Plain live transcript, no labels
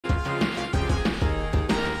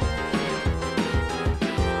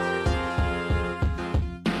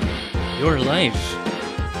You're live.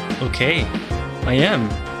 Okay, I am.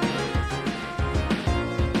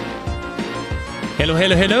 Hello,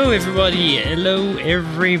 hello, hello, everybody. Hello,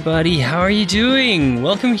 everybody. How are you doing?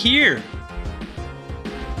 Welcome here.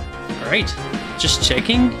 All right, just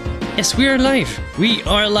checking. Yes, we are live. We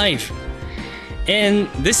are live. And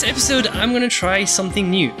this episode, I'm gonna try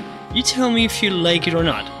something new. You tell me if you like it or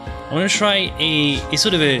not. I want to try a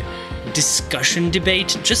sort of a discussion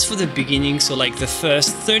debate just for the beginning. So like the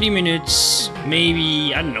first 30 minutes,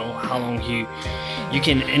 maybe, I don't know how long you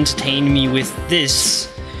can entertain me with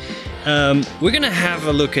this. We're gonna have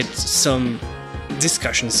a look at some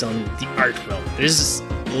discussions on the art world. There's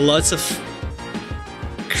lots of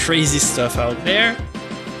crazy stuff out there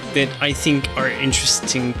that I think are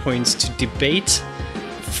interesting points to debate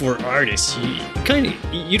for artists.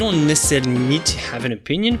 You don't necessarily need to have an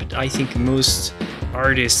opinion, but I think most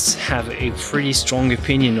artists have a pretty strong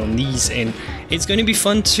opinion on these, and it's going to be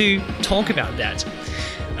fun to talk about that.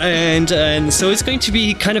 And so it's going to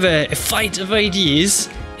be kind of a fight of ideas,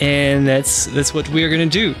 and that's what we're going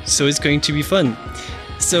to do. So it's going to be fun.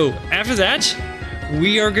 So after that,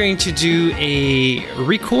 we are going to do a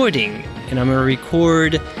recording, and I'm going to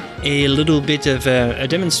record a little bit of a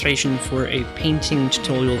demonstration for a painting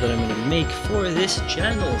tutorial that I'm going to make for this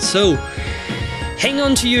channel. So hang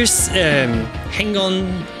on to your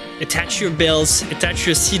attach your bells, attach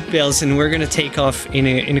your seat belts, and we're gonna take off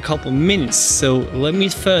in a couple minutes. So let me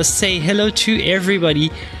first say hello to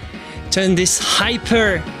everybody. Turn this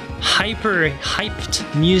hyper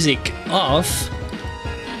hyped music off.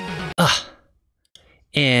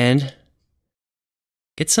 And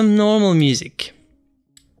get some normal music.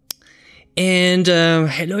 And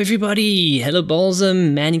hello everybody. Hello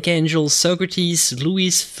Balsam, Manic Angel, Socrates,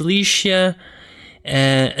 Luis, Felicia,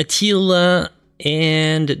 Atelier,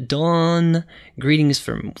 and Dawn. Greetings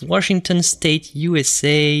from Washington State,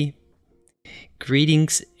 USA.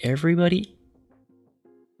 Greetings everybody.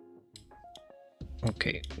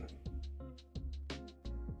 Okay.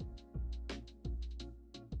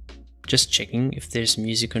 Just checking if there's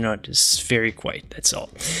music or not. It's very quiet, that's all.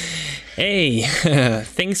 Hey,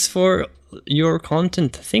 thanks for your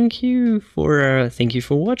content. Thank you for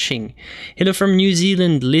watching. Hello from New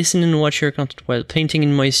Zealand. Listen and watch your content while painting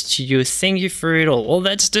in my studio. Thank you for it all. Well,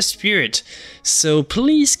 that's the spirit. So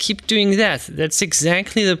please keep doing that. That's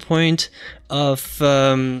exactly the point of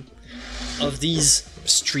these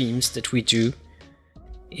streams that we do,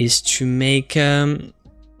 is to make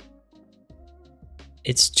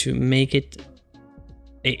it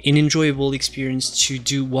an enjoyable experience to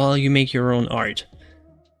do while you make your own art.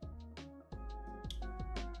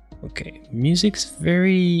 Okay, music's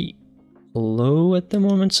very low at the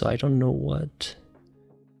moment, so I don't know what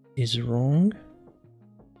is wrong.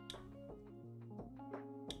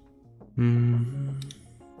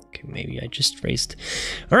 Okay, maybe I just raised.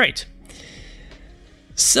 All right.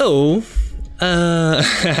 So,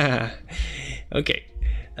 okay.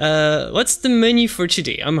 What's the menu for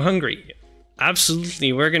today? I'm hungry.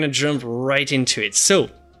 Absolutely, we're gonna jump right into it.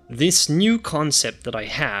 So, this new concept that I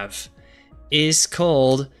have is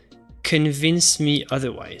called Convince Me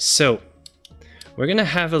Otherwise. So, we're gonna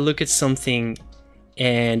have a look at something,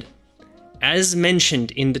 and as mentioned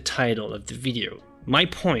in the title of the video, my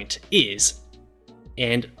point is,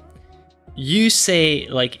 and you say,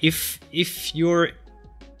 like, if your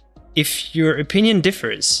opinion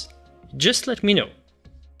differs, just let me know.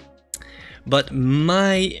 But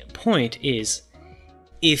my point is,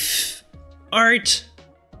 if art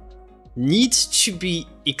needs to be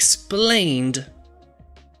explained,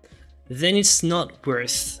 then it's not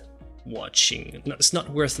worth watching. It's not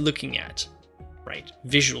worth looking at, right?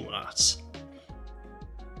 Visual arts.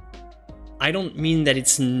 I don't mean that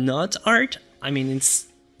it's not art. I mean it's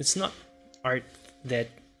not art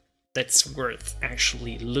that's worth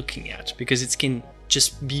actually looking at, because it can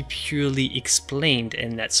just be purely explained,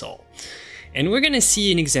 and that's all. And we're gonna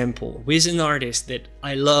see an example with an artist that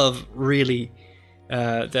I love really,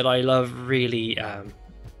 I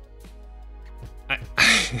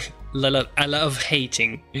love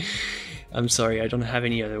hating. I'm sorry, I don't have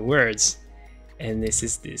any other words. And this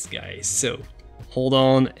is this guy. So hold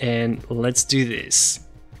on and let's do this.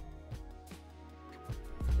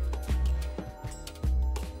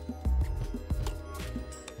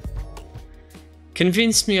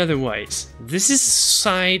 Convince Me Otherwise. This is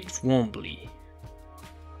Twombly.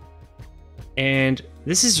 And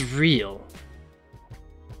this is real.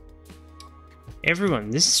 Everyone,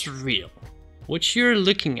 this is real. What you're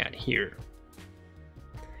looking at here,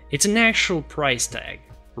 it's an actual price tag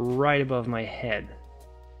right above my head.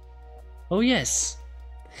 Oh yes,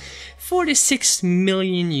 46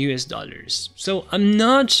 million US dollars. So I'm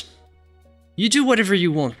not You do whatever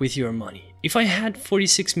you want with your money. If I had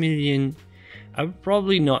 46 million, I would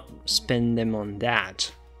probably not spend them on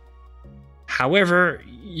that. However,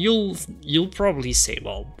 you'll probably say,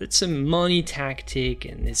 well, that's a money tactic,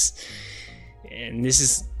 and this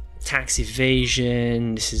is tax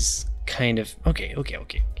evasion. This is kind of okay.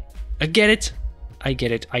 I get it.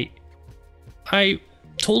 I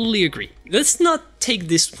totally agree. Let's not take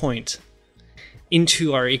this point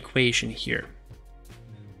into our equation here.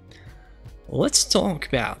 Let's talk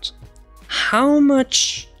about how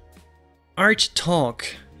much art talk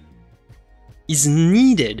is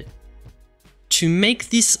needed to make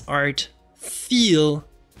this art feel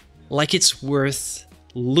like it's worth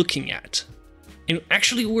looking at. And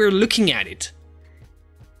actually, we're looking at it.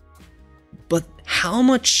 But how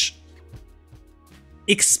much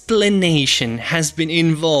explanation has been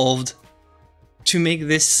involved to make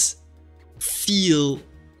this feel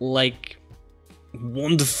like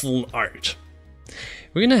wonderful art?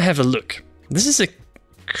 We're gonna have a look. This is a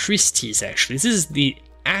Christie's, actually. This is the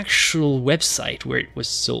actual website where it was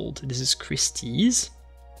sold. This is Christie's.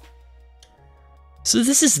 So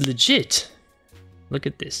this is legit. Look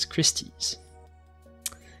at this, Christie's.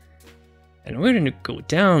 And we're gonna go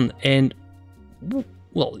down and,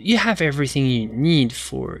 well, you have everything you need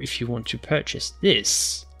for if you want to purchase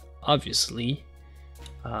this, obviously.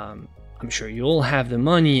 I'm sure you all have the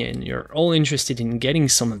money and you're all interested in getting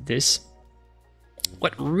some of this.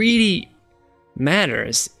 What really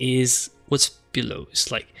matters is what's below. It's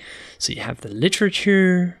like, so you have the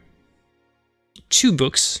literature, 2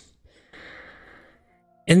 books,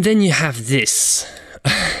 and then you have this,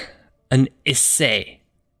 an essay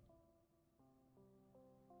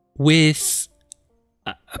with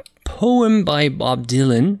a poem by Bob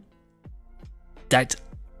Dylan that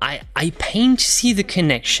I pain to see the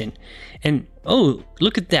connection. And oh,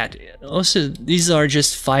 look at that. Also, these are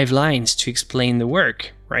just 5 lines to explain the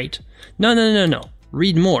work, right? No.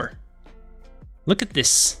 Read more. Look at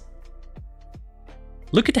this.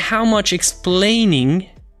 Look at how much explaining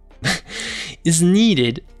is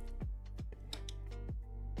needed.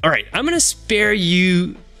 All right, I'm gonna spare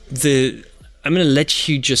you I'm gonna let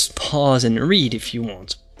you just pause and read if you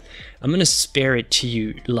want. I'm gonna spare it to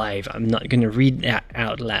you live. I'm not gonna read that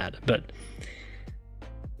out loud, but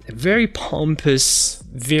very pompous,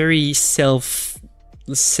 very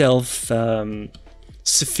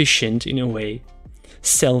sufficient in a way,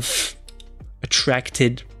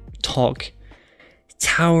 self-attracted talk,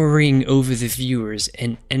 towering over the viewers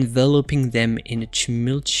and enveloping them in a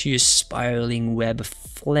tumultuous spiraling web of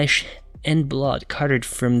flesh and blood cuttered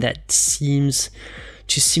from that seems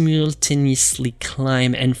to simultaneously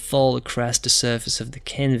climb and fall across the surface of the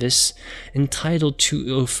canvas. Entitled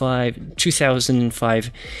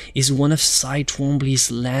 2005, is one of Cy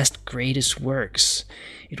Twombly's last greatest works.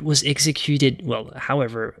 It was executed, well,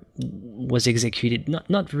 however, was executed,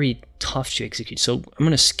 not very tough to execute, so I'm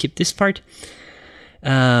gonna skip this part.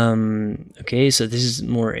 Okay, so this is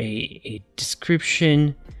more a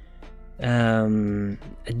description.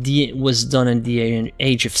 It was done at the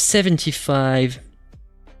age of 75.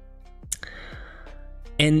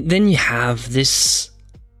 And then you have this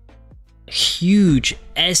huge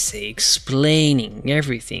essay explaining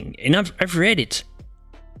everything, and I've read it,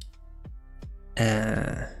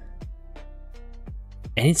 and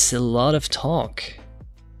it's a lot of talk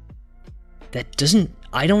that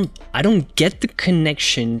I don't get the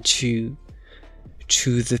connection to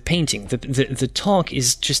the painting. The talk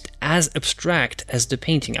is just as abstract as the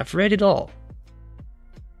painting. I've read it all.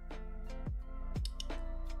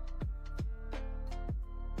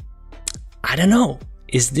 I don't know.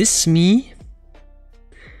 Is this me?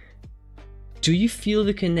 Do you feel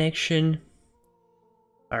the connection?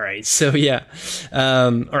 Alright, so yeah.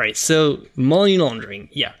 Alright, so money laundering.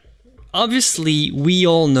 Yeah. Obviously, we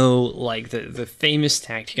all know like the famous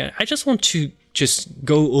tactic. I just want to just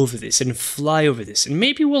go over this and fly over this. And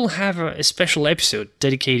maybe we'll have a special episode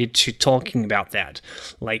dedicated to talking about that.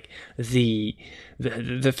 Like the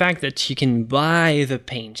fact that you can buy the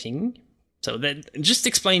painting. So that, just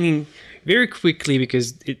explaining very quickly,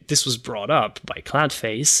 because this was brought up by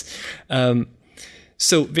Cloudface.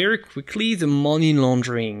 So very quickly, the money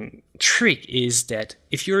laundering trick is that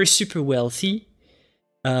if you're super wealthy,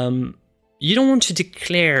 you don't want to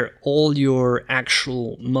declare all your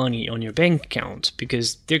actual money on your bank account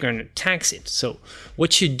because they're going to tax it. So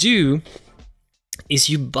what you do is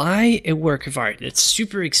you buy a work of art that's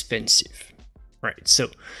super expensive, right? So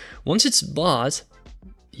once it's bought,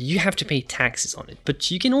 you have to pay taxes on it, but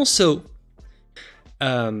you can also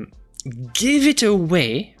give it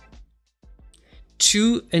away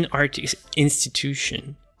to an art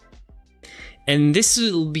institution, and this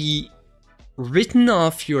will be written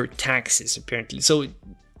off your taxes apparently. So it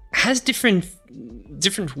has different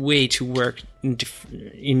way to work in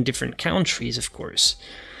different countries, of course.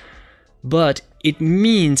 But it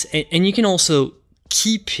means, and you can also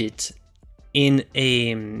keep it in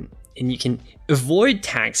a, and you can avoid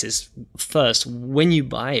taxes first when you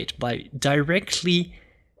buy it by directly,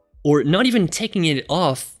 or not even taking it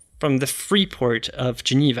off from the free port of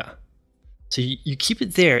Geneva. So you keep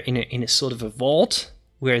it there in a sort of a vault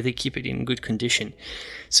where they keep it in good condition.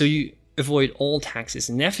 So you avoid all taxes.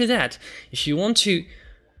 And after that, if you want to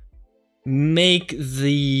make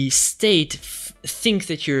the state think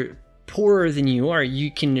that you're poorer than you are,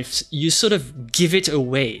 you sort of give it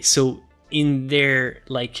away. So in their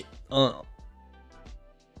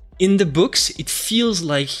in the books, it feels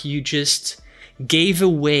like you just gave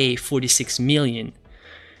away 46 million.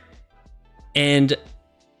 And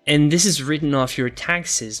this is written off your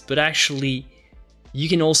taxes, but actually you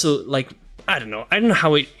can also, like, I don't know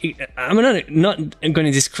how I'm not going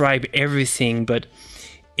to describe everything, but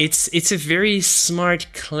it's a very smart,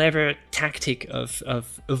 clever tactic of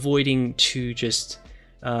avoiding to just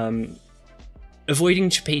avoiding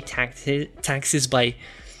to pay taxes by,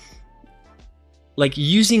 like,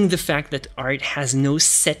 using the fact that art has no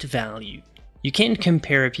set value. You can't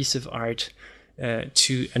compare a piece of art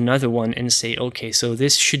to another one and say, okay, so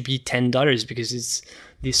this should be $10 because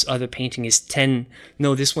this other painting is 10.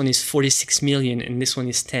 No, this one is 46 million and this one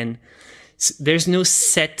is 10. So there's no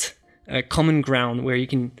set common ground where you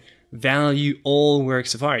can value all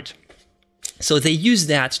works of art. So they use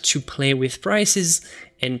that to play with prices,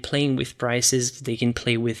 and playing with prices, they can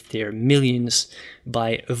play with their millions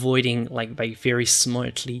by avoiding, like, by very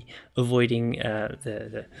smartly avoiding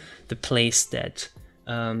the place that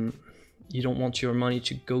you don't want your money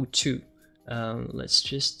to go to. Let's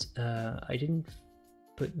just, I didn't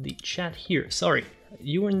put the chat here. Sorry,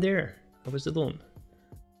 you weren't there. I was alone.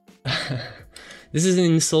 This is an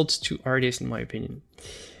insult to artists, in my opinion.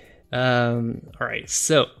 All right,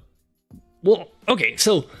 so, well, okay,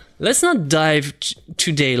 so let's not dive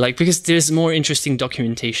today, like, because there's more interesting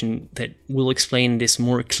documentation that will explain this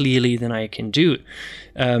more clearly than I can do.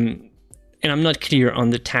 And I'm not clear on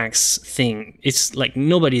the tax thing. It's like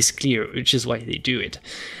nobody's clear, which is why they do it.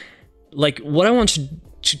 Like, what I want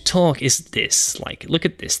to talk is this, like, look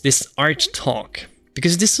at this art talk,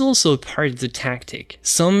 because this is also part of the tactic.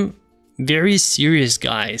 Some very serious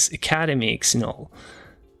guys, academics and all,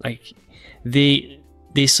 like, they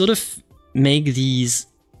sort of make these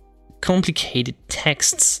complicated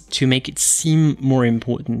texts to make it seem more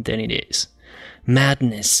important than it is.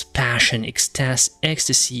 Madness, passion,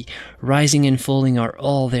 ecstasy, rising and falling are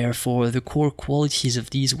all, therefore, the core qualities of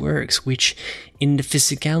these works, which, in the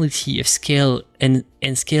physicality of scale and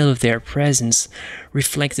scale of their presence,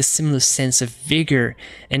 reflect a similar sense of vigor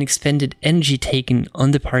and expended energy taken on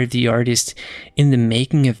the part of the artist in the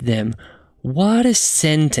making of them. What a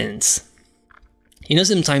sentence! You know,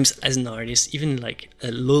 sometimes as an artist, even like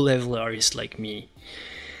a low-level artist like me,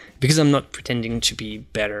 because I'm not pretending to be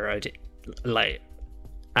better at it, like,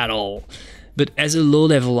 at all, but as a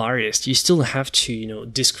low-level artist, you still have to, you know,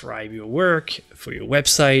 describe your work for your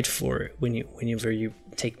website, for whenever you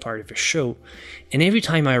take part of a show. And every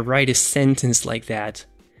time I write a sentence like that,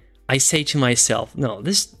 I say to myself, no,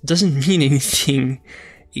 this doesn't mean anything.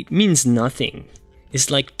 It means nothing.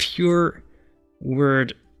 It's like pure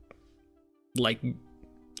word, like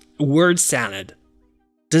word salad.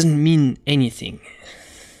 Doesn't mean anything.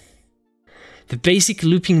 The basic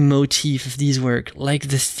looping motif of these works, like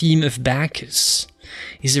the theme of Bacchus,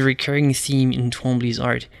 is a recurring theme in Twombly's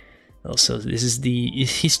art. Also, this is the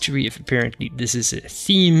history of, apparently, this is a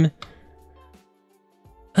theme.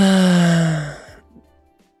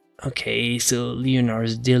 Okay, so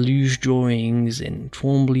Leonardo's deluge drawings and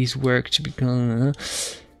Twombly's work to become...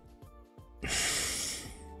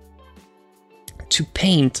 To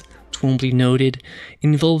paint, Twombly noted,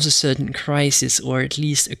 involves a certain crisis, or at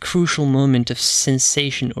least a crucial moment of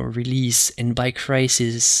sensation or release, and by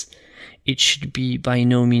crisis it should be by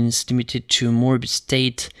no means limited to a morbid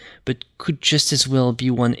state, but could just as well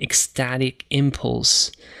be one ecstatic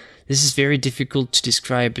impulse. This is very difficult to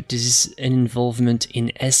describe, but this is an involvement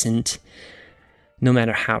in essence, no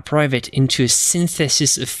matter how private, into a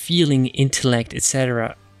synthesis of feeling, intellect,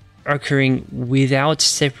 etc., occurring without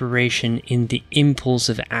separation in the impulse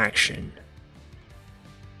of action.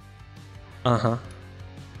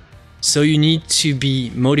 So you need to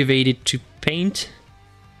be motivated to paint.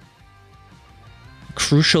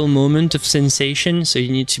 Crucial moment of sensation, so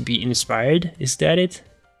you need to be inspired. Is that it?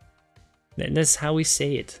 That's how we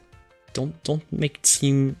say it. Don't make it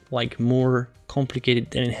seem like more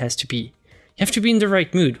complicated than it has to be. You have to be in the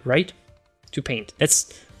right mood, right? to paint.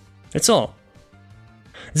 That's all.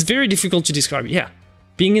 It's very difficult to describe. Yeah,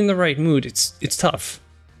 being in the right mood, it's tough.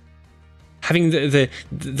 Having the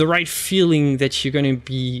right feeling that you're going to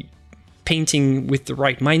be painting with the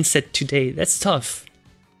right mindset today, that's tough.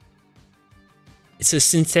 It's a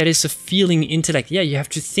synthesis of feeling, intellect. Yeah, you have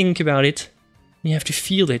to think about it. You have to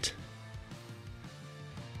feel it.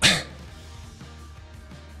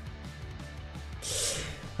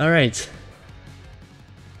 All right.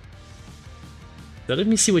 So let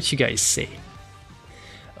me see what you guys say.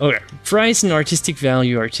 Okay, price and artistic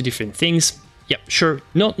value are two different things. Yeah, sure.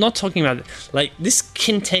 Not talking about it. Like, this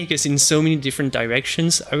can take us in so many different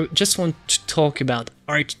directions. I just want to talk about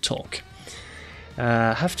art talk.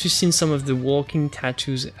 Have to seen some of the walking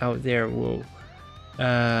tattoos out there. Whoa.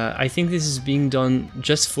 I think this is being done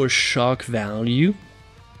just for shock value.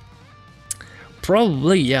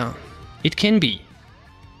 Probably, yeah. It can be.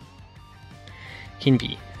 Can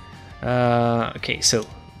be. Okay, so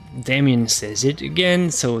Damien says it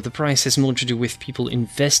again. So the price has more to do with people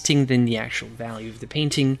investing than the actual value of the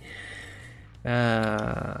painting.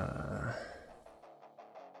 I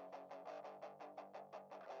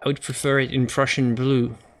would prefer it in Prussian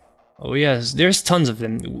blue. Oh yes, there's tons of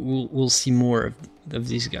them. We'll see more of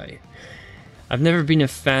this guy. I've never been a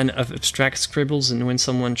fan of abstract scribbles, and when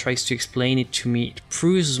someone tries to explain it to me, it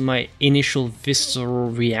proves my initial visceral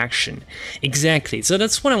reaction. Exactly, so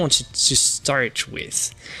that's what I wanted to start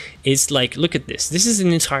with. It's like, look at this. This is a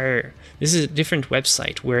different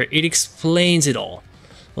website where it explains it all.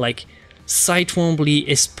 Like, Twombly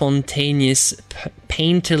is spontaneous,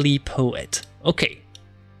 painterly poet. Okay,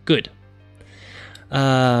 good.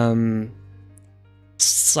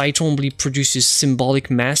 Twombly produces symbolic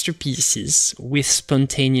masterpieces with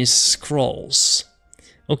spontaneous scrolls.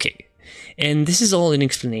 Okay, and this is all an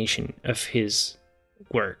explanation of his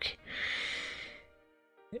work.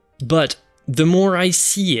 But the more I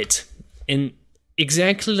see it, and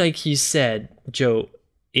exactly like you said, Joe,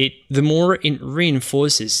 the more it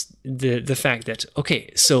reinforces the fact that,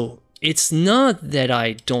 okay, so it's not that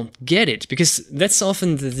I don't get it, because that's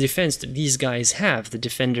often the defense that these guys have, the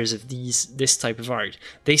defenders of this type of art.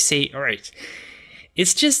 They say, all right,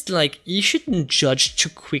 it's just like, you shouldn't judge too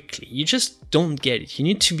quickly. You just don't get it. You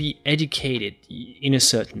need to be educated in a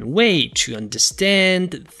certain way to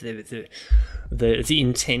understand the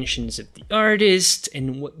intentions of the artist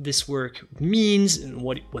and what this work means and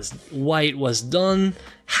why it was done,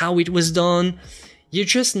 how it was done. You're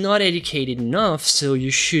just not educated enough, so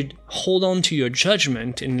you should hold on to your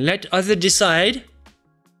judgment and let others decide.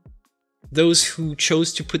 Those who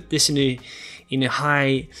chose to put this in a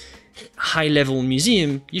high level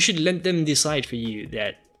museum, you should let them decide for you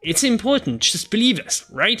that it's important. Just believe us,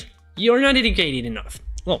 right? You're not educated enough.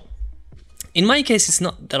 Well, in my case, it's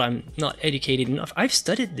not that I'm not educated enough. I've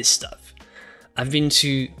studied this stuff. I've been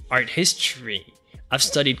to art history. I've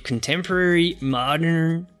studied contemporary,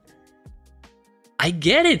 modern. I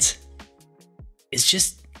get it.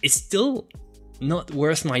 It's still not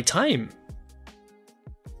worth my time.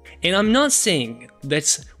 And I'm not saying,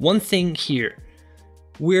 that's one thing here.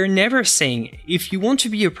 We're never saying, if you want to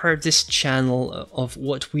be a part of this channel of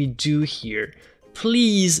what we do here,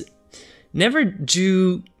 please never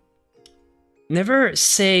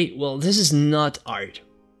say, well, this is not art.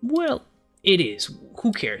 Well, it is.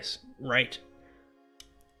 Who cares, right?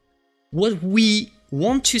 What we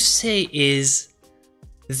want to say is,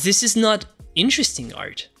 this is not interesting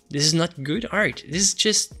art. This is not good art. This is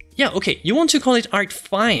just, yeah, okay, you want to call it art,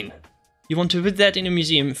 fine. You want to put that in a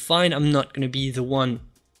museum, fine. I'm not going to be the one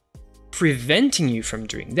preventing you from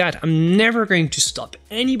doing that. I'm never going to stop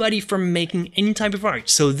anybody from making any type of art.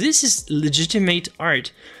 So this is legitimate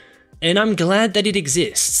art, and I'm glad that it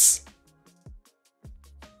exists.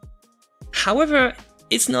 However,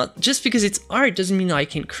 it's not just because it's art doesn't mean I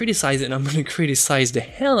can criticize it and I'm going to criticize the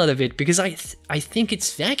hell out of it, because I think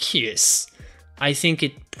it's vacuous. I think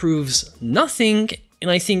it proves nothing,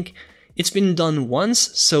 and I think it's been done once,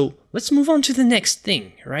 so let's move on to the next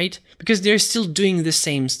thing, right? Because they're still doing the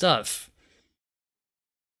same stuff.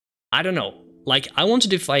 I don't know. Like, I want to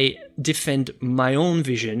defend my own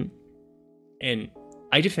vision, and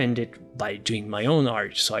I defend it by doing my own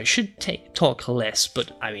art, so I should talk less,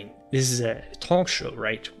 but I mean, this is a talk show,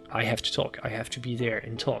 right? I have to talk. I have to be there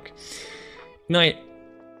and talk. Now,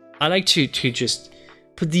 I like to just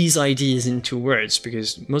put these ideas into words,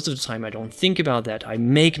 because most of the time I don't think about that. I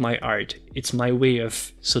make my art. It's my way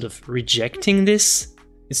of sort of rejecting this.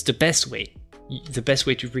 It's the best way. The best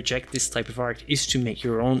way to reject this type of art is to make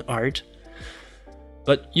your own art.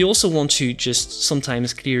 But you also want to just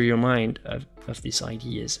sometimes clear your mind of these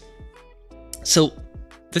ideas. So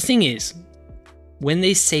the thing is, when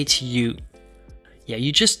they say to you, Yeah,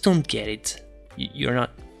 you just don't get it. You're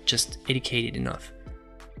not just educated enough.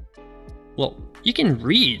 Well, you can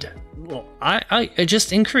read. Well, I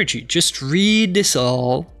just encourage you, just read this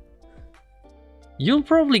all. You'll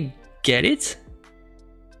probably get it.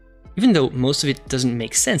 Even though most of it doesn't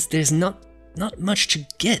make sense, there's not much to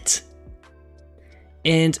get.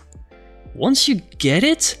 And once you get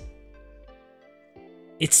it,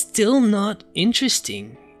 it's still not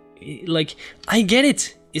interesting. Like, I get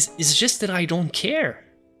it. It's just that I don't care.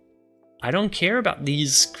 I don't care about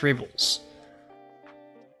these scribbles.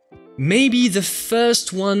 Maybe the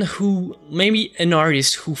first one maybe an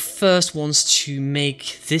artist who first wants to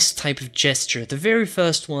make this type of gesture, the very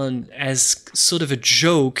first one, as sort of a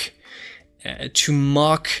joke to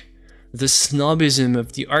mock the snobism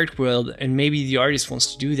of the art world, and maybe the artist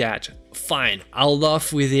wants to do that, fine, I'll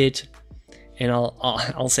laugh with it, and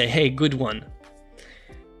I'll say, hey, good one.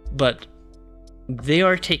 But they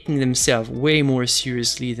are taking themselves way more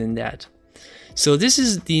seriously than that. So this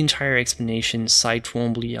is the entire explanation, Cy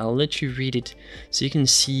Twombly. I'll let you read it so you can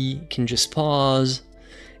see, you can just pause,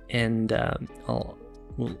 and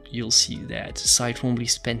you'll see that Cy Twombly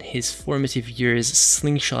spent his formative years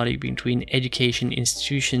slingshotting between education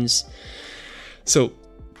institutions. So,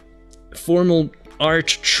 formal art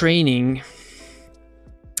training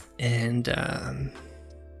and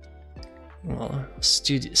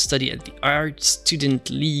study at the Art Student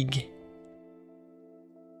League,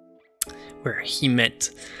 where he met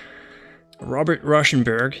Robert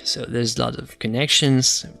Rauschenberg. So there's a lot of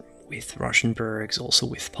connections with Rauschenberg, also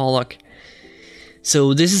with Pollock.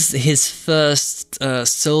 So this is his first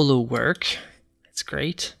solo work. That's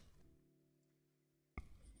great.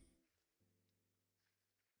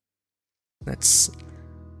 That's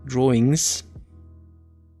drawings.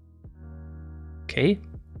 Okay.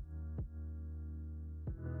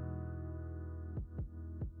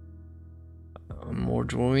 More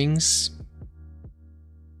drawings.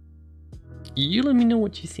 You let me know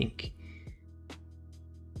what you think.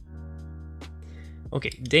 Okay,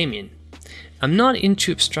 Damien. I'm not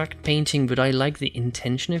into abstract painting, but I like the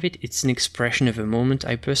intention of it. It's an expression of a moment.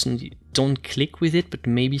 I personally don't click with it, but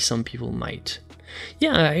maybe some people might.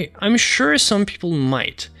 Yeah, I'm sure some people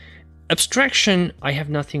might. Abstraction, I have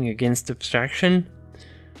nothing against abstraction.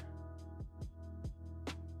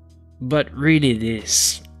 But really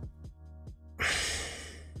this,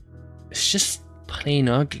 it's just plain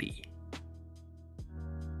ugly.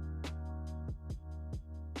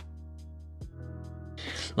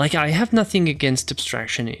 Like, I have nothing against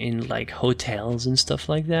abstraction in like hotels and stuff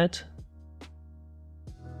like that.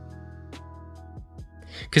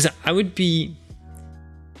 Because I would be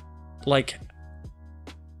like,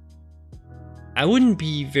 I wouldn't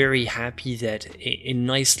be very happy that a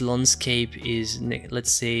nice landscape is,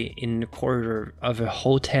 let's say, in the corridor of a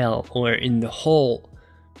hotel or in the hall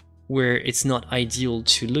where it's not ideal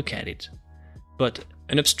to look at it. But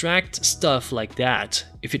an abstract stuff like that,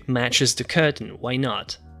 if it matches the curtain, why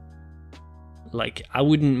not? Like, I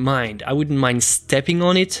wouldn't mind. I wouldn't mind stepping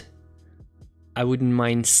on it. I wouldn't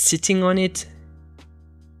mind sitting on it.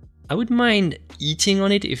 I wouldn't mind eating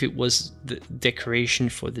on it if it was the decoration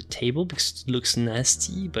for the table, because it looks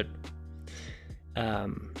nasty, but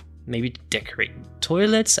maybe decorate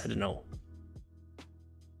toilets, I don't know.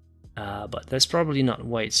 But that's probably not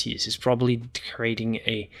why it's used. It's probably decorating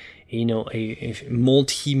a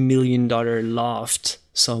multi-million-dollar loft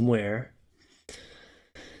somewhere.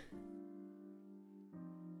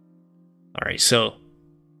 Alright, so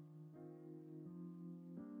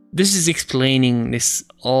this is explaining this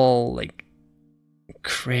all like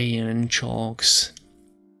crayon chalks.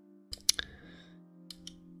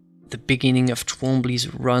 The beginning of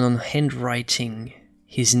Twombly's run on handwriting,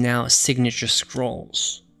 his now signature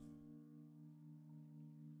scrawls.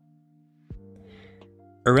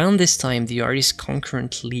 Around this time, the artist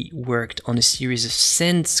concurrently worked on a series of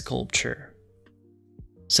sand sculpture.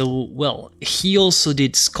 So, well, he also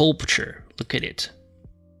did sculpture. Look at it.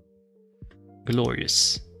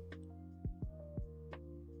 Glorious.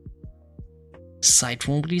 Cy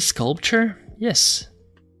Twombly sculpture? Yes.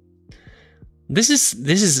 This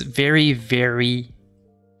is very, very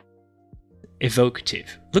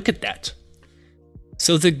evocative. Look at that.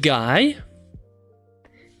 So the guy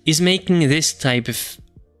is making this type of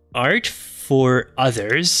art for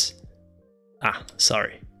others. Ah,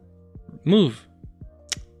 sorry. Move.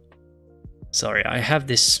 Sorry, I have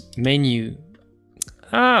this menu.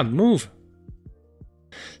 Ah, move.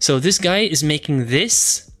 So this guy is making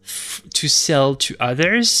this to sell to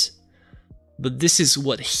others, but this is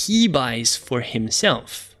what he buys for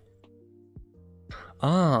himself.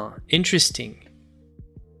 Ah, interesting.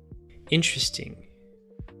 Interesting.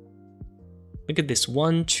 Look at this,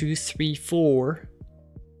 1, 2, 3, 4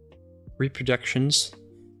 reproductions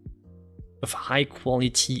of high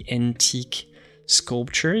quality antique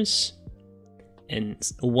sculptures, and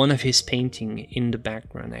one of his painting in the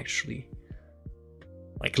background actually.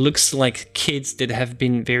 Like, looks like kids that have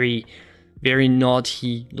been very, very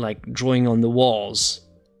naughty, like drawing on the walls.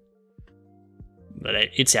 But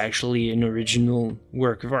it's actually an original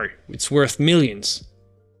work of art. It's worth millions.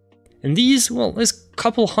 And these, well, there's a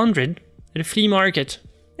couple hundred at a flea market.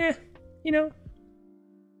 Yeah, you know.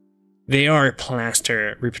 They are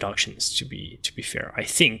plaster reproductions, to be fair, I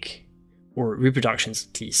think. Or reproductions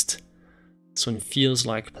at least. This one feels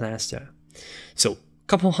like plaster. So,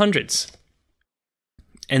 couple hundreds.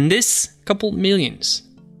 And this, couple millions,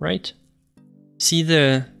 right? See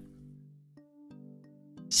the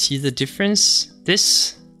difference?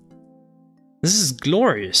 This is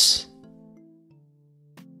glorious.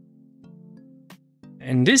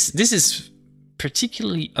 And this is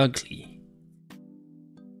particularly ugly.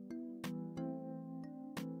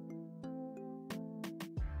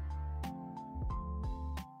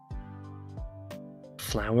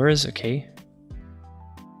 Flowers, okay.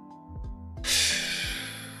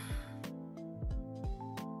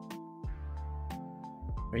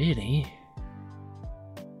 Really?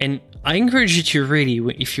 And I encourage you to really,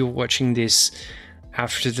 if you're watching this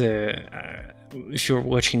after if you're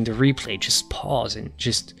watching the replay, just pause and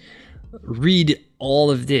just read all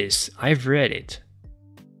of this. I've read it.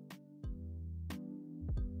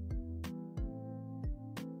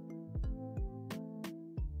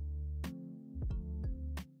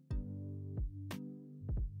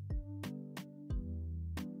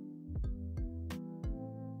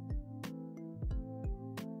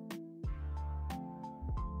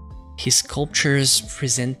 His sculptures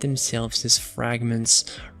present themselves as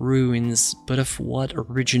fragments, ruins, but of what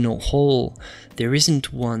original whole? There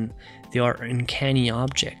isn't one. They are uncanny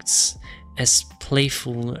objects, as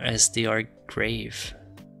playful as they are grave.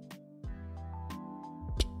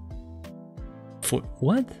 For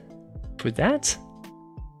what? For that?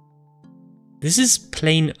 This is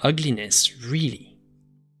plain ugliness, really.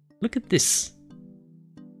 Look at this.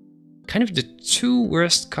 Kind of the two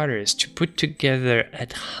worst colors to put together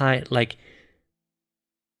at high, like,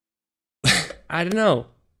 I don't know.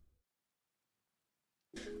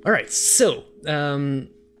 All right, so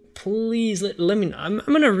please let me know. I'm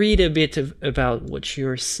gonna read a bit about what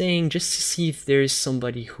you're saying just to see if there is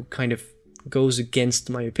somebody who kind of goes against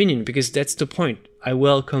my opinion, because that's the point. I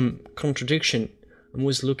welcome contradiction. I'm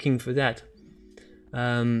always looking for that.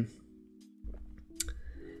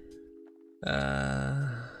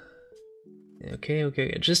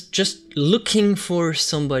 Okay. Just looking for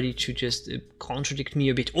somebody to just contradict me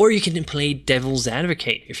a bit, or you can play devil's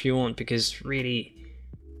advocate if you want, because really,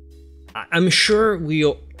 I'm sure we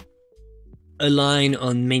align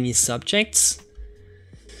on many subjects.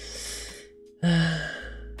 Alright,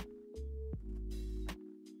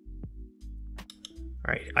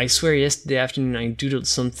 I swear yesterday afternoon I doodled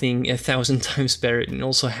something 1,000 times better and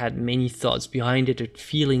also had many thoughts behind it, a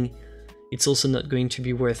feeling it's also not going to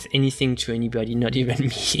be worth anything to anybody, not even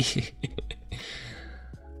me.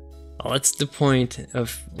 Well, that's the point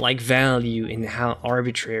of, like, value and how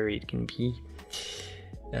arbitrary it can be.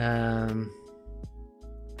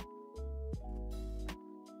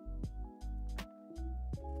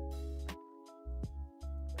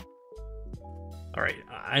 Alright,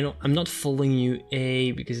 I'm not following you,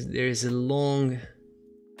 A, because there's a long...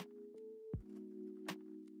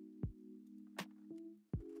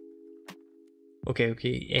 Okay,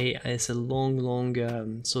 A, it's a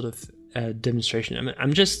long sort of demonstration.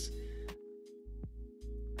 I'm just...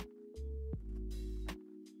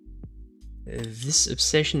 This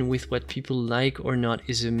obsession with what people like or not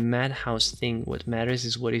is a madhouse thing. What matters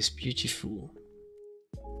is what is beautiful.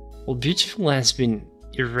 Well, beautiful has been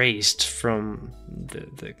erased from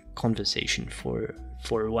the conversation for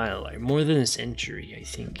a while, like more than a century, I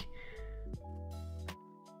think.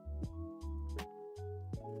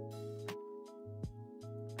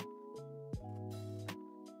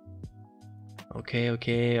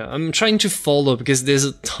 Okay, I'm trying to follow because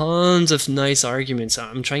there's tons of nice arguments.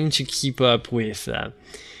 I'm trying to keep up with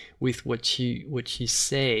what you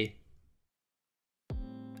say.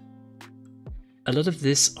 A lot of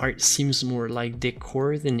this art seems more like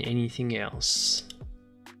decor than anything else.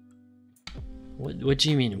 What do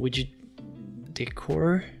you mean? Would you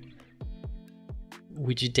decor?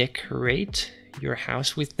 Would you decorate your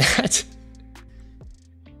house with that?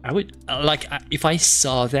 I would, like, if I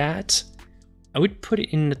saw that, I would put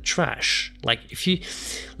it in the trash. Like, if you,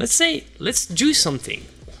 let's do something.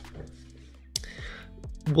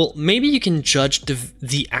 well, maybe you can judge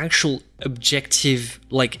the actual objective,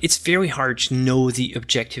 like it's very hard to know the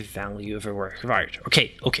objective value of a work of art.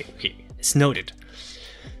 Okay, it's noted.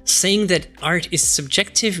 Saying that art is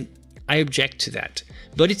subjective, I object to that.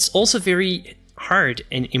 But it's also very hard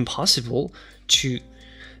and impossible to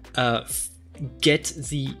get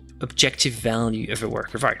the objective value of a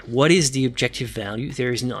work of art. What is the objective value?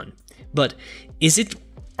 There is none. But is it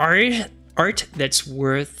art that's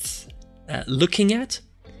worth looking at?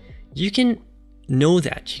 You can know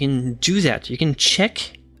that, you can do that, you can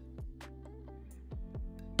check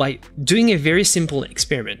by doing a very simple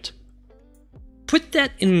experiment. Put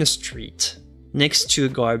that in the street next to a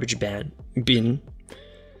garbage bin.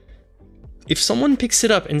 If someone picks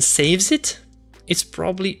it up and saves it, it's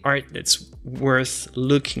probably art that's worth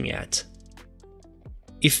looking at.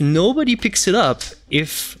 If nobody picks it up,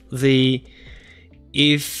 if the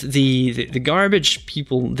garbage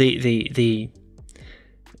people they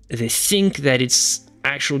think that it's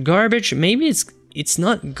actual garbage, maybe it's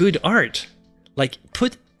not good art. Like,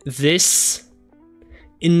 put this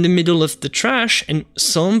in the middle of the trash and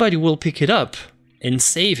somebody will pick it up and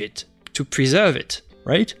save it to preserve it,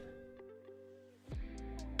 right?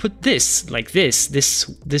 Put this, like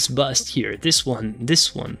this bust here, this one.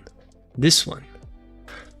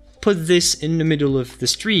 Put this in the middle of the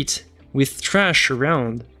street with trash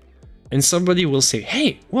around, and somebody will say,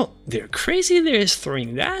 hey, well, they're crazy, they're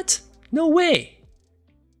throwing that? No way.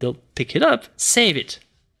 They'll pick it up, save it,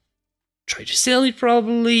 try to sell it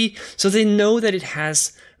probably, so they know that it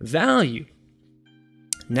has value.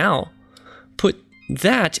 Now, put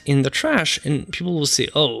that in the trash and people will say,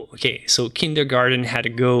 oh, okay, so kindergarten had a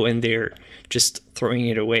go and they're just throwing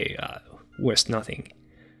it away, worth nothing.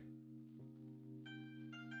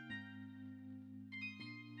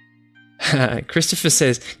 Christopher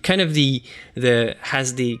says kind of the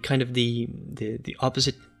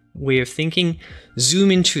opposite way of thinking.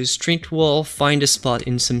 Zoom into a street wall, find a spot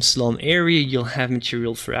in some slum area, you'll have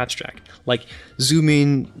material for abstract. Like zoom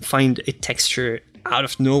in, find a texture out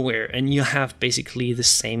of nowhere, and you have basically the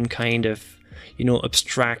same kind of, you know,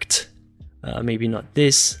 abstract. Maybe not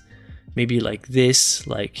this, maybe like this,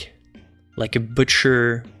 like a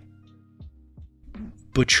butcher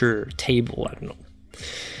table. I don't know.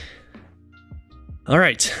 All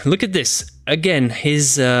right, look at this. Again,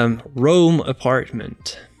 his Rome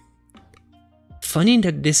apartment. Funny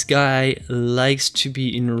that this guy likes to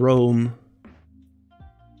be in Rome,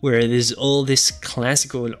 where there's all this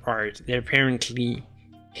classical art that apparently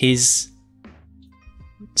he's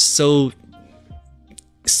so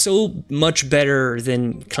much better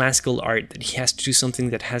than classical art that he has to do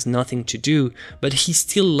something that has nothing to do, but he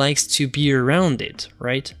still likes to be around it,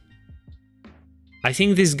 right? I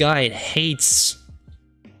think this guy hates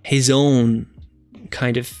his own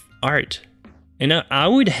kind of art, and I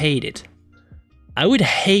would hate it. I would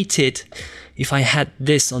hate it if I had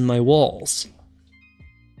this on my walls.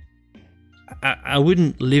 I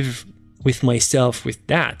wouldn't live with myself with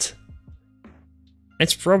that.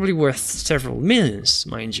 It's probably worth several millions,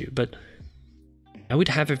 mind you, but I would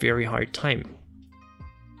have a very hard time.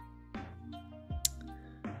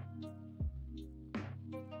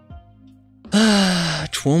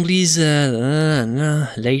 Twombly's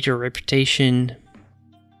later reputation.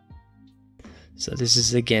 So this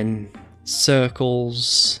is again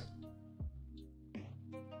circles.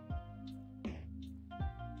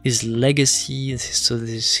 His legacy. So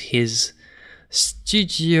this is his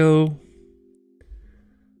studio.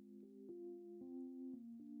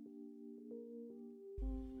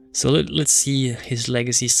 So let's see his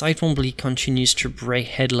legacy. Twombly continues to break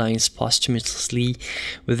headlines posthumously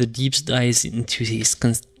with a deep dive into his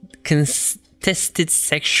contested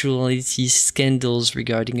sexuality scandals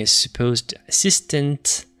regarding a supposed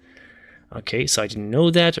assistant. Okay, so I didn't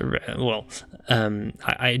know that. Well,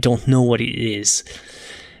 I don't know what it is.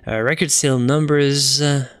 Record sale numbers,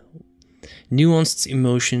 nuanced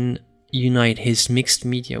emotion unite his mixed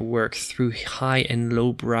media work through high and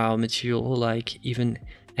lowbrow material alike, even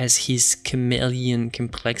as his chameleon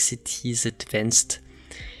complexities advanced.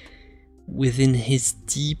 Within his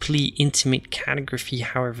deeply intimate calligraphy,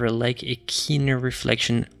 however, like a keener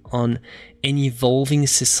reflection on an evolving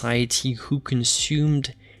society who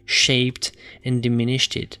consumed, shaped, and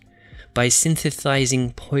diminished it. By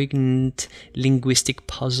synthesizing poignant linguistic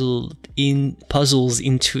puzzles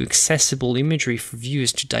into accessible imagery for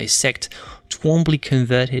viewers to dissect, Twombly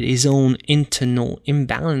converted his own internal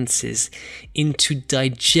imbalances into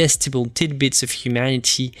digestible tidbits of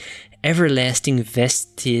humanity, everlasting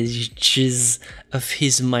vestiges of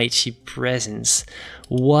his mighty presence.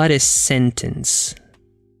 What a sentence.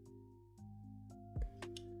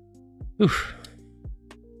 Oof.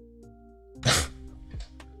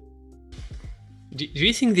 do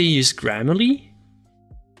you think they use Grammarly?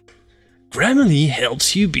 Grammarly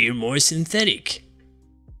helps you be more synthetic.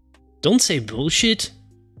 Don't say bullshit.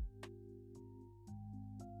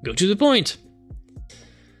 Go to the point.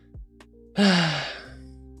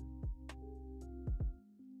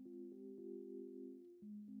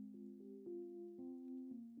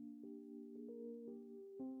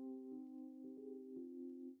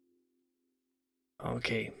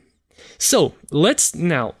 Okay. So let's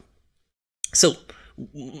now. So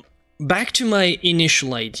back to my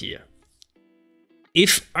initial idea.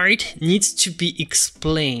 If art needs to be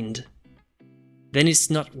explained, then it's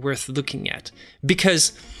not worth looking at.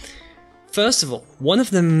 Because, first of all, one of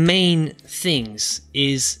the main things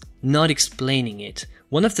is not explaining it.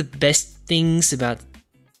 One of the best things about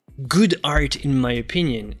good art, in my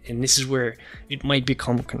opinion, and this is where it might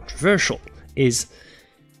become controversial, is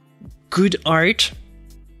good art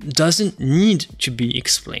doesn't need to be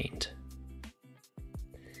explained.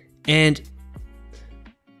 And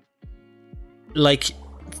like,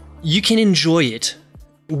 you can enjoy it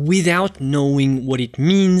without knowing what it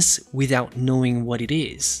means, without knowing what it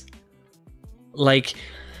is. Like,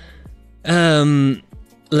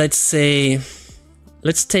 let's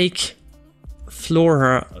take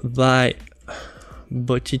Flora by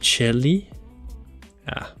Botticelli.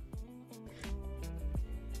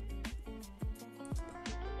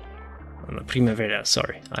 Primavera,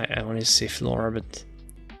 sorry. I wanted to say Flora, but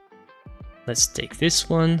let's take this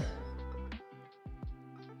one.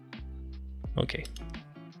 Okay.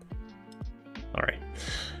 Alright.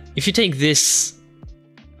 If you take this,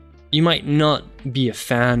 you might not be a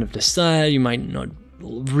fan of the style, you might not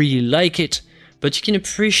really like it, but you can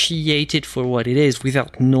appreciate it for what it is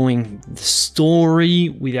without knowing the story,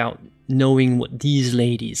 without knowing what these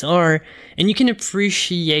ladies are, and you can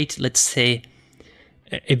appreciate, let's say,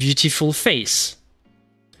 a beautiful face.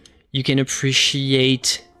 You can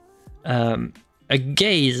appreciate a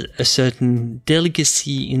gaze, a certain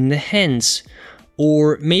delicacy in the hands,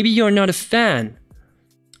 or maybe you're not a fan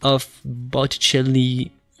of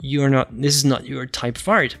Botticelli. This is not your type of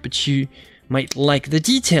art, but you might like the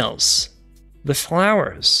details, the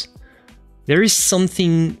flowers. There is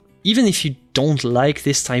something, even if you don't like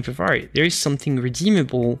this type of art, there is something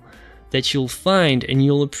redeemable that you'll find, and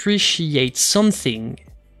you'll appreciate something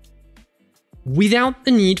without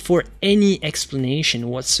the need for any explanation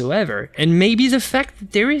whatsoever. And maybe the fact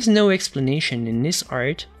that there is no explanation in this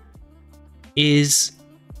art is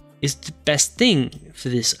the best thing for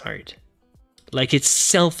this art. Like, it's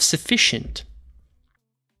self-sufficient.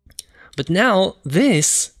 But now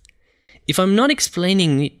this, if I'm not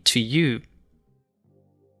explaining it to you,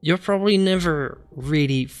 you'll probably never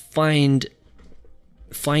really find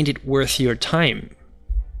it worth your time.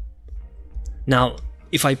 Now,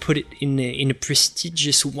 if I put it in a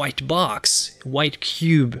prestigious white box, white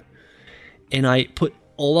cube, and I put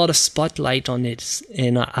a lot of spotlight on it,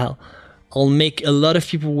 and I'll make a lot of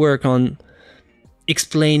people work on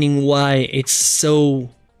explaining why it's so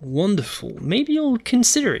wonderful, maybe you'll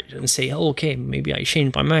consider it and say, oh, okay, maybe I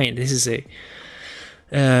changed my mind. This is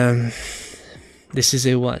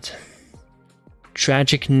a what?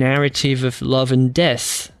 Tragic narrative of love and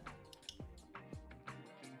death.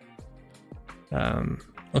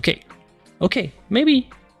 Okay, maybe.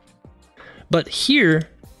 But here,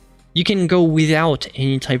 you can go without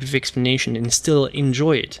any type of explanation and still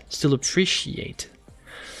enjoy it, still appreciate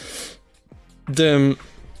the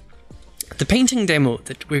painting demo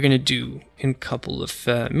that we're gonna do in a couple of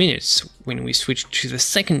minutes when we switch to the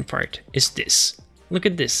second part is this. Look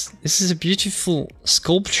at this. This is a beautiful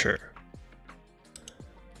sculpture.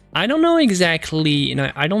 I don't know exactly, and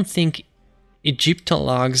I don't think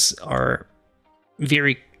Egyptologues are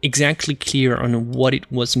very exactly clear on what it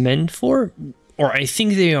was meant for, or I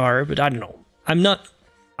think they are, but I don't know. I'm not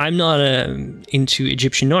into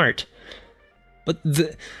Egyptian art, but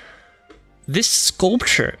this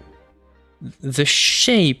sculpture, the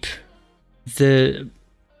shape, the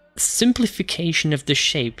simplification of the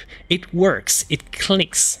shape, it works, it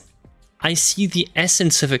clicks. I see the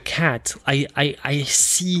essence of a cat. I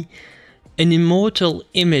see an immortal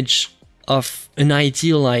image of an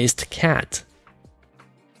idealized cat.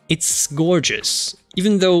 It's gorgeous,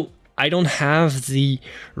 even though I don't have the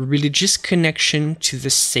religious connection to the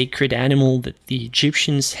sacred animal that the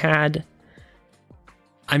Egyptians had.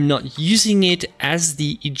 I'm not using it as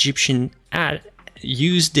the Egyptian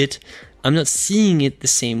used it. I'm not seeing it the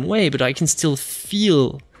same way, but I can still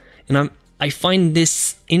feel, and I find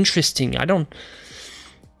this interesting. I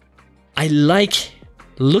like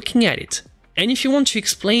looking at it. And if you want to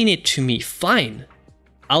explain it to me, fine.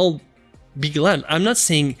 I'll be glad. I'm not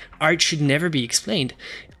saying art should never be explained.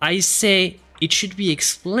 I say it should be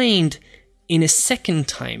explained in a second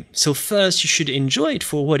time. So first you should enjoy it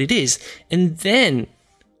for what it is, and then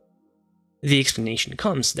the explanation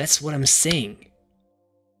comes. That's what I'm saying.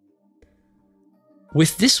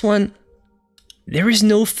 With this one, there is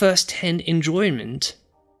no first-hand enjoyment.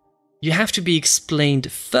 You have to be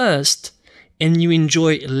explained first, and you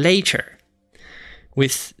enjoy later.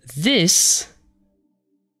 With this,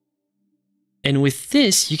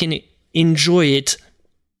 you can enjoy it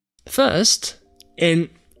first, and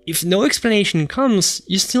if no explanation comes,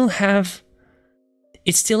 it still has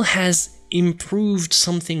improved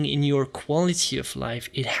something in your quality of life.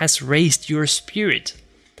 It has raised your spirit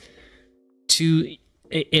to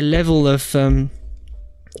a level of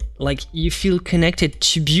like you feel connected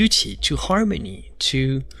to beauty, to harmony,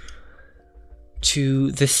 to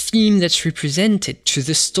the theme that's represented, to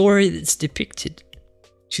the story that's depicted,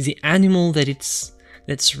 to the animal that's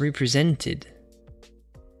represented.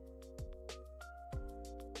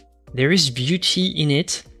 There is beauty in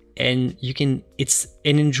it, and it's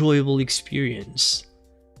an enjoyable experience.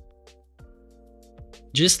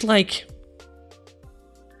 Just like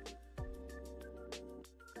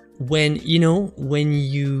when you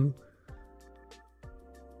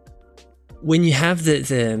have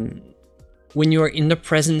when you're in the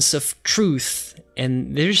presence of truth,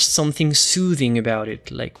 and there's something soothing about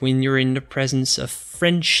it, like when you're in the presence of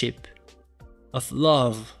friendship, of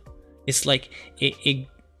love, it's like a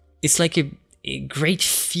great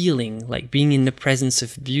feeling, like being in the presence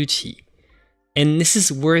of beauty. And this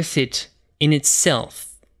is worth it in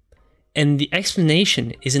itself. And the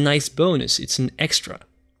explanation is a nice bonus, it's an extra.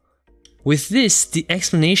 With this, the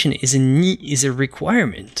explanation is a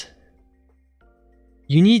requirement.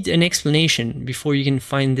 You need an explanation before you can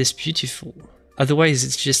find this beautiful. Otherwise,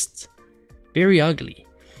 it's just very ugly.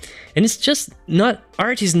 And it's just not,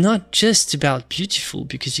 art is not just about beautiful,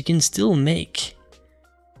 because you can still make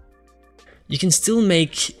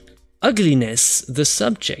ugliness the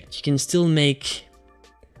subject. You can still make,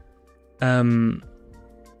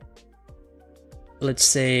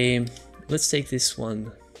 let's take this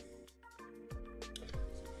one.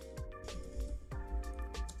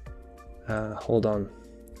 Hold on,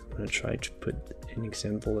 I'm gonna try to put an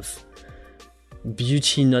example of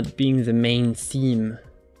beauty not being the main theme.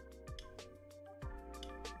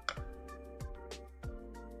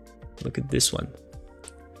 Look at this one.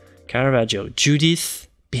 Caravaggio, Judith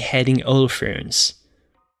beheading Holofernes.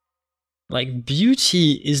 Like,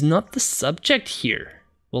 beauty is not the subject here.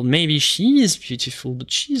 Well, maybe she is beautiful,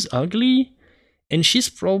 but she's ugly, and she's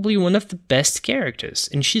probably one of the best characters,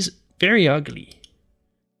 and she's very ugly.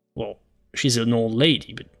 Well, she's an old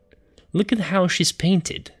lady, but look at how she's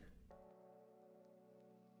painted.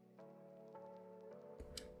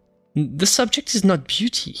 The subject is not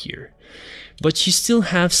beauty here, but you still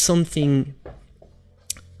have something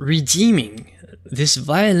redeeming. This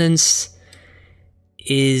violence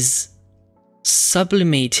is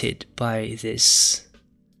sublimated by the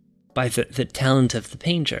talent of the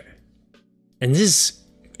painter. And this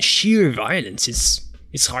sheer violence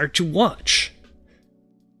is hard to watch.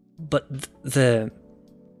 But the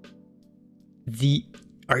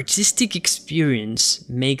artistic experience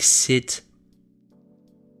makes it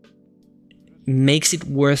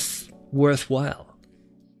worthwhile.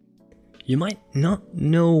 You might not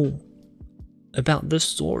know about the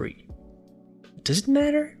story. Does it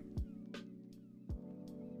matter?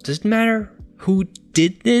 Does it matter who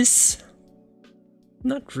did this?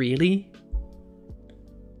 Not really.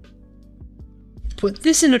 Put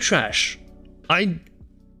this in the trash. I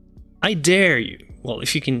dare you. Well,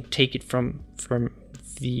 if you can take it from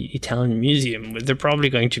the Italian museum, they're probably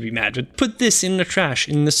going to be mad, but put this in the trash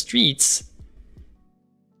in the streets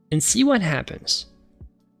and see what happens.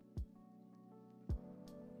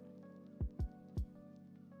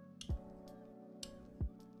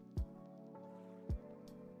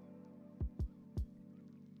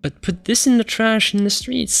 But put this in the trash in the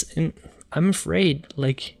streets, and I'm afraid,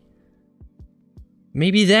 like,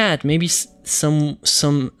 maybe some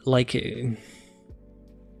like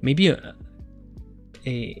maybe a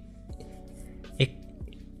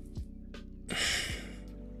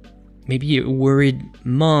maybe a worried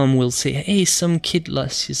mom will say, hey, some kid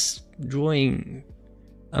lost his drawing.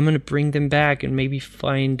 I'm gonna bring them back and maybe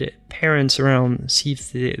find parents around, see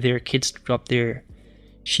if their kids dropped their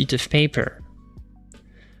sheet of paper.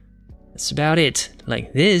 That's about it.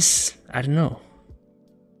 Like this, I don't know.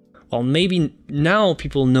 Well, maybe now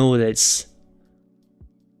people know that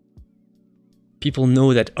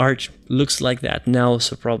art looks like that now,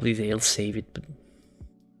 so probably they'll save it, but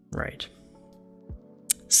right.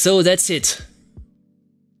 So that's it.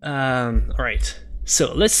 Alright.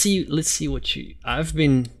 So let's see what you've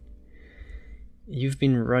been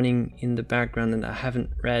running in the background, and I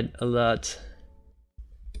haven't read a lot.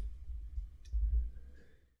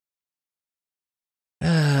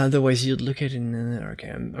 Otherwise you'd look at it and okay,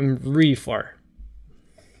 I'm really far.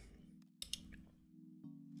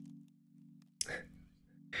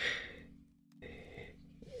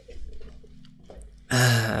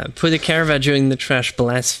 Put a Caravaggio in the trash,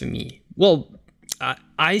 blasphemy. Well,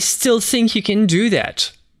 I still think you can do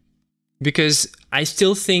that, because I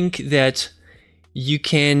still think that you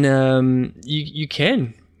can. You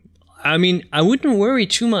can. I mean, I wouldn't worry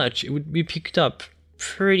too much. It would be picked up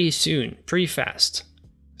pretty soon, pretty fast.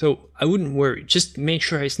 So I wouldn't worry. Just make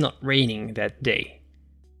sure it's not raining that day.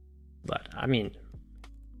 But I mean,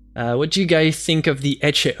 what do you guys think of the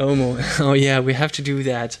Ecce Homo? Oh yeah, we have to do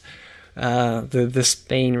that. The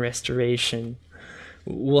Spain restoration.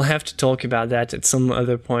 We'll have to talk about that at some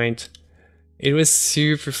other point. It was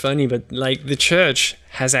super funny, but like the church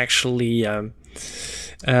has actually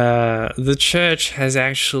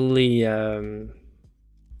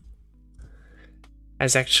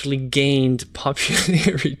gained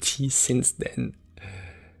popularity since then.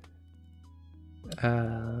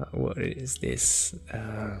 What is this?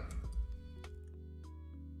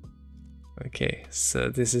 Okay, so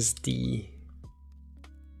this is the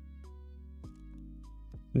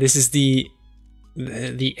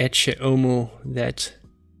Ecce Homo that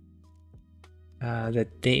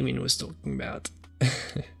that Damien was talking about.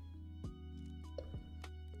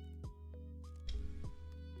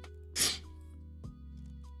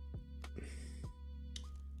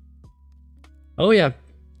 Oh yeah,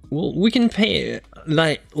 well we can pay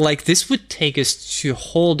like this would take us to a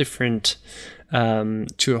whole different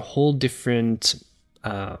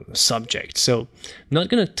subject. So I'm not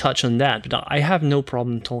gonna touch on that, but I have no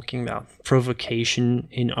problem talking about provocation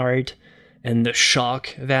in art and the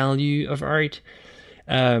shock value of art.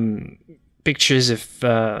 Pictures of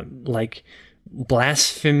like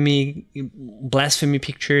blasphemy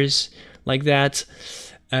pictures like that.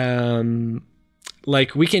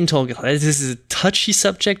 Like we can talk. This is a touchy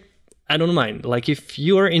subject. I don't mind. Like if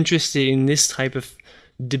you are interested in this type of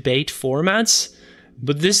debate formats,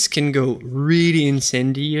 but this can go really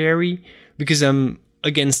incendiary because I'm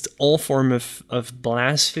against all form of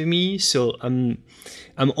blasphemy. So I'm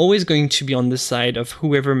always going to be on the side of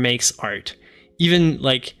whoever makes art. Even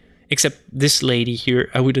like, except this lady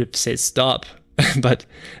here, I would have said stop. But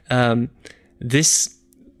this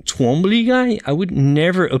Twombly guy, I would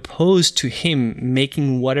never oppose to him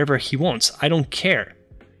making whatever he wants. I don't care.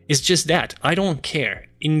 It's just that. I don't care.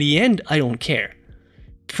 In the end, I don't care.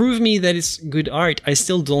 Prove me that it's good art, I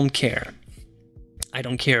still don't care. I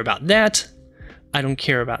don't care about that. I don't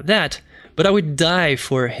care about that. But I would die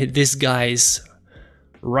for this guy's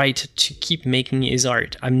right to keep making his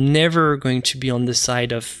art. I'm never going to be on the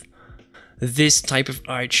side of this type of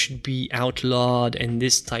art should be outlawed and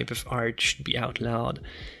this type of art should be outlawed.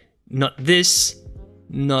 Not this,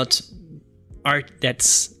 not art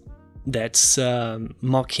that's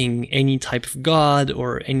mocking any type of god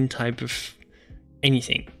or any type of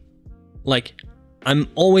anything. Like, I'm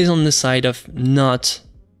always on the side of not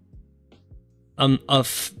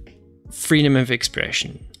of freedom of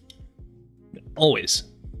expression, always,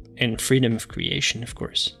 and freedom of creation, of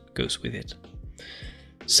course, goes with it.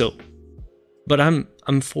 So, but I'm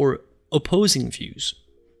for opposing views.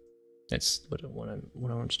 That's what I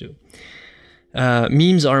want to do.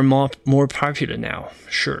 Memes are more popular now.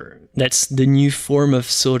 Sure, that's the new form of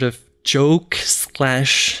sort of joke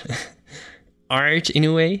slash art in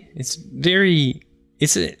a way.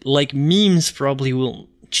 Like memes probably will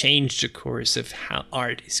change the course of how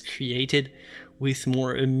art is created with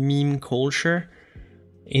more a meme culture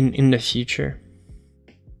in the future.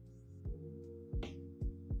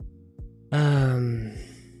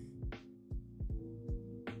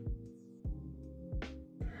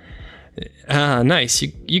 Nice.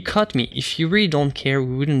 You caught me. If you really don't care,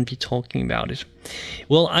 we wouldn't be talking about it.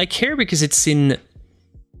 Well, I care because it's in...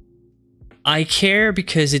 I care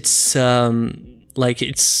because it's like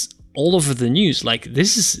it's all over the news. Like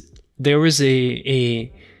there was an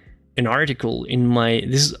article in my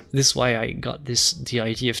this is why I got the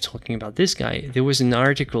idea of talking about this guy. There was an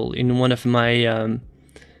article in one of my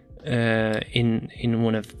in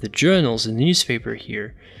one of the journals, a newspaper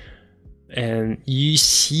here, and you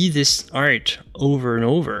see this art over and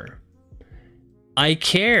over. I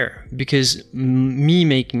care because me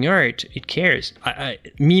making art, it cares.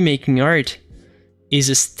 Me making art is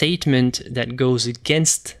a statement that goes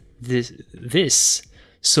against this.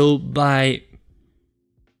 So by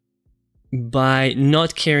by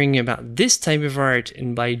not caring about this type of art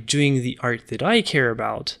and by doing the art that I care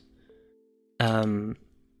about,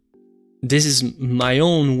 this is my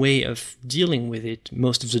own way of dealing with it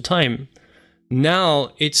most of the time.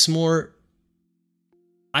 Now it's more,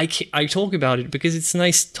 I talk about it because it's a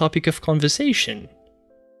nice topic of conversation,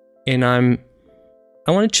 and I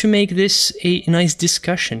wanted to make this a nice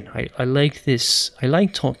discussion. I like this. I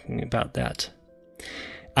like talking about that.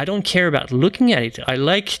 I don't care about looking at it. I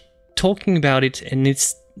like talking about it, and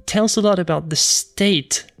it tells a lot about the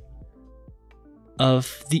state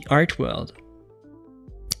of the art world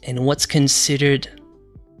and what's considered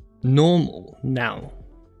normal now.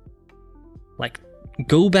 Like,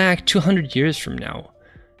 go back 200 years from now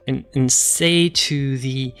and say to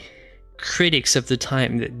the critics of the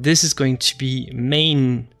time that this is going to be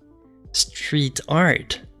main street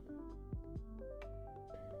art.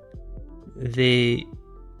 They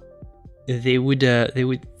would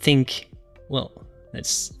think, well,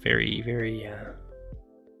 that's very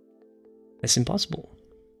that's impossible.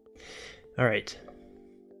 All right.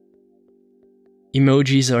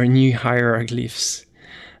 Emojis are new hieroglyphs.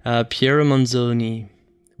 Piero Manzoni.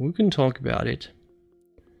 We can talk about it.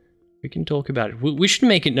 We can talk about it. We should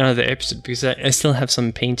make it another episode because I still have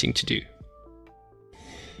some painting to do.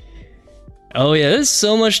 Oh yeah, there's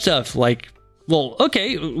so much stuff. Like, well,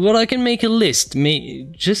 okay, well, I can make a list.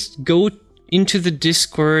 Just go into the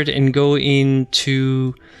Discord and go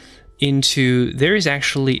into there is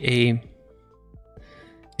actually a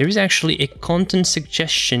content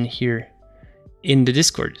suggestion here in the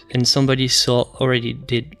Discord, and somebody already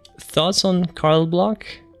did thoughts on Carl Block,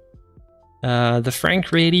 the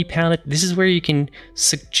Frank Rady palette. This is where you can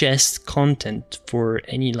suggest content for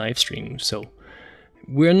any live stream. So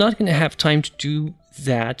we're not going to have time to do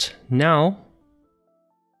that now,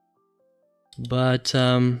 but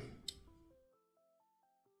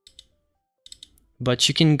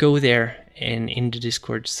you can go there and in the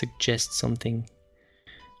Discord suggest something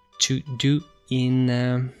to do in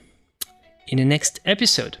the next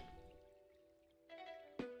episode.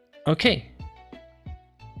 Okay.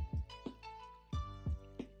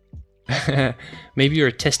 Maybe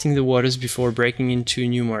you're testing the waters before breaking into a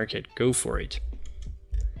new market. Go for it.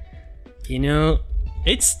 You know,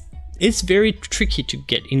 it's very tricky to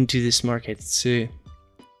get into this market. It's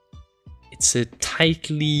a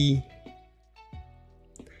tightly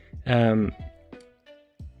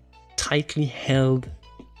held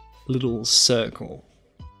little circle.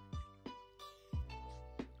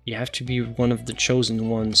 You have to be one of the chosen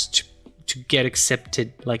ones to get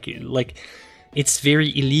accepted. Like it's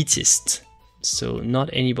very elitist, so not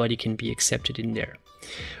anybody can be accepted in there.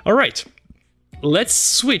 All right, let's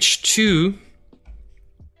switch to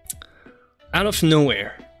Out of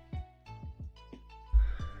Nowhere.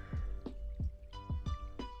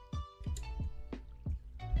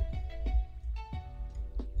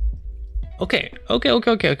 Okay.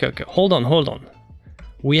 Hold on.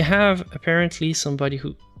 We have apparently somebody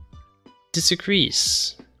who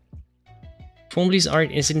disagrees. Twombly's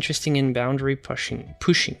art is interesting in boundary pushing.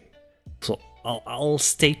 So I'll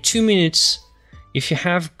stay 2 minutes if you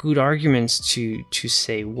have good arguments to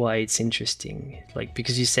say why it's interesting. Like,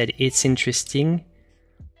 because you said it's interesting.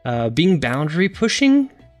 Being boundary pushing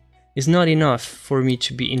is not enough for me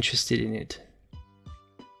to be interested in it.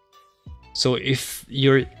 So if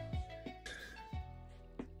you're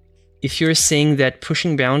saying that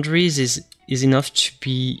pushing boundaries is enough to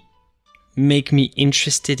make me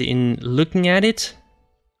interested in looking at it,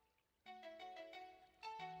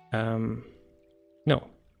 no.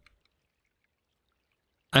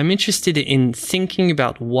 I'm interested in thinking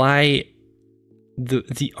about why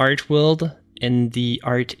the art world and the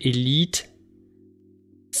art elite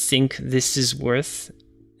think this is worth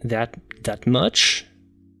that much.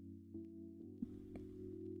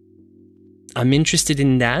 I'm interested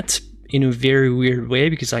in that in a very weird way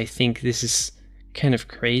because I think this is kind of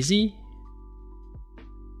crazy.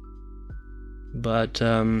 But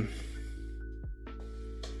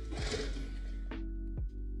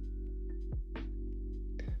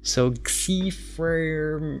so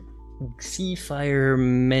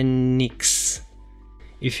Xfiremenix,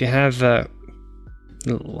 if you have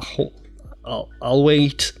I'll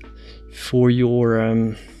wait for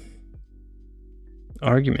your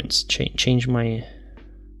arguments. Change my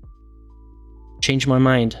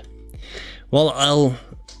mind. Well,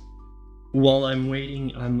 while I'm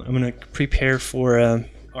waiting, I'm gonna prepare for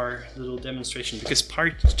our little demonstration, because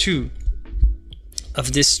part 2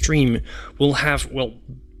 of this stream will have, well,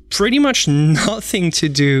 pretty much nothing to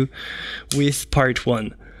do with part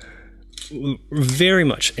 1. Very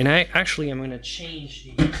much. And I'm gonna change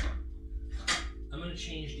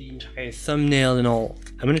change the entire thumbnail and all.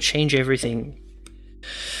 I'm gonna change everything.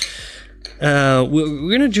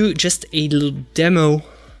 We're gonna do just a little demo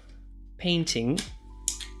painting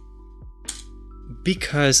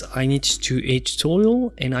because I need to do a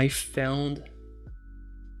tutorial and I found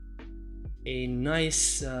a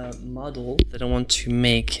nice model that I want to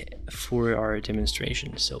make for our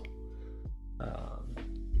demonstration. So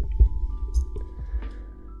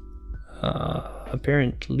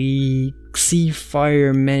apparently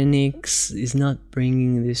Xfire Manix is not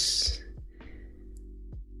bringing this.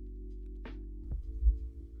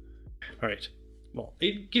 All right, well,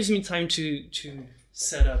 it gives me time to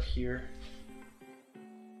set up here.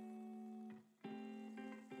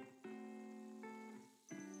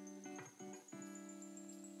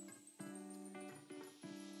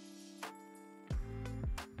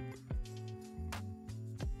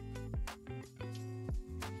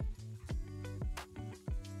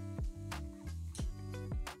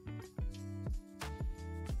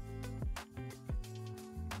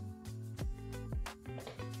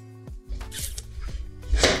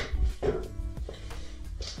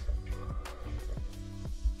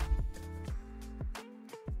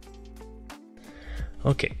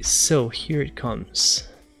 Okay, so here it comes.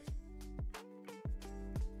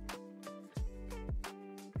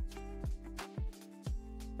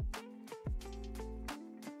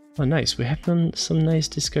 Oh, nice. We have some nice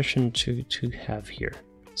discussion to have here.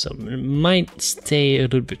 So it might stay a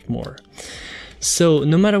little bit more. So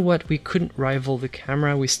no matter what, we couldn't rival the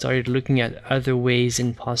camera. We started looking at other ways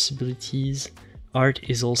and possibilities. Art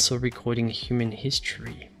is also recording human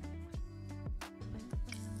history.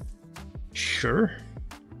 Sure.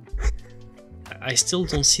 I still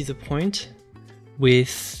don't see the point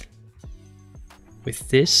with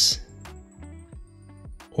this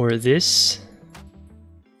or this,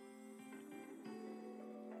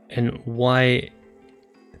 and why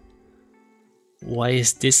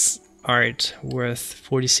is this art worth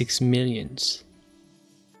 46 millions?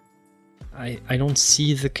 I don't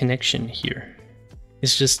see the connection here.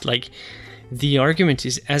 It's just like the argument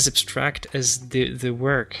is as abstract as the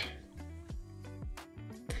work.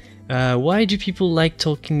 Why do people like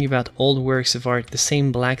talking about old works of art, the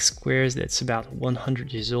same black squares that's about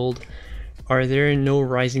 100 years old? Are there no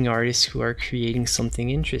rising artists who are creating something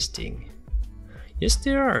interesting? Yes,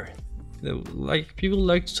 there are. Like, people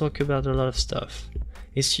like to talk about a lot of stuff.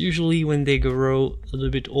 It's usually when they grow a little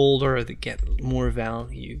bit older or they get more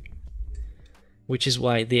value, which is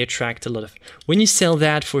why they attract a lot of... When you sell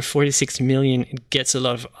that for 46 million, it gets a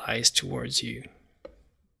lot of eyes towards you.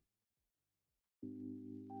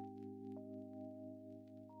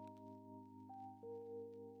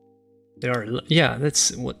 There are, yeah,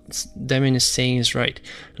 that's what Damien is saying is right.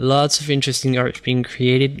 Lots of interesting art being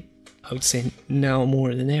created, I would say now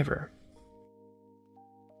more than ever.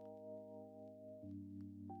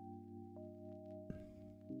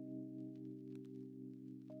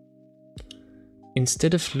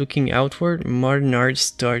 Instead of looking outward, modern art is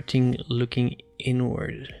starting looking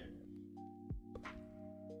inward.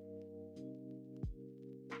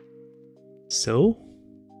 So?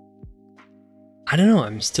 I don't know,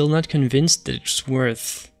 I'm still not convinced that it's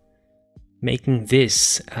worth making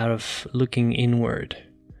this out of looking inward.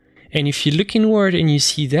 And if you look inward and you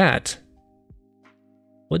see that,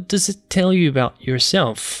 what does it tell you about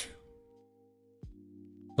yourself?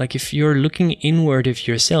 Like, if you're looking inward of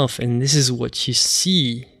yourself and this is what you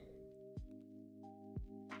see,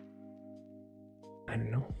 I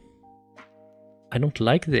don't know. I don't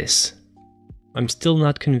like this. I'm still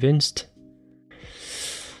not convinced.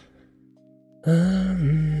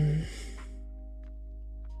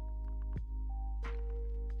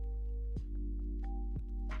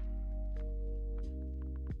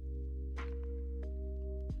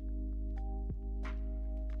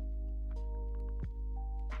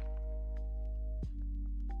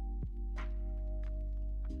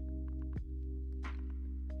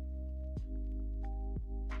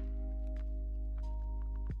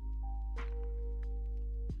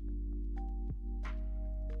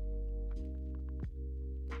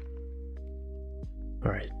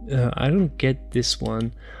 Alright, I don't get this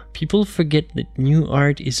one. People forget that new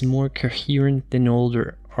art is more coherent than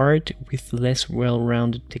older art with less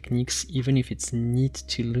well-rounded techniques, even if it's neat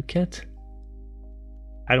to look at.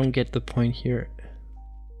 I don't get the point here.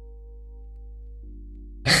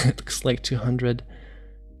 It looks like 200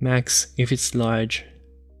 max if it's large.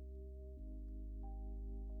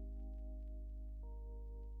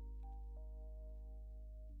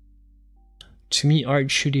 To me, art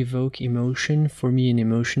should evoke emotion. For me, an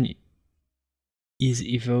emotion is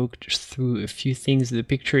evoked through a few things: the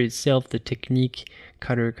picture itself, the technique,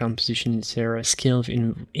 color composition, etc. Skills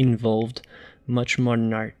involved. Much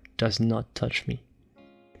modern art does not touch me.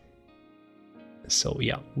 So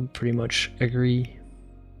yeah, we pretty much agree.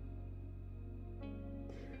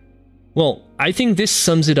 Well, I think this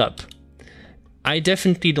sums it up. I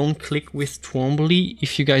definitely don't click with Twombly.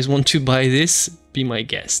 If you guys want to buy this, be my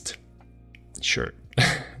guest. Sure.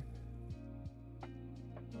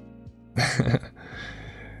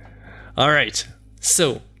 Alright,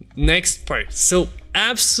 so next part. So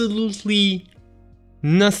absolutely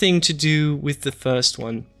nothing to do with the first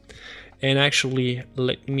one. And actually,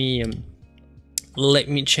 let me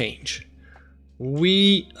change.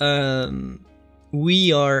 We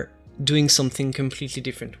are doing something completely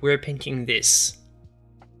different. We're painting this.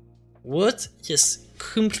 What? Yes,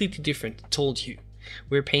 completely different. Told you.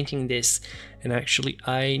 We're painting this, and actually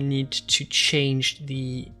I need to change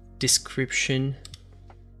the description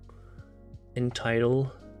and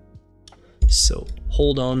title. So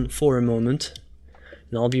hold on for a moment,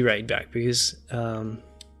 and I'll be right back, because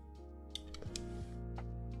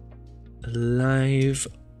live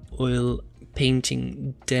oil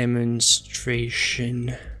painting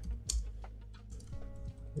demonstration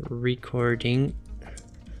recording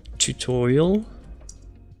tutorial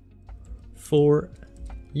for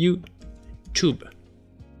YouTube.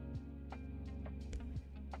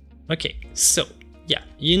 Okay, so yeah,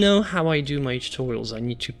 you know how I do my tutorials. I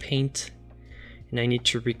need to paint and I need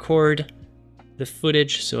to record the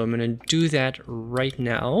footage, so I'm gonna do that right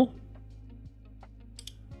now.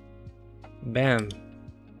 Bam.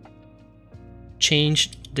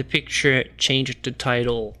 Changed the picture, changed the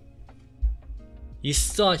title. You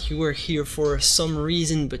thought you were here for some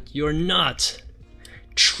reason, but you're not.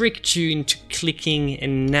 Tricked you into clicking,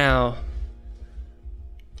 and now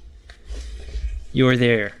you're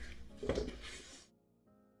there.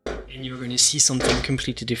 And you're going to see something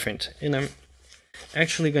completely different. And I'm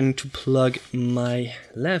actually going to plug my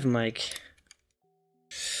lav mic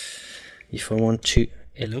if I want to.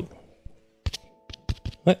 Hello.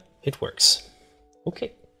 What? It works.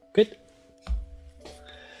 Okay, good.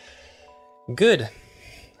 Good.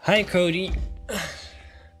 Hi, Cody.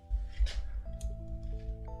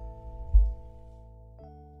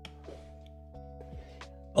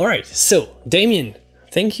 All right, so Damien,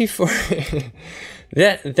 thank you for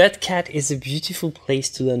that cat is a beautiful place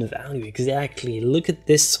to learn value. Exactly. Look at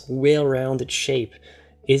this well-rounded shape.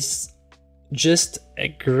 It's just a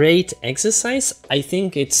great exercise. I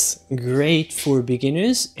think it's great for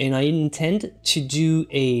beginners, and I intend to do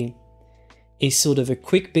a sort of a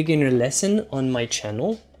quick beginner lesson on my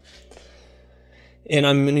channel. And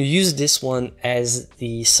I'm going to use this one as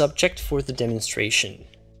the subject for the demonstration.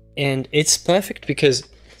 And it's perfect because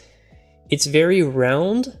it's very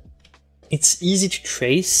round, it's easy to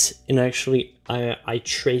trace, and actually I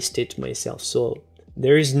traced it myself, so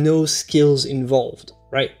there is no skills involved,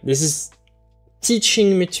 right? This is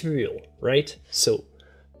teaching material, right? So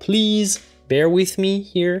please bear with me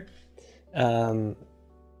here.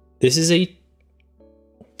 This is a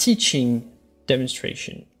teaching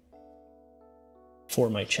demonstration for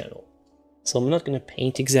my channel. So I'm not going to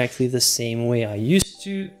paint exactly the same way I used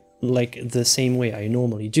to, like the same way I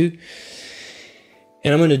normally do.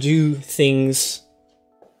 And I'm going to do things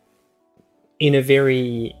in a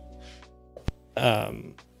very,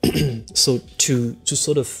 so to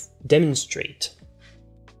sort of demonstrate.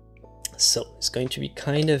 So it's going to be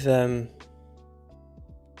kind of,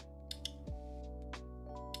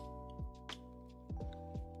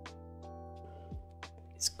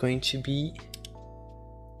 it's going to be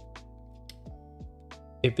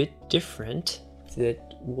a bit different than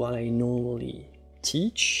what I normally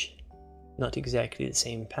teach. Not exactly the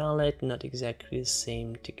same palette, not exactly the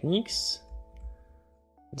same techniques.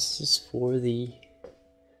 This is for the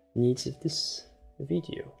needs of this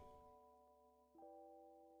video.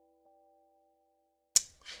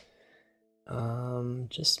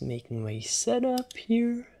 Just making my setup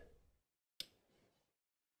here.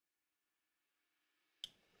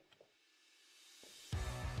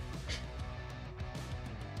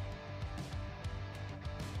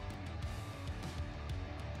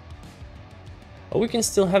 But we can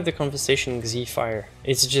still have the conversation, Xfire.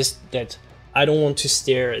 It's just that I don't want to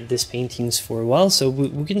stare at these paintings for a while, so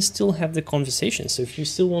we can still have the conversation. So if you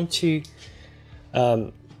still want to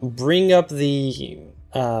bring up the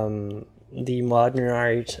modern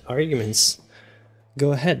art arguments,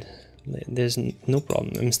 go ahead. There's no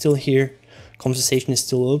problem. I'm still here. Conversation is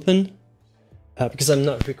still open because I'm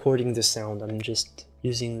not recording the sound. I'm just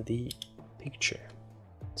using the picture.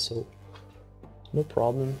 So no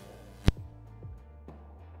problem.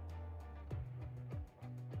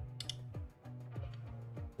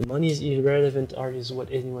 The money is irrelevant. Art is what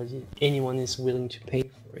anyone is willing to pay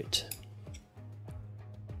for it.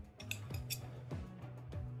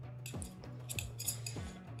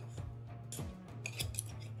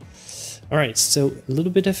 Alright, so a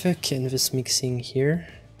little bit of a canvas mixing here.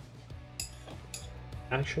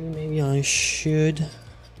 Actually, maybe I should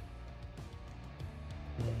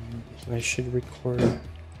record.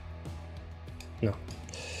 No,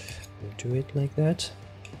 I'll do it like that.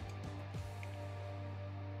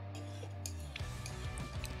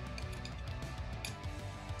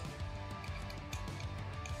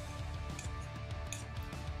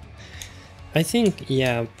 I think,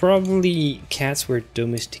 yeah, probably cats were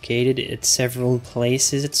domesticated at several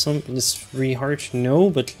places. It's really hard to know,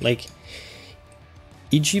 but like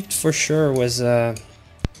Egypt for sure was a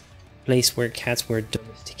place where cats were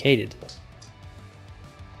domesticated.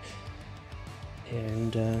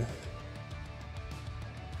 And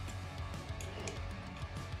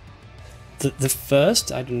the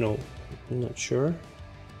first, I don't know, I'm not sure,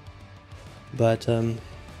 but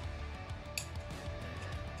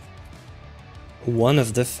one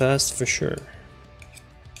of the first for sure.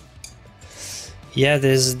 Yeah,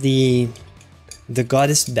 there's the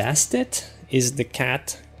goddess Bastet is the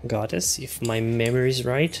cat goddess, if my memory is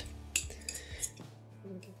right.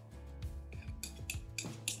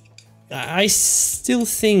 I still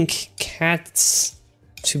think cats,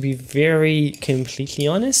 to be very completely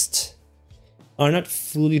honest, are not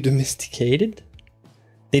fully domesticated.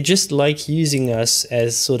 They just like using us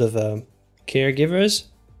as sort of caregivers.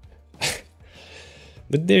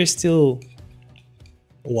 But they're still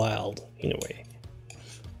wild in a way.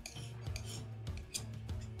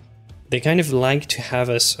 They kind of like to have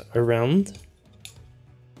us around.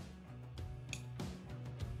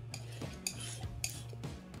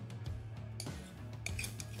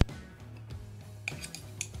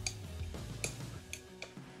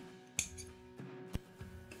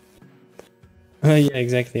 Oh yeah,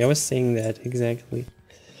 exactly. I was saying that, exactly.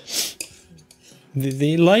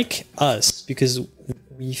 They like us because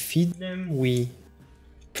we feed them, we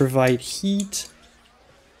provide heat.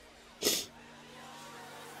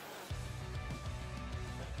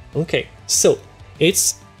 Okay, so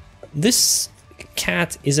this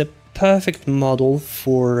cat is a perfect model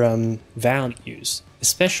for values,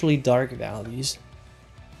 especially dark values.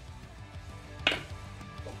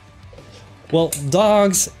 Well,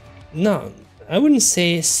 dogs, no, I wouldn't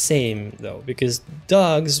say same though, because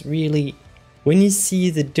dogs really, when you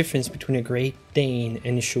see the difference between a Great Dane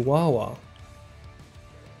and a Chihuahua,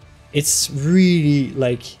 it's really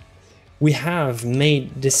like we have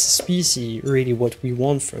made this species really what we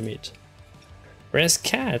want from it. Whereas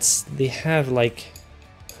cats, they have like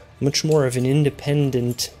much more of an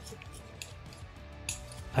independent,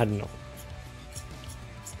 I don't know,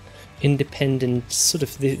 independent sort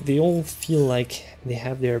of, they all feel like they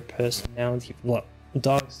have their personality. Well,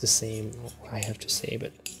 dogs the same, I have to say,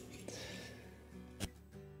 but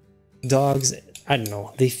dogs, I don't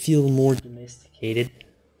know, they feel more domesticated.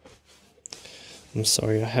 I'm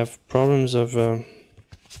sorry, I have problems of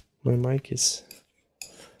my mic is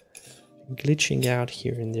glitching out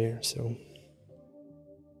here and there, so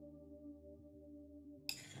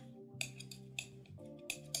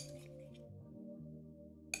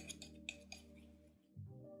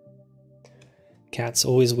cats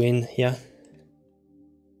always win, yeah.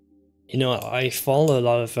 You know, I follow a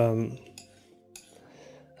lot of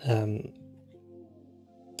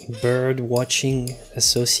bird watching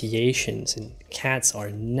associations, and cats are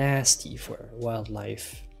nasty for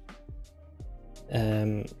wildlife.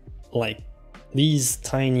 Like these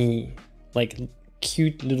tiny, like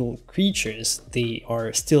cute little creatures, they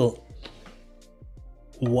are still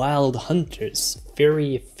wild hunters,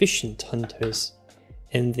 very efficient hunters,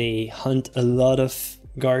 and they hunt a lot of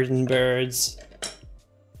garden birds,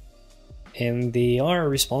 and they are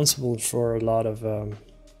responsible for a lot of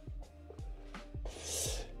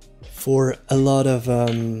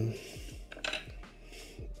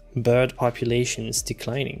bird populations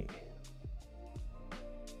declining.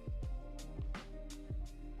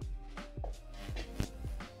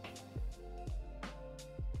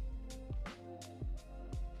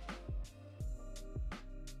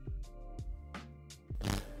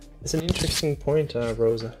 It's an interesting point,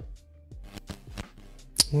 Rosa.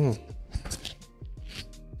 Oh.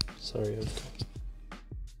 Sorry.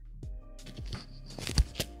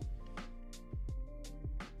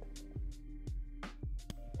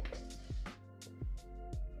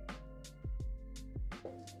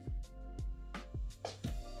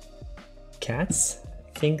 Cats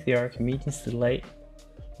think they are comedians that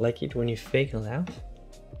like it when you fake a laugh.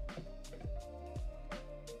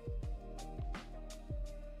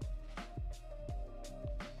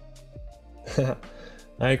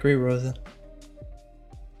 I agree, Rosa.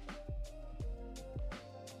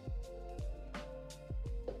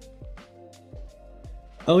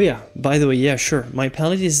 Oh yeah, by the way, yeah, sure. My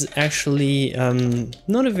palette is actually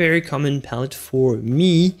not a very common palette for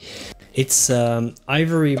me. It's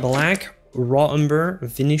ivory black, raw umber,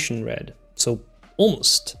 Venetian red. So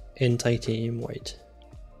almost in titanium white.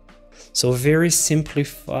 So a very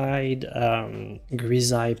simplified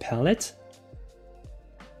grisaille palette.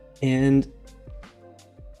 And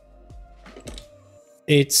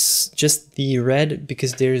it's just the red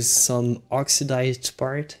because there's some oxidized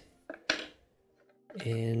part.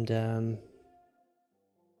 And it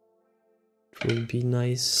will be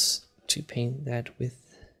nice to paint that with,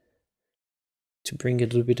 to bring a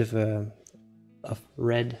little bit of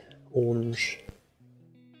red, orange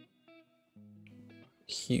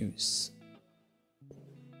hues.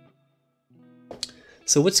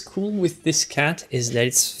 So what's cool with this cat is that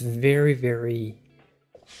it's very, very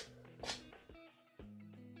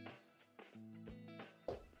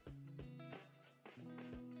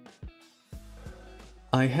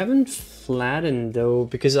I haven't flattened though,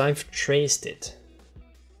 because I've traced it.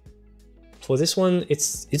 For this one,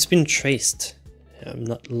 it's been traced. I'm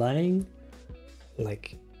not lying.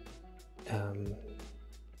 Like,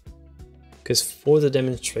 because for the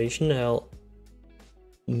demonstration, I'll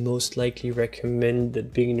most likely recommend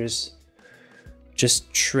that beginners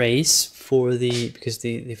just trace for the, because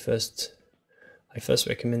I first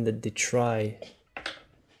recommend that they try.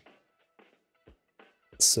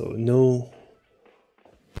 So no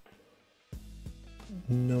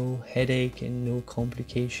headache and no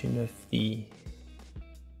complication of the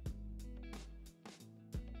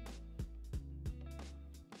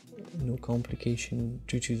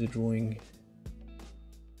due to the drawing.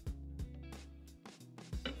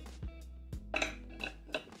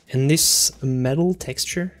 And this metal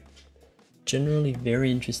texture, generally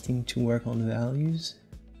very interesting to work on values.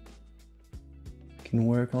 You can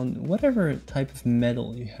work on whatever type of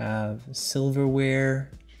metal you have,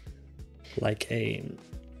 silverware, like an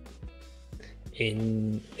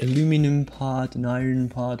aluminum pot, an iron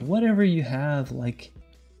pot, whatever you have, like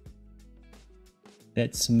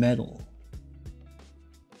that's metal.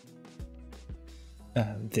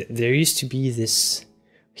 There used to be this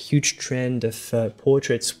huge trend of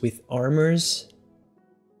portraits with armors,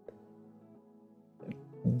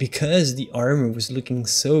 because the armor was looking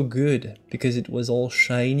so good, because it was all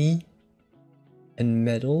shiny and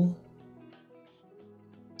metal.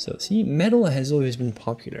 So see, metal has always been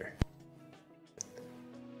popular.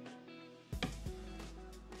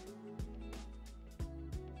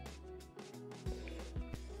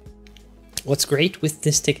 What's great with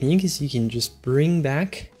this technique is you can just bring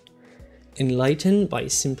back and lighten by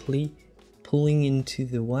simply pulling into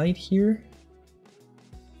the white here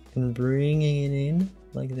and bringing it in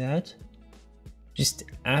like that. Just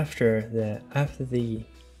after the,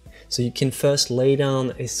 so you can first lay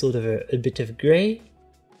down a sort of a bit of gray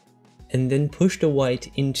and then push the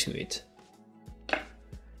white into it.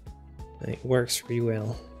 It works really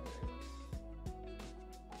well.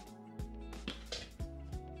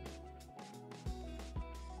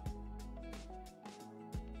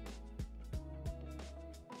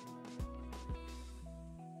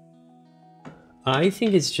 I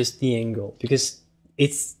think it's just the angle, because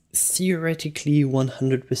it's theoretically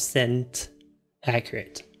 100%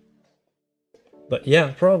 accurate. But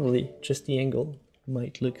yeah, probably just the angle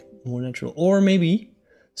might look more natural. Or maybe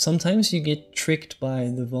sometimes you get tricked by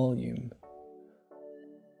the volume.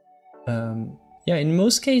 Yeah, in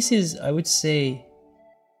most cases, I would say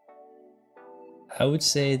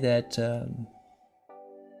that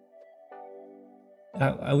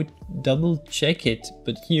I would double check it,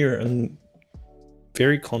 but here I'm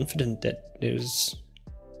very confident that there's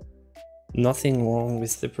nothing wrong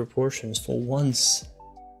with the proportions. For once,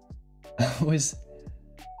 I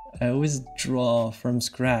always draw from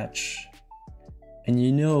scratch, and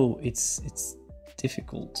you know it's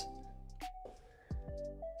difficult.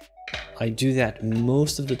 I do that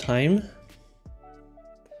most of the time.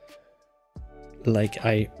 Like,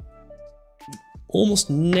 I almost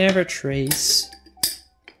never trace.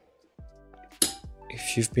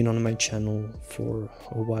 If you've been on my channel for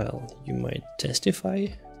a while, you might testify.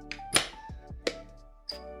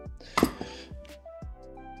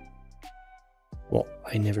 Well,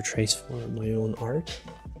 I never trace for my own art,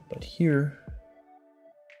 but here,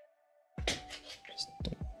 just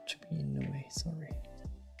don't want to be in the way, sorry.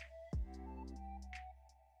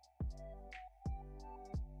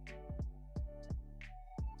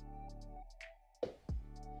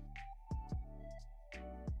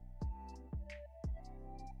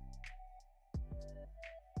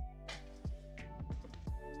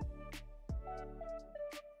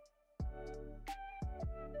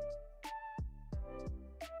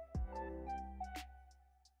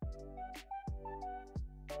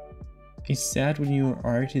 Is sad when your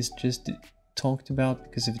art is just talked about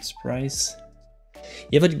because of its price?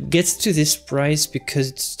 Yeah, but it gets to this price because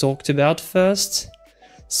it's talked about first.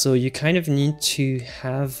 So you kind of need to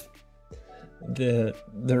have the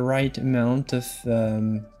right amount of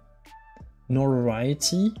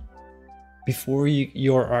notoriety before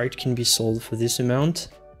your art can be sold for this amount.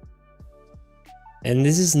 And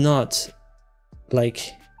this is not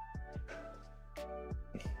like,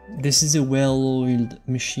 this is a well-oiled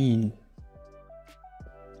machine.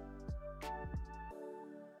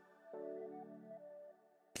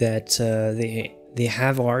 That they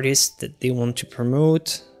have artists that they want to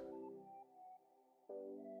promote,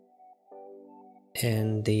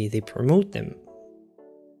 and they promote them.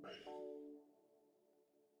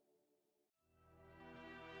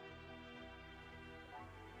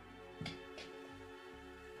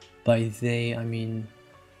 By they, I mean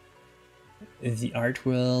the art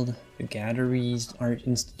world, the galleries, art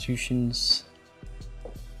institutions.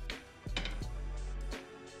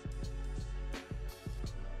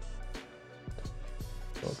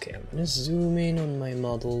 Okay, I'm gonna zoom in on my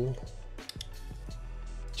model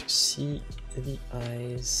to see the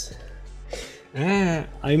eyes.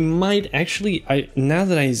 I might actually, now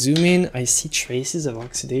that I zoom in, I see traces of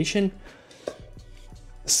oxidation.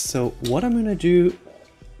 So what I'm gonna do,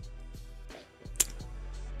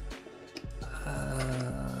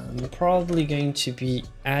 I'm probably going to be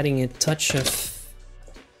adding a touch of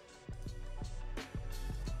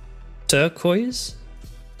turquoise.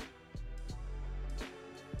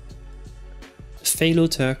 Phthalo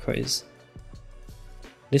turquoise.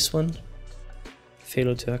 This one,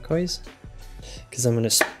 phthalo turquoise, because I'm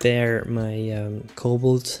gonna spare my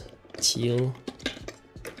cobalt teal.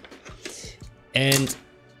 And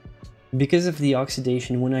because of the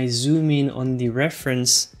oxidation, when I zoom in on the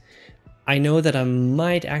reference, I know that I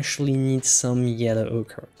might actually need some yellow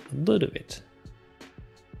ochre, a little bit.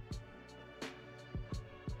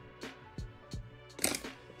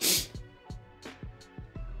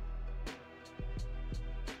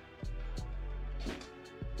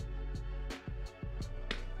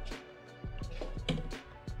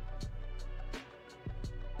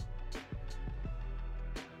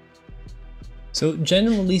 So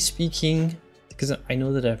generally speaking, because I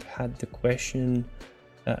know that I've had the question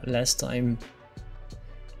last time,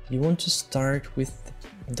 you want to start with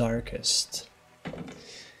the darkest.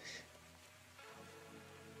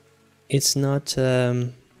 It's not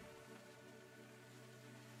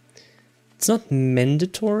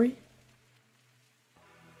mandatory.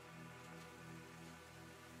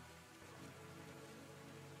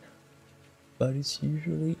 But it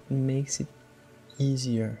usually makes it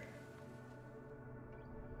easier.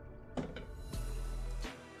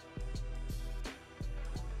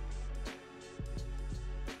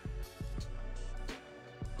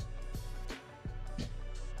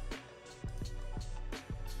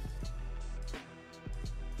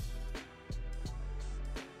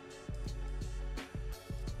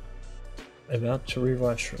 About to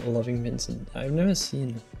rewatch Loving Vincent. I've never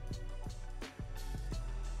seen.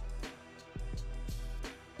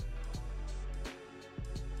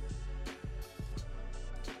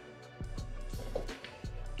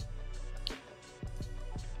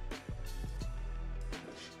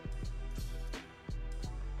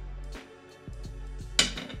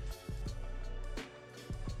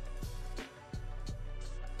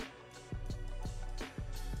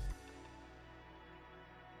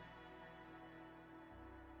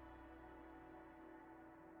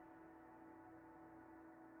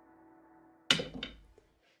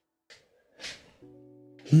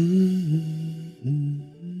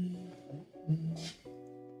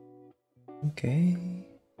 Okay.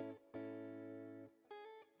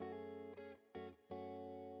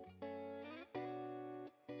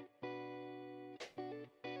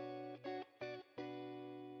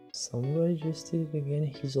 Somebody just did it again.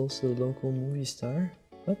 He's also a local movie star.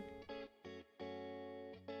 What?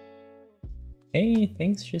 Hey,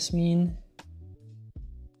 thanks, Jasmine.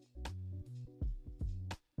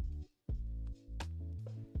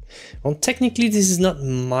 Well, technically this is not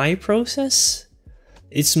my process.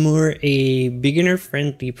 It's more a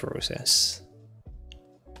beginner-friendly process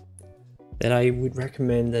that I would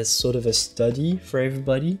recommend as sort of a study for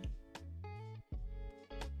everybody.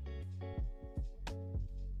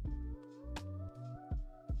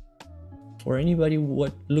 For anybody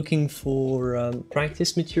looking for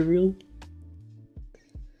practice material,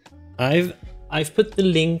 I've put the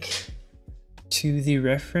link to the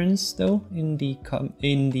reference though in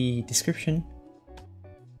the description.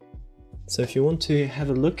 So if you want to have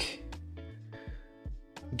a look,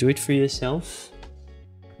 do it for yourself.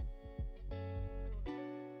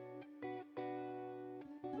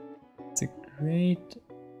 great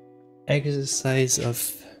exercise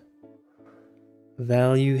of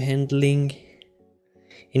value handling.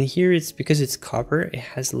 And here it's because it's copper, it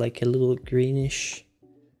has like a little greenish,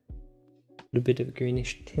 little bit of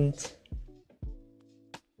greenish tint.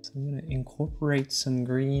 So I'm gonna incorporate some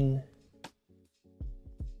green.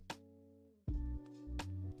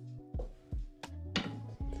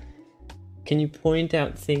 Can you point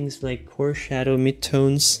out things like core shadow,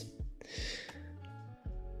 midtones?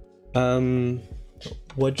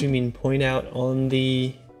 What do you mean point out on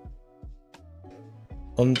the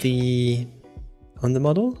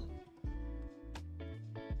model?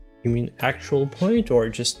 You mean actual point or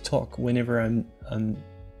just talk whenever I'm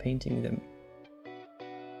painting them?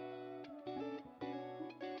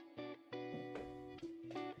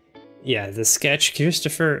 Yeah, the sketch,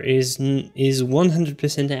 Christopher, is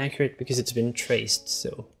 100% accurate because it's been traced,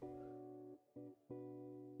 so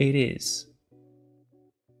it is.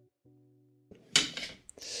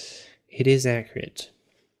 It is accurate.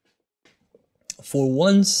 For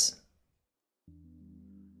once,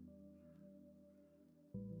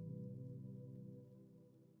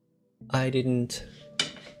 I didn't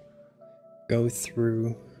go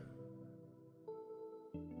through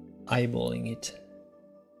eyeballing it.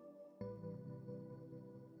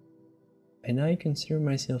 And I consider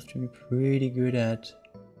myself to be pretty good at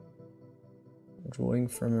drawing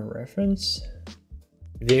from a reference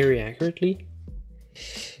very accurately.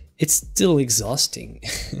 It's still exhausting.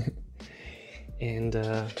 and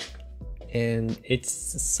it's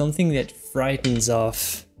something that frightens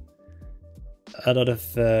off a lot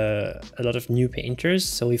of new painters.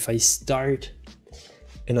 So if I start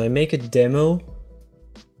and I make a demo,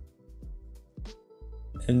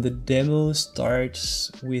 and the demo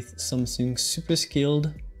starts with something super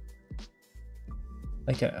skilled,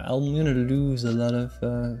 like I'm gonna lose a lot of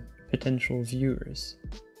potential viewers.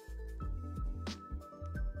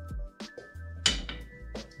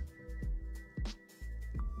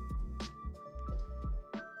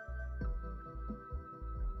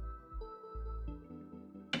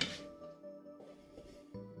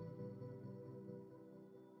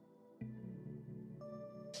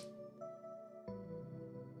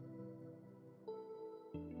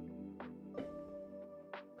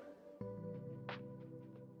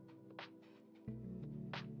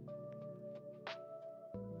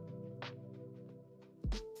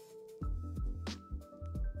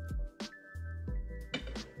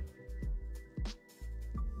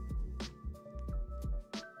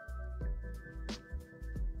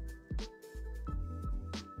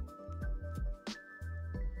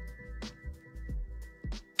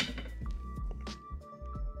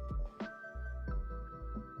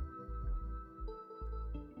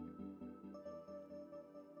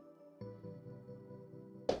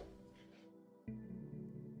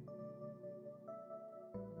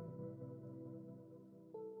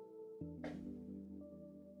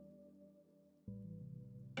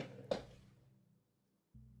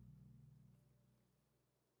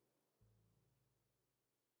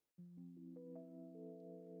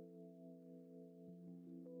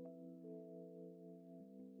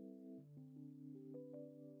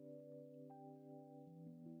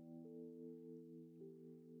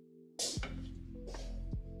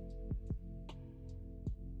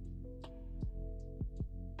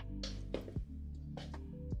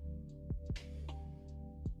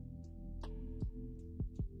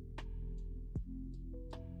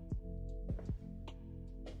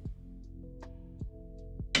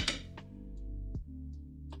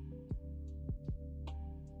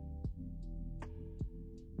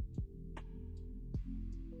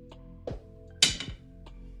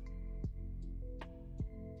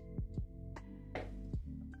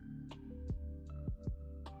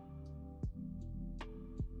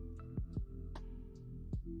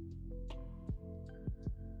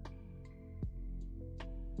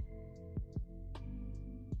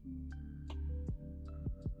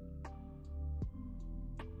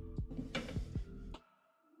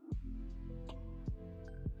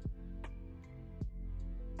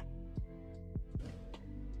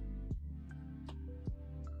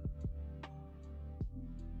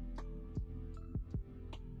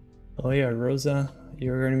 Oh yeah, Rosa,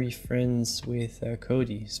 you're gonna be friends with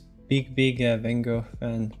Cody's big Van Gogh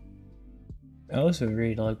fan. I also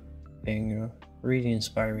really like Van Gogh, really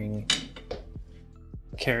inspiring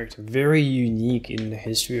character, very unique in the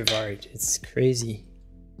history of art. It's crazy.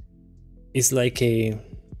 It's like a,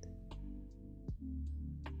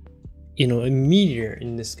 you know, a meteor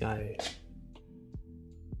in the sky.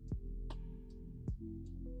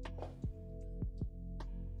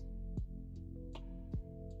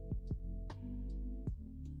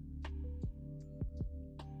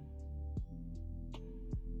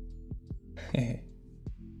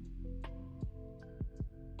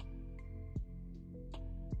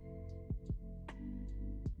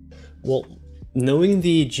 Well, knowing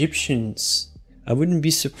the Egyptians, I wouldn't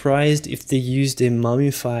be surprised if they used a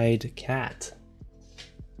mummified cat.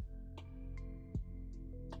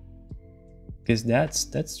 Because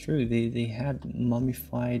that's true, they had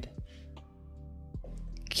mummified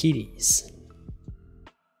kitties.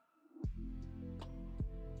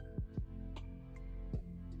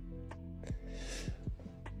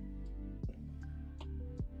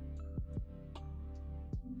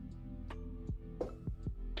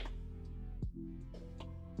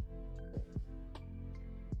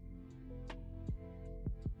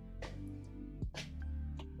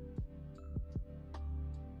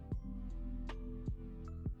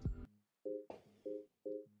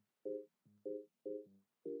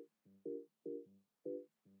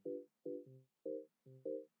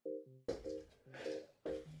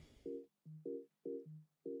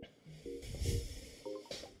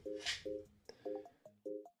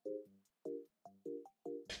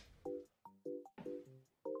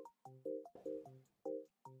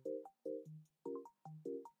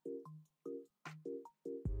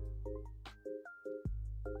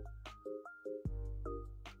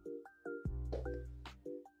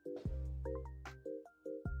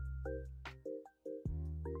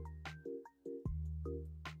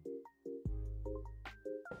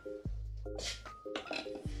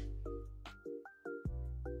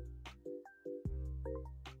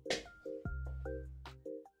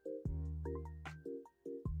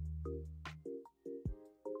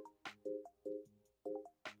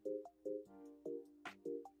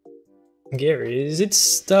 Gary, is it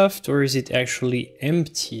stuffed or is it actually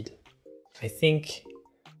emptied? I think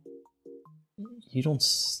you don't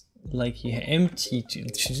like you empty to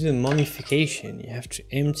do the mummification. You have to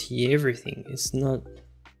empty everything. It's not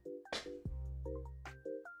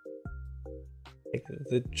like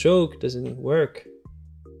the joke doesn't work.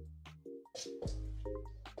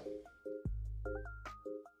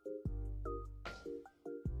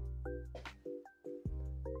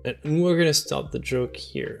 And we're gonna stop the joke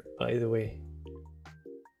here, by the way,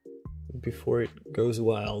 before it goes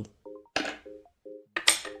wild.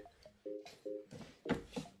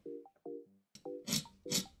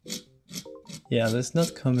 Yeah, let's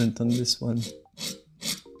not comment on this one.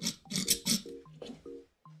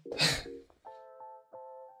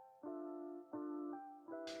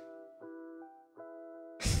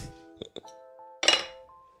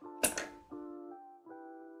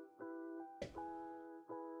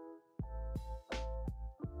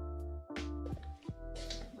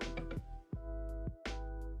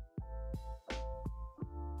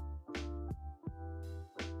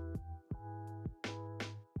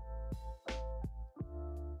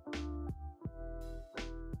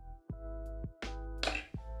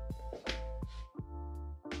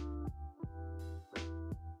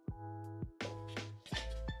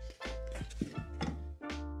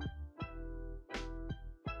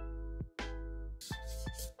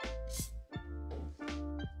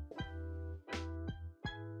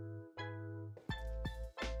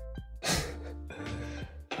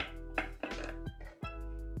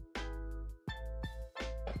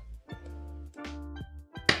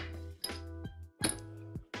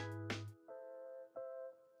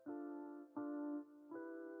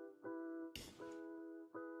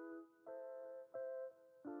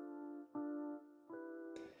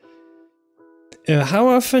 How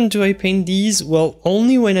often do I paint these? Well,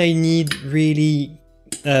 only when I need really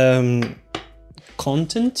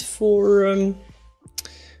content for a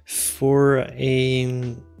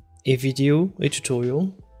video, a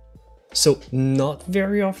tutorial. So not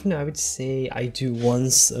very often. I would say I do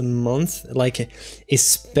once a month, like a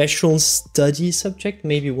special study subject,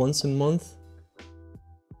 maybe once a month.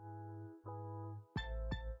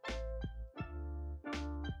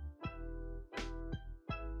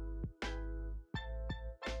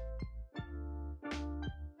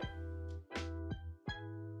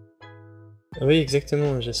 Oui,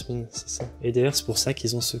 exactement, Jasmine, c'est ça. Et d'ailleurs, c'est pour ça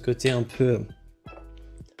qu'ils ont ce côté un peu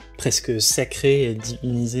presque sacré et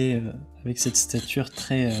divinisé avec cette stature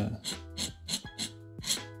très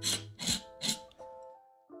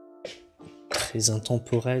très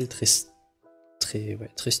intemporelle, très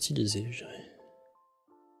stylisée, je dirais.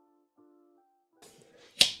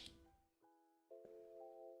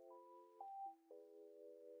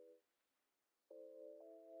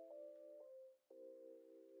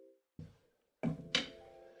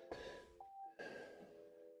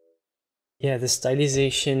 Yeah, the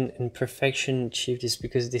stylization and perfection achieved is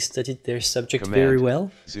because they studied their subject very well.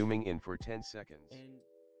 Zooming in for 10 seconds.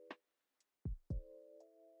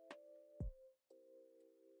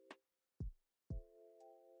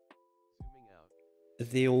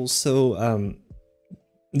 they also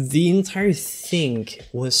the entire thing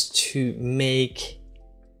was to make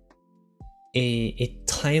a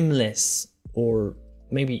timeless, or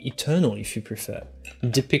maybe eternal if you prefer,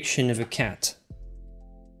 depiction of a cat.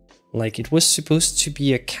 Like, it was supposed to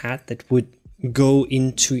be a cat that would go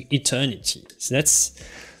into eternity. So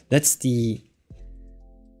that's the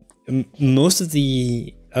most of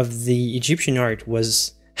the Egyptian art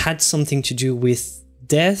had something to do with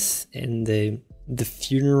death and the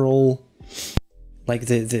funeral, like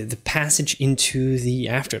the passage into the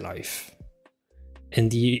afterlife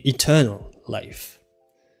and the eternal life.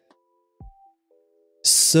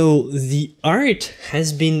 So the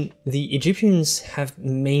Egyptians have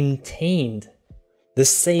maintained the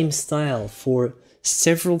same style for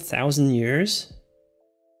several thousand years,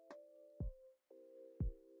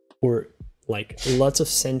 or like lots of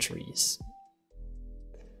centuries.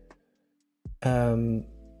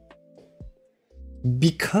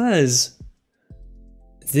 Because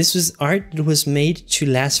this was art that was made to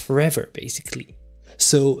last forever, basically.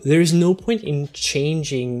 So there is no point in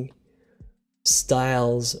changing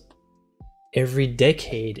styles every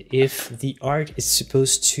decade if the art is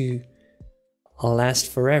supposed to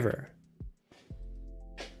last forever.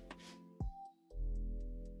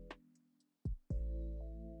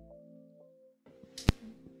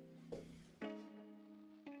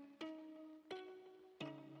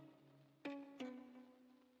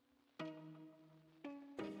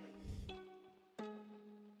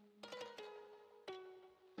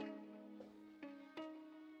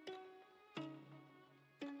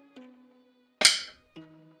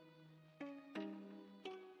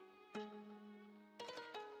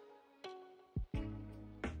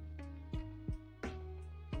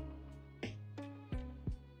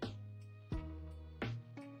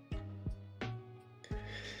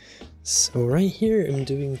 So right here I'm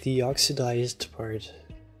doing the oxidized part.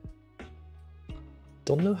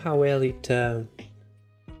 Don't know how well it don't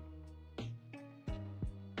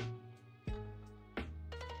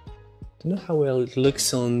know how well it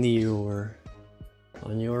looks on your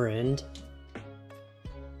end.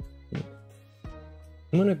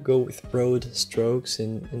 I'm gonna go with broad strokes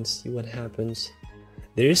and see what happens.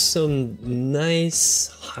 There's some nice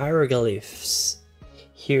hieroglyphs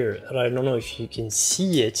here. I don't know if you can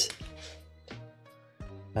see it.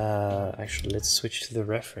 Actually, let's switch to the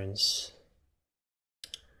reference.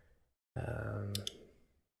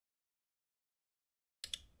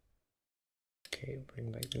 Okay,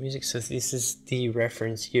 bring back the music. So this is the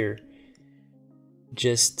reference here.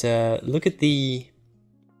 Just look at the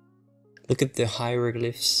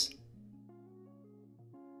hieroglyphs.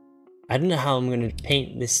 I don't know how I'm gonna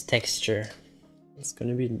paint this texture. It's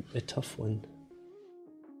gonna be a tough one.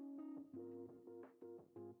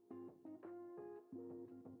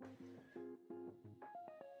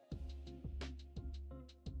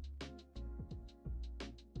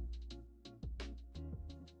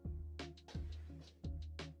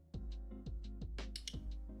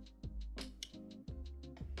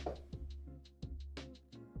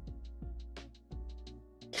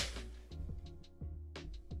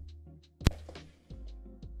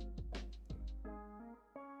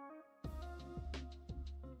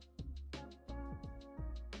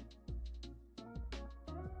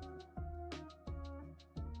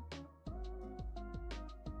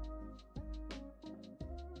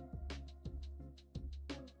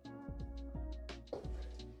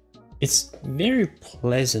 It's very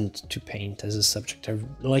pleasant to paint as a subject.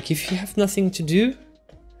 Like, if you have nothing to do,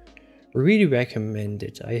 really recommend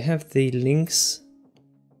it. I have the links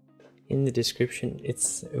in the description.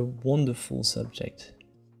 It's a wonderful subject.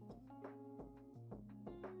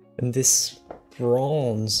 And this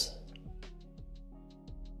bronze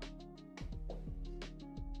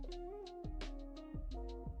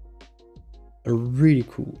are really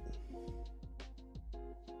cool.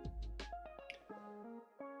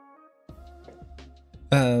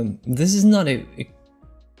 This is not the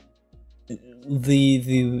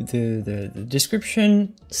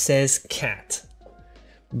description says cat,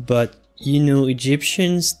 but you know,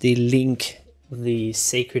 Egyptians, they link the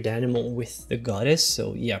sacred animal with the goddess,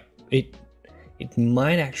 so yeah, it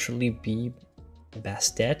might actually be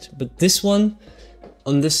Bastet, but this one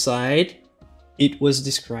on this side, it was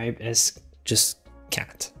described as just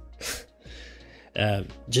cat.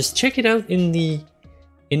 Just check it out in the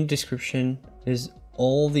description. There's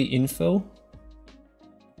all the info.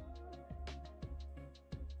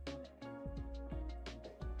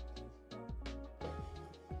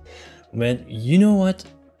 But you know what?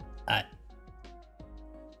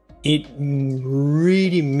 It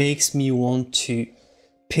really makes me want to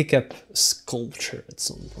pick up sculpture at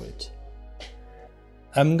some point.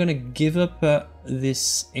 I'm gonna give up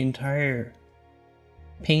this entire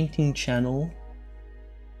painting channel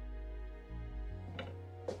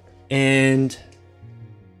and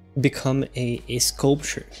become a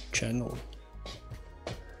sculpture channel.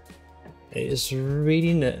 It's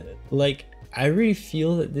really like, I really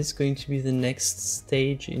feel that this is going to be the next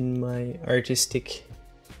stage in my artistic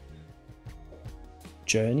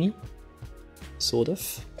journey, sort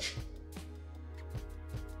of.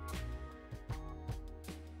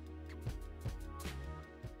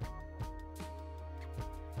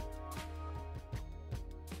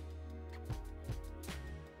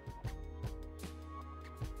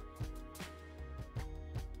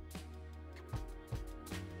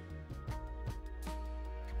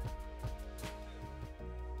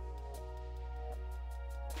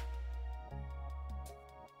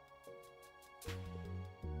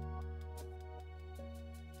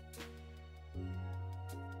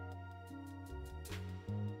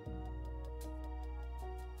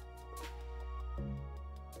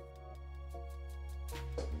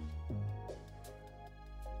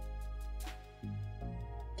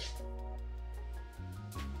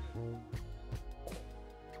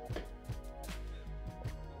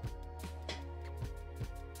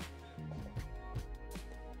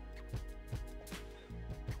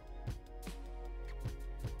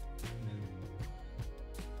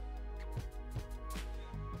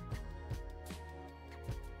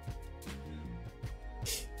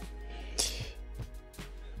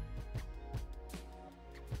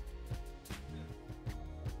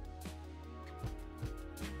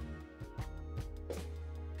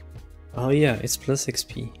 Oh yeah, it's plus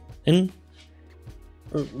XP. And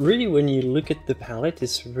really, when you look at the palette,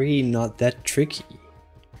 it's really not that tricky.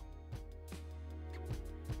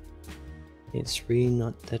 It's really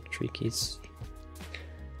not that tricky. It's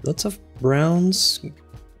lots of browns,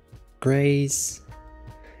 grays.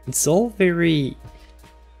 It's all very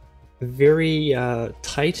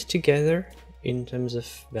tight together in terms of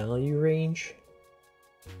value range.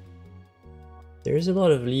 There's a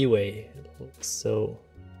lot of leeway, so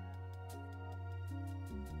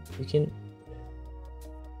you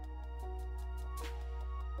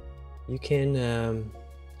can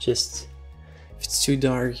just, if it's too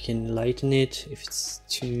dark, you can lighten it. If it's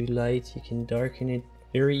too light, you can darken it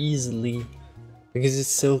very easily because it's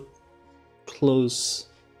so close.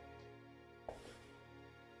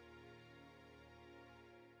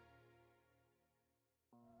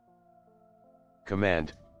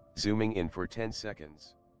 Command, zooming in for 10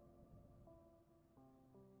 seconds.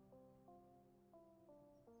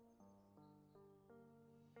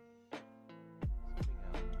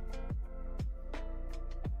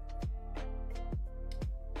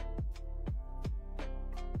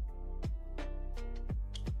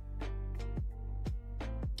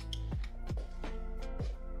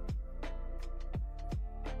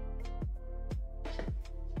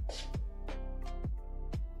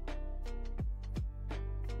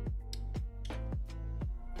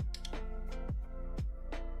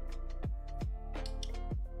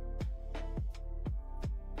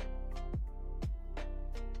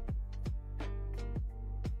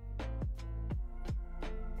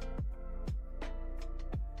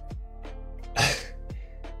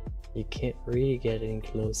 You can't really get any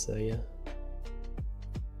closer, yeah.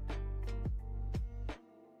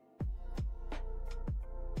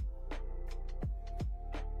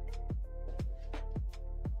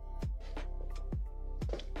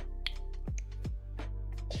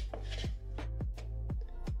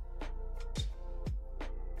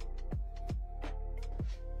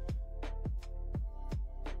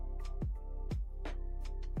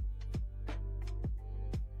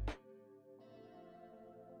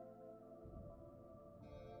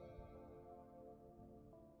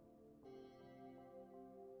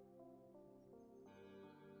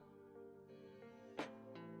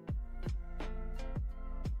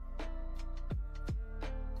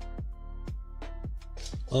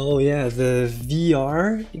 Oh yeah, the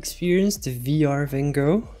VR experience, the VR Van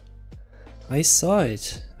Gogh. I saw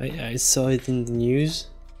it. I saw it in the news.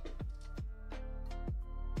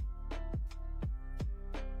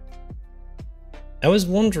 I was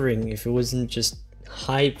wondering if it wasn't just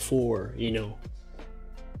hype for, you know,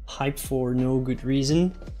 hype for no good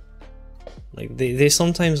reason. Like they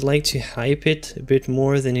sometimes like to hype it a bit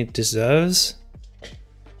more than it deserves.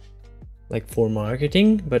 Like for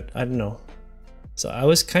marketing, but I don't know. So I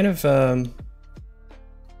was kind of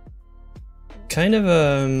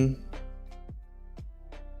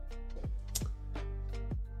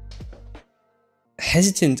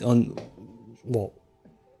hesitant on, well,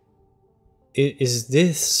 is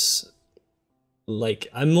this, like,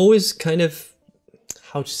 I'm always kind of,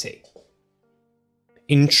 how to say,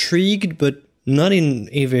 intrigued, but not in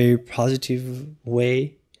a very positive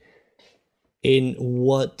way, in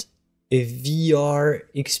what a VR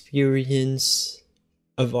experience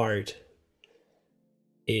of art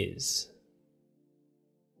is.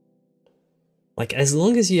 Like, as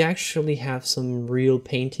long as you actually have some real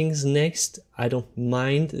paintings next, I don't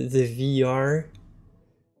mind the VR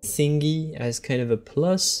thingy as kind of a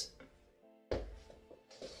plus.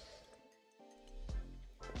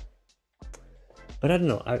 But I don't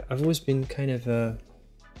know, I've always been kind of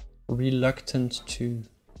reluctant to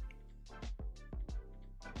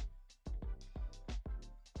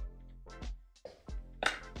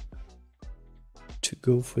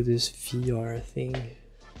go for this VR thing.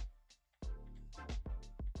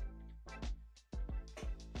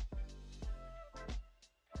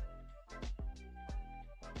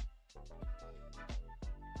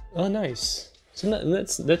 Oh, nice. So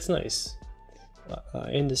that's nice.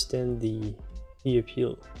 I understand the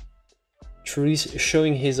appeal. Truly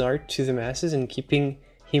showing his art to the masses and keeping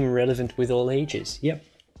him relevant with all ages. Yep.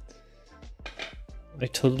 I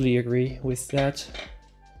totally agree with that.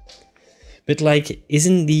 But like,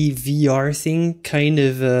 isn't the VR thing kind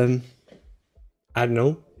of, I don't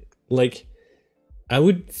know, like, I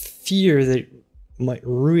would fear that it might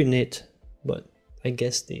ruin it, but I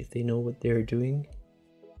guess they know what they're doing.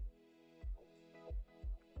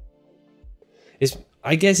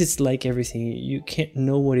 I guess it's like everything, you can't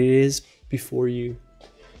know what it is before you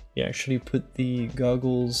actually put the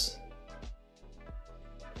goggles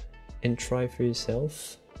and try for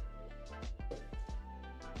yourself.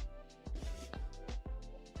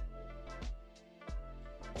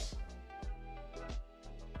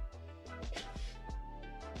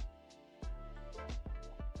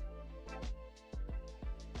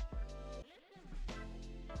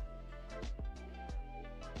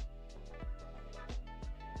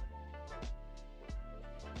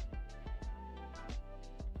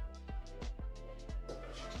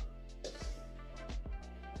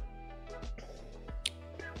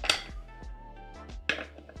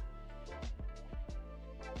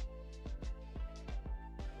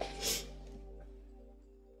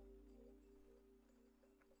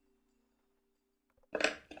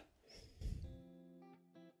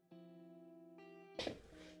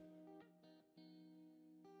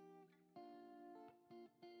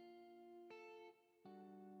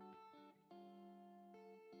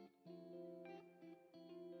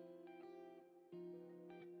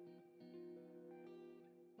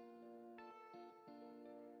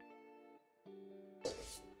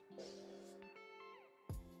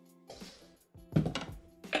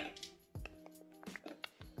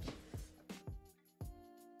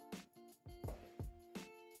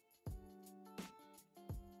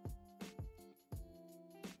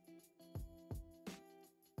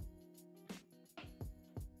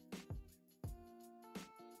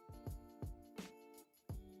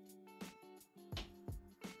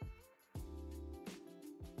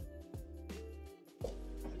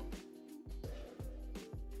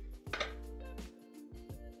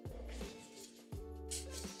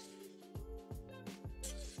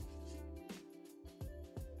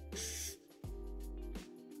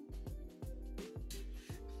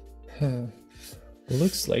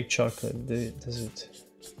 Looks like chocolate, does it?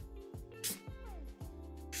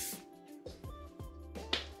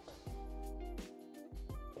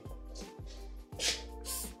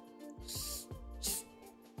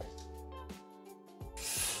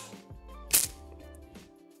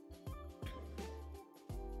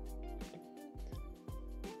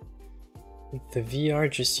 The VR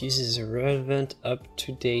just uses a relevant,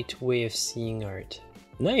 up-to-date way of seeing art.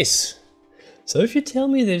 Nice! So if you tell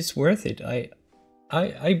me that it's worth it,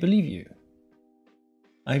 I believe you.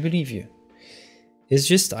 I believe you. It's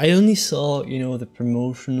just, I only saw, you know, the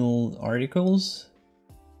promotional articles.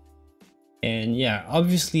 And yeah,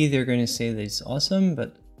 obviously they're going to say that it's awesome,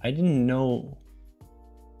 but I didn't know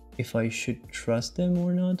if I should trust them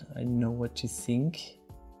or not. I didn't know what to think.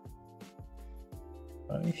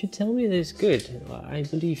 If you tell me that it's good, I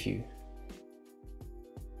believe you.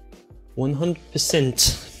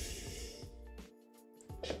 100%.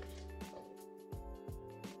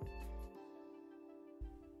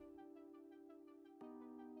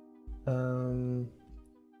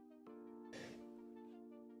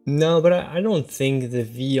 No, but I don't think the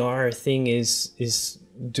VR thing is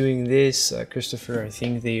doing this, Christopher. I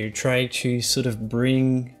think they are trying to sort of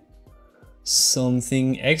bring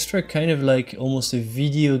something extra, kind of like almost a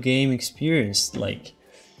video game experience. Like,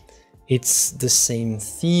 it's the same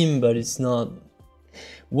theme, but it's not.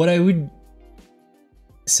 What I would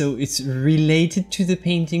so it's related to the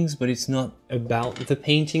paintings, but it's not about the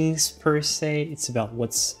paintings per se. It's about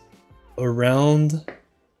what's around.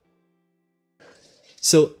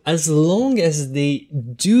 So as long as they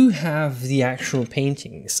do have the actual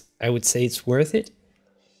paintings, I would say it's worth it.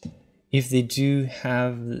 If they do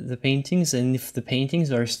have the paintings, and if the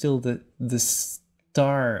paintings are still the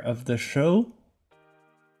star of the show,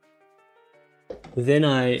 then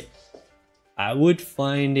I would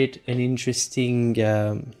find it an interesting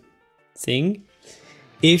thing.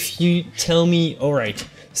 If you tell me, all right,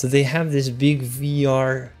 so they have this big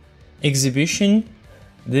VR exhibition,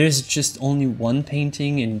 there's just only one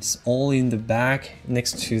painting and it's all in the back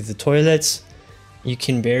next to the toilets. You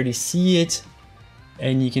can barely see it,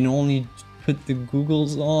 and you can only put the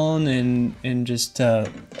goggles on and just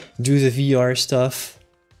do the VR stuff.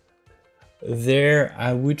 There,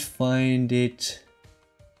 I would find that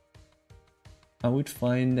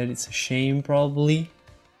it's a shame, probably.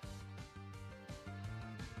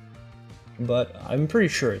 But I'm pretty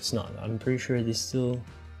sure it's not. I'm pretty sure they still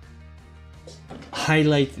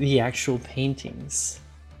highlight the actual paintings.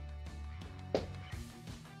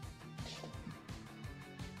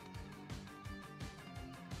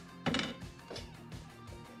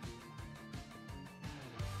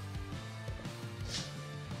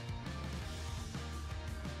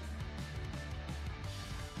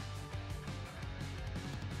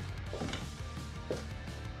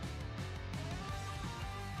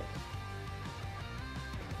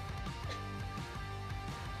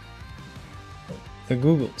 The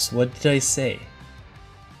Googles, what did I say?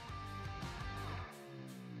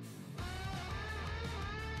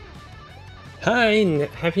 Hi,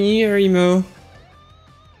 Happy New Year, Emo!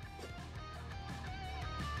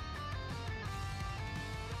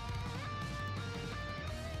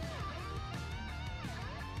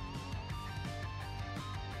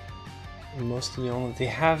 Mostly on, they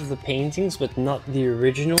have the paintings, but not the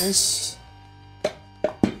originals.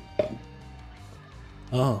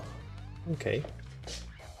 Oh, okay.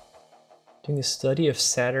 Doing a study of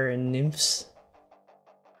satyr and nymphs.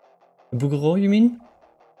 Bouguereau, you mean?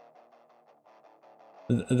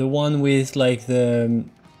 The one with like a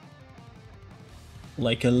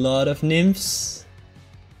lot of nymphs?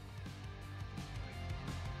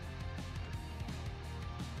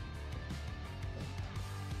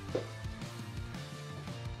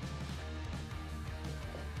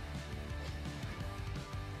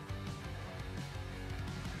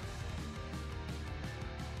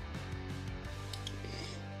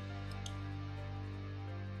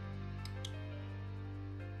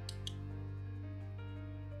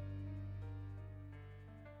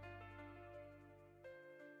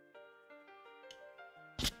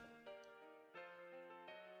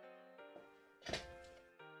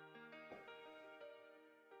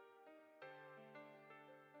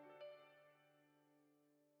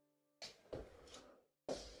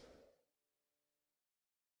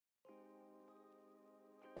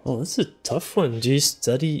 Oh, this is a tough one. Do you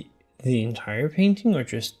study the entire painting or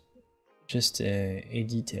just a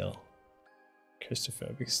detail, Christopher?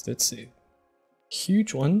 Because that's a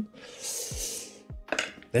huge one.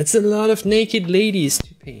 That's a lot of naked ladies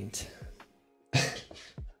to paint.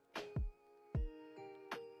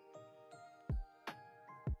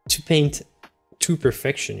 To paint to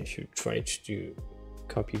perfection if you try to do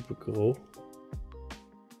copy Bouguereau.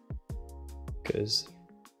 Because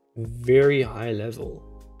very high level.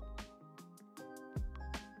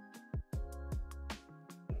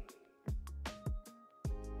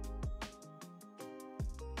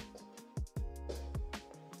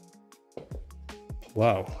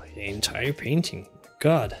 Wow, the entire painting.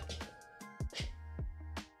 God.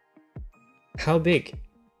 How big?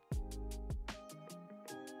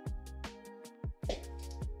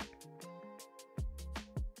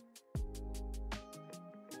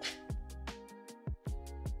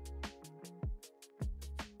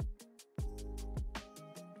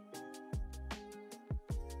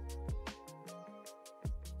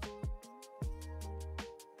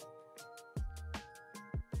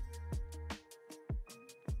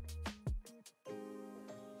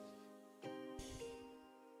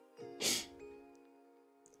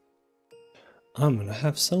 I'm gonna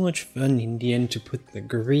have so much fun in the end to put the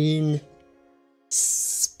green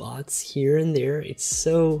spots here and there. It's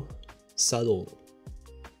so subtle.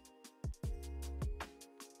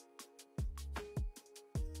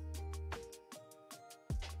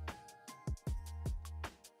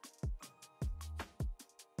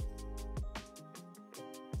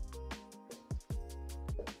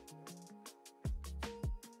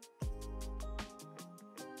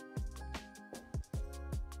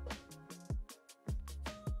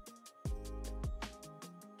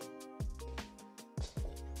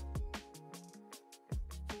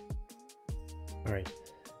 Alright,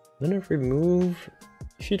 I'm gonna remove,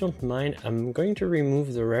 if you don't mind, I'm going to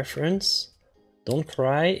remove the reference. Don't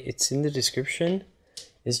cry, it's in the description.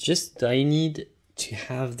 It's just I need to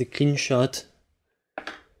have the clean shot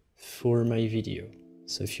for my video.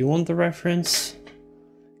 So if you want the reference,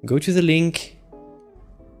 go to the link.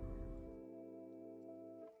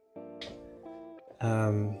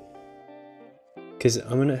 Because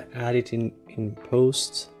I'm gonna add it in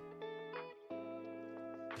post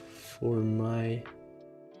for my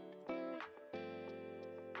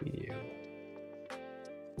video.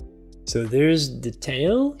 So there's the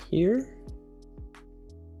tail here,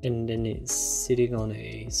 and then it's sitting on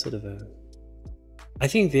a sort of a, I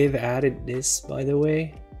think they've added this, by the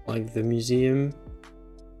way, like the museum,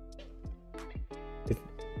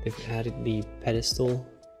 they've added the pedestal.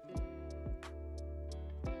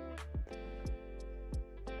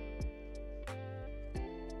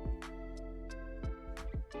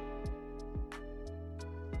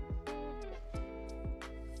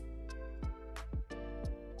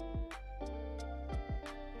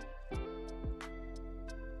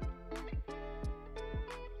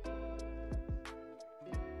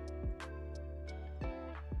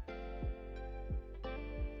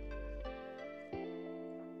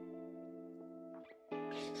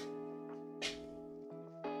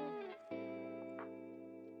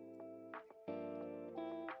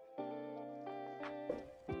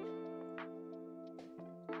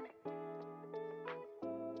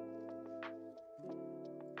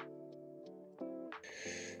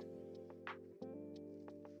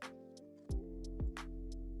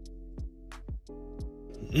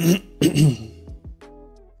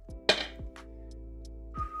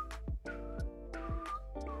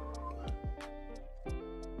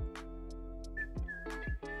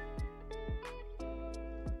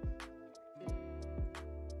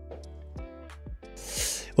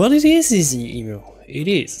 Well, it is easy, emo. It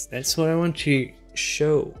is. That's what I want to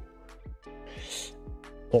show.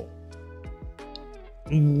 Oh.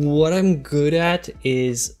 What I'm good at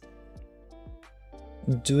is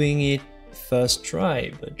doing it first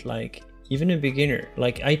try, but like even a beginner,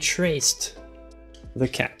 like I traced the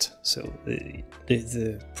cat, so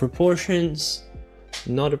the proportions,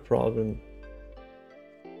 not a problem.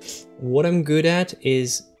 What I'm good at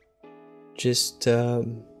is just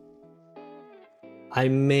I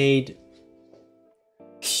made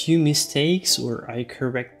few mistakes, or I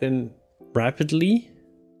correct them rapidly,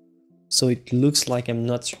 so it looks like I'm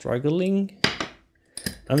not struggling.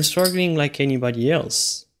 I'm struggling like anybody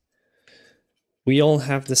else. We all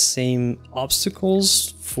have the same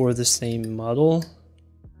obstacles for the same model.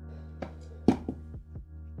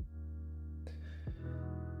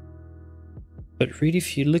 But really,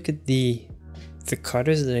 if you look at the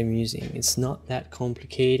cutters that I'm using, it's not that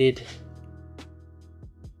complicated.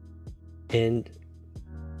 And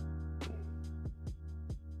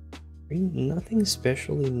really nothing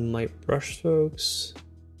special in my brush strokes.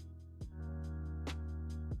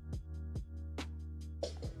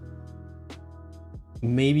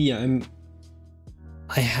 Maybe I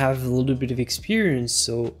have a little bit of experience,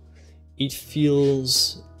 so it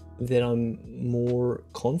feels that I'm more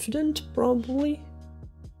confident, probably.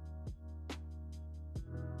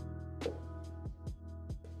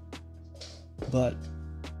 But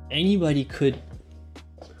anybody could,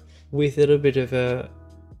 with a little bit of a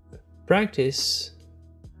practice,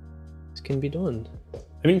 this can be done.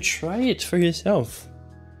 I mean, try it for yourself.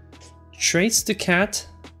 Trace the cat,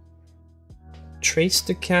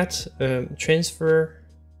 transfer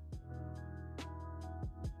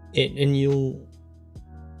it, and you'll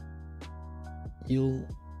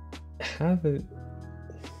have a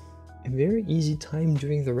very easy time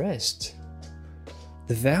doing the rest.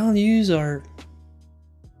 The values are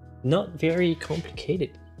not very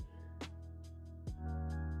complicated.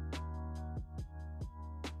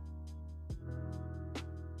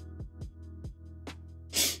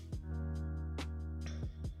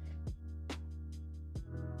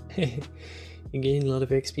 You're getting a lot of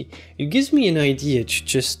XP. It gives me an idea to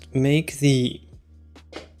just make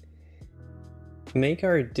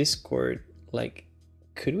our Discord, like,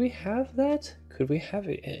 could we have that? Could we have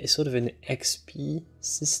a sort of an XP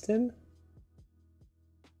system?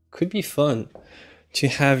 Could be fun to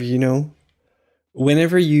have, you know,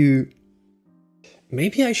 whenever you,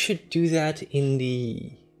 maybe I should do that in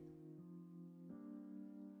the,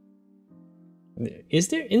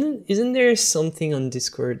 isn't there something on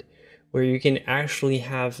Discord where you can actually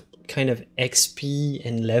have kind of XP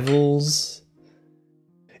and levels?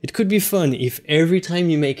 It could be fun if every time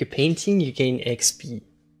you make a painting you gain XP,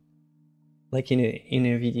 like in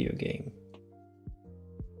a video game.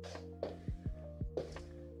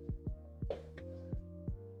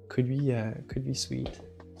 could be sweet.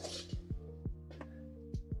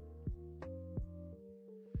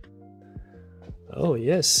 Oh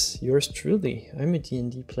yes, yours truly. I'm a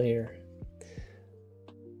D&D player.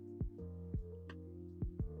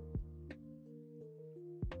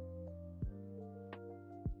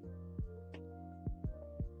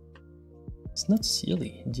 It's not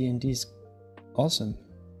silly. D&D is awesome.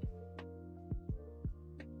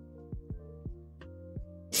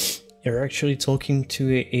 You're actually talking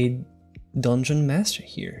to a dungeon master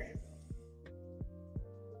here.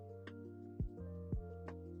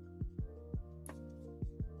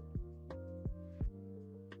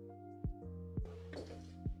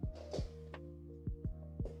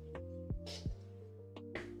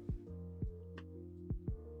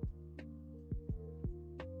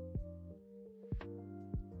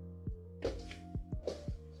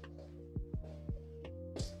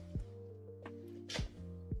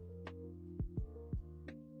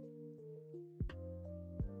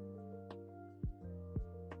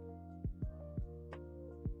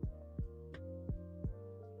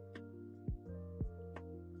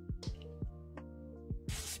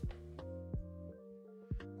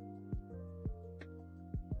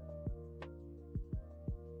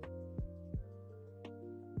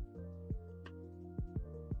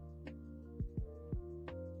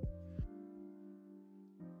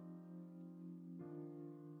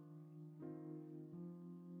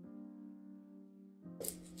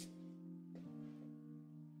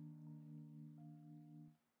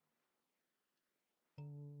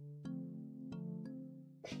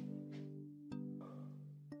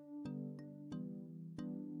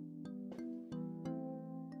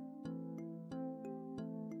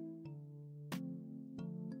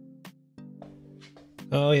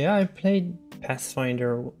 Oh yeah, I played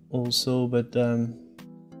Pathfinder also, but I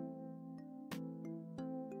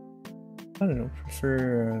don't know,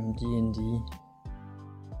 prefer D&D.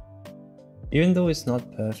 Even though it's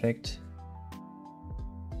not perfect.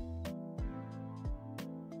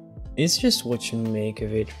 It's just what you make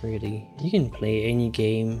of it, really. You can play any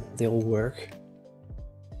game, they'll work.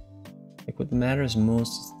 Like, what matters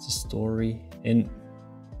most is the story, and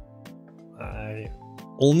I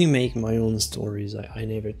only make my own stories. I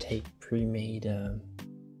never take pre-made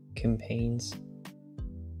campaigns.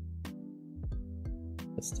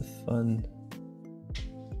 That's the fun.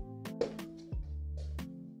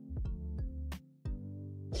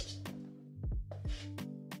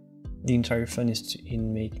 The entire fun is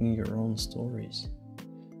in making your own stories.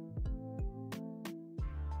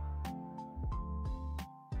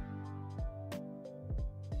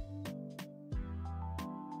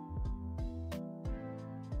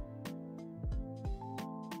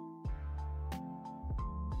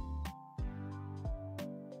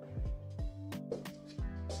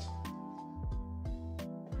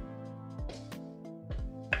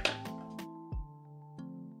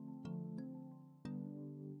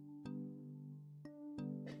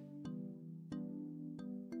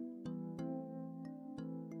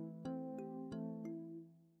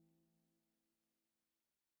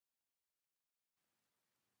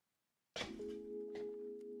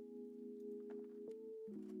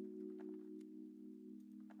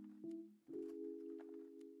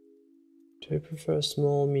 Do I prefer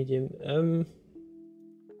small, medium?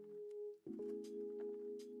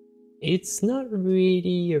 It's not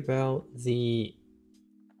really about the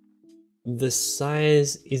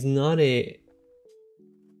size is not a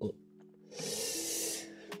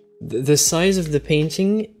the size of the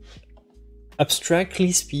painting,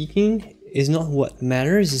 abstractly speaking, is not what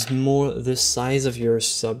matters. It's more the size of your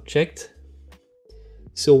subject.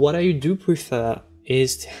 So what I do prefer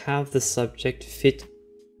is to have the subject fit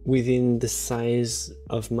within the size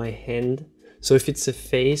of my hand. So if it's a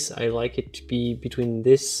face, I like it to be between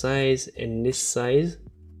this size and this size.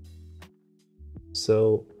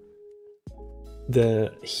 So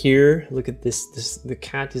here, look at this. The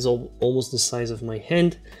cat is almost the size of my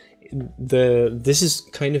hand. This is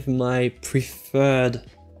kind of my preferred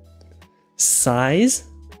size,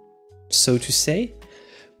 so to say.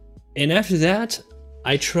 And after that,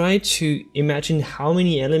 I try to imagine how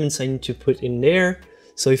many elements I need to put in there.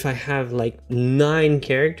 So if I have like 9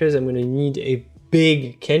 characters, I'm going to need a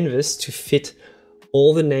big canvas to fit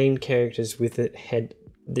all the 9 characters with a head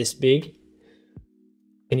this big.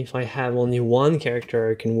 And if I have only 1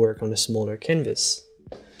 character, I can work on a smaller canvas.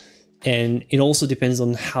 And it also depends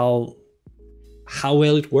on how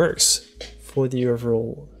well it works for the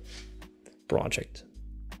overall project.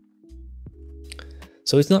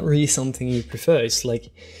 So it's not really something you prefer. It's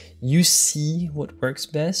like you see what works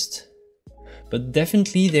best. But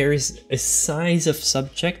definitely there is a size of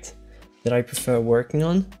subject that I prefer working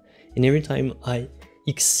on. and every time I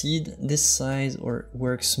exceed this size or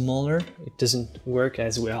work smaller, it doesn't work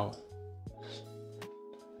as well.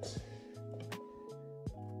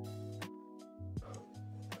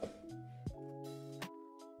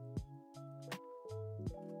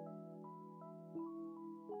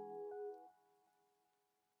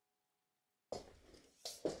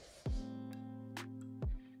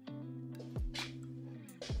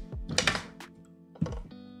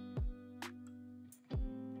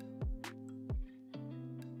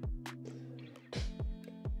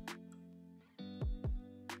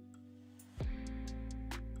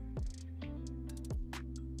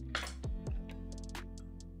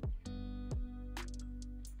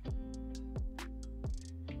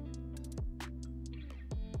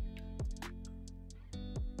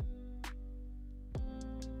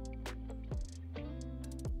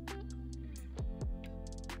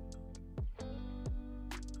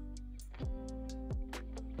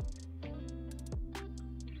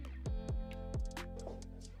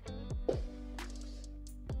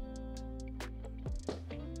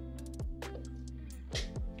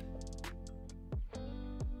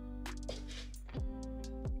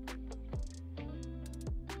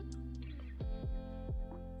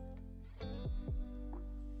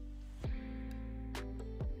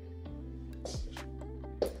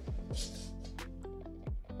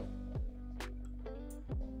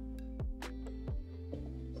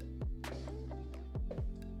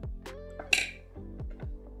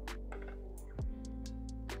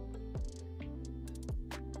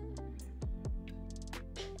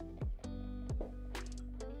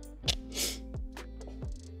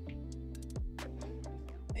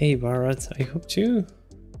 Hey Bharat, I hope too.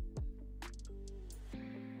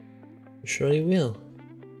 You surely will.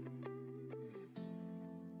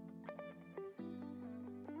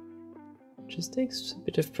 Just takes a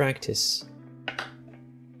bit of practice.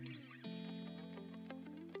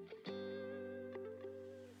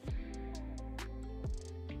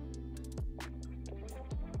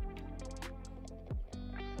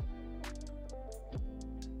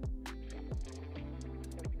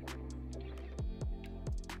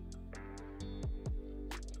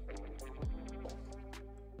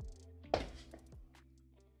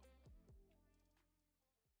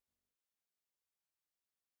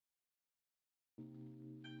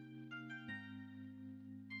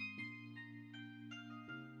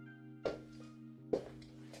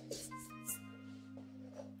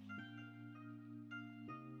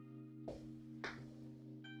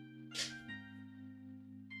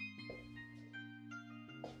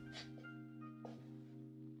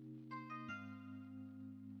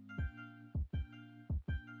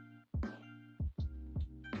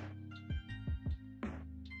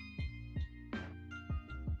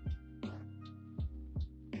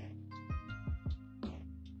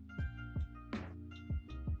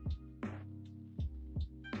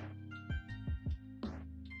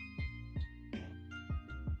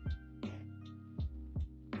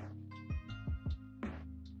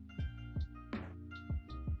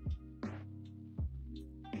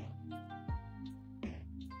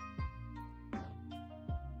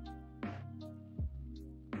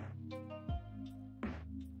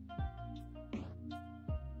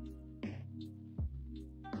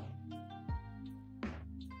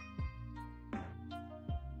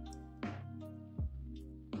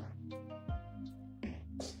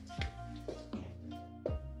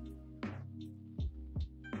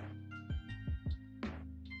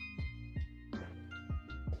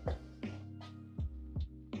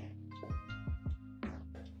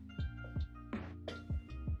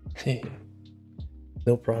 Hey,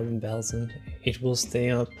 no problem, Belson. It will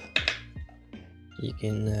stay up. You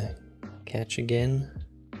can catch again.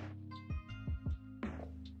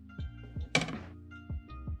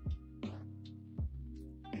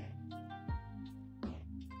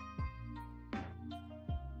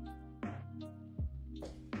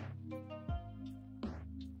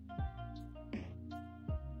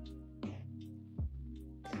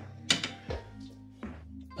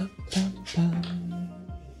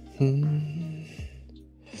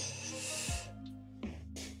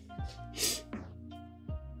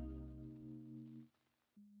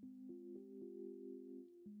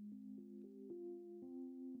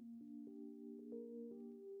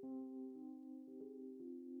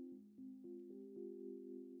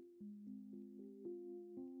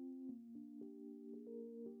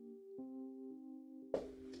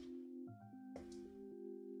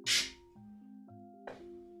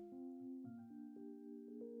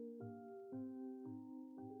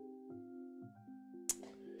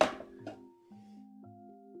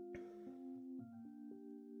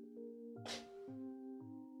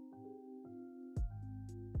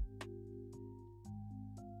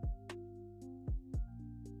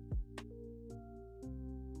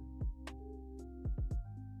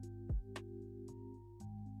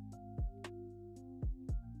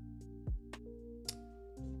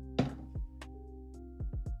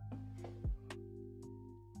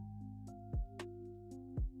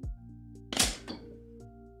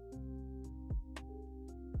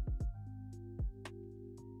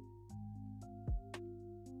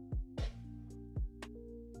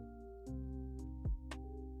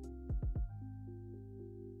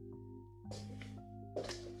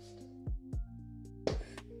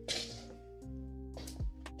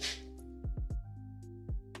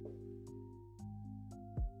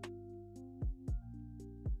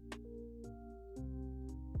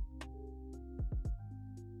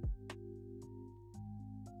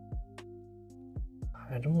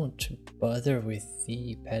 I don't want to bother with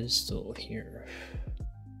the pedestal here.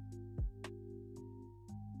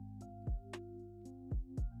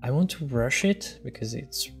 I want to rush it because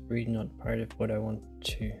it's really not part of what I want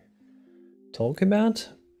to talk about,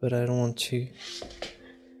 but I don't want it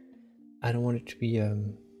to be a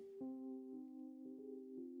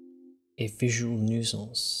visual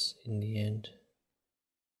nuisance in the end.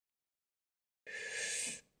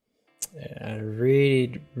 I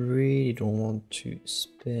really don't want to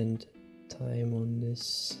spend time on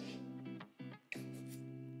this.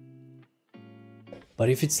 But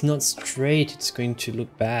if it's not straight, it's going to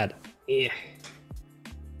look bad. Yeah.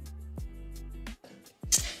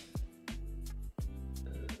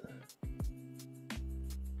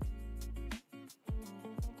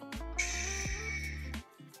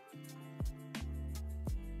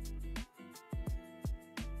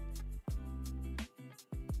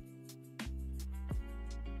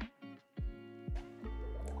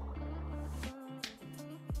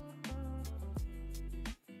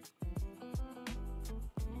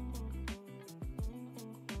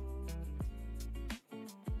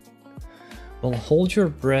 Well, hold your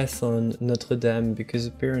breath on Notre Dame, because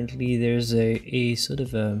apparently there's a sort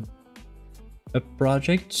of a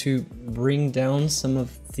project to bring down some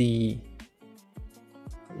of the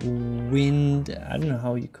wind, I don't know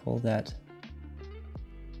how you call that,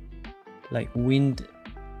 like windows,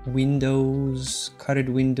 cutted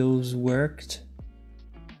windows worked,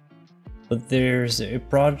 but there's a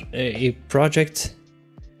project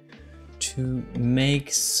to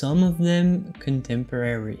make some of them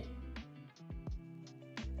contemporary.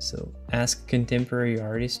 So ask contemporary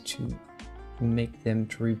artists to make them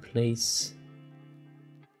to replace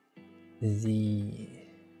the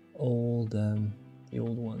old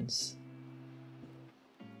ones.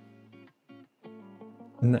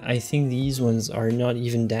 And I think these ones are not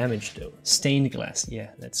even damaged though. Stained glass, yeah,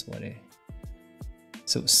 that's what I...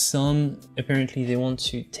 So some, apparently they want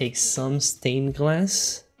to take some stained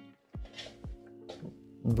glass,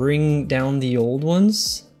 bring down the old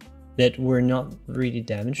ones that were not really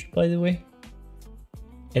damaged, by the way,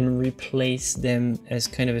 and replace them as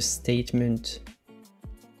kind of a statement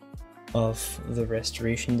of the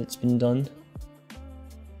restoration that's been done.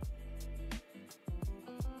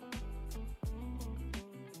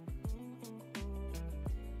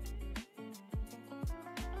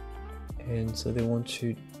 And so they want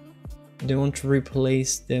to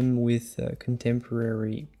replace them with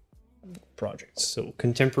contemporary projects. So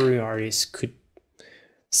contemporary artists could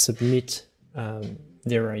submit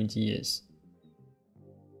their ideas.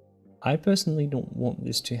 I personally don't want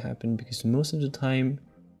this to happen because most of the time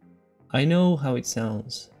I know how it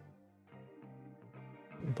sounds,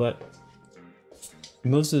 but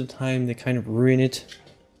most of the time they kind of ruin it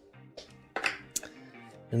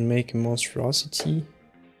and make a monstrosity.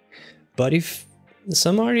 But if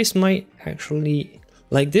some artists might actually,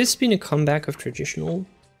 like, this been a comeback of traditional,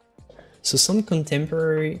 so some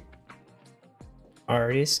contemporary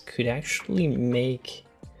artists could actually make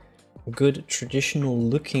good traditional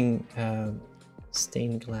looking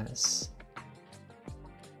stained glass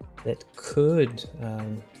that could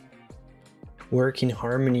work in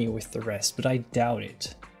harmony with the rest, but I doubt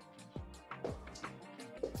it.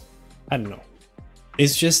 I don't know.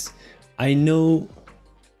 It's just, I know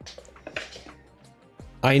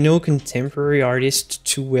contemporary artists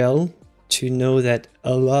too well to know that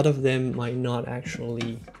a lot of them might not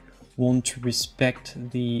actually want to respect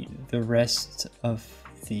the rest of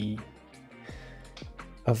the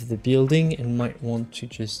building and might want to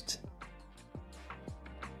just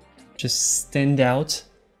stand out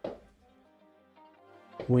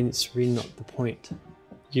when it's really not the point.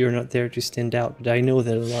 You're not there to stand out, but I know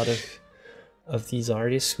that a lot of these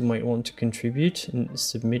artists who might want to contribute and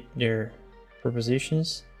submit their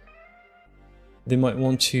propositions, they might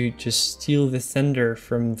want to just steal the thunder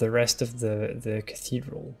from the rest of the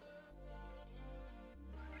cathedral.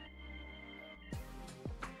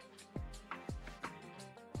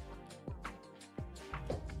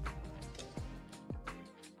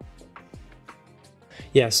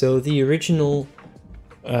 Yeah, so the original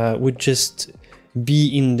would just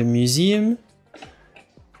be in the museum,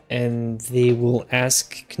 and they will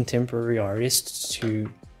ask contemporary artists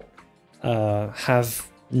to have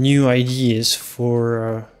new ideas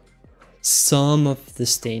for some of the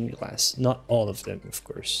stained glass. Not all of them, of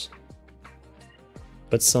course,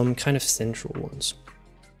 but some kind of central ones.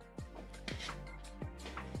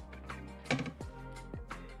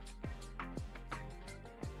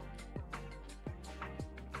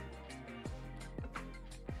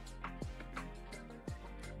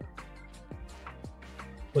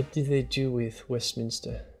 What did they do with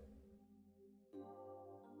Westminster?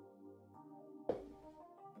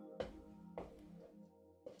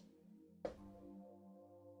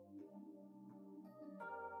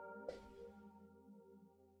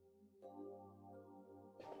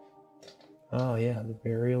 Oh yeah, the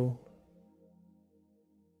burial.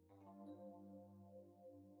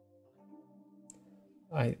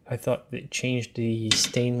 I thought they changed the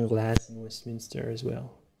stained glass in Westminster as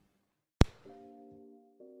well.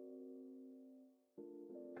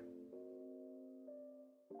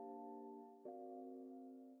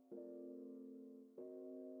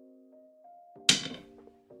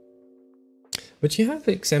 But you have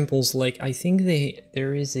examples like, I think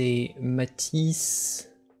there is a Matisse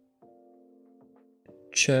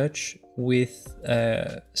church with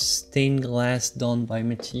stained glass done by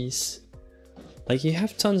Matisse. Like, you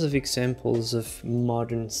have tons of examples of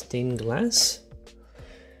modern stained glass.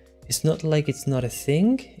 It's not like it's not a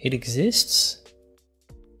thing, it exists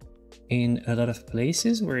in a lot of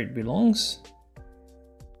places where it belongs.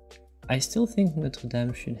 I still think Notre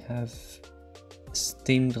Dame should have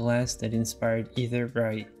stained glass that inspired either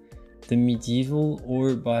by the medieval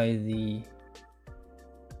or by the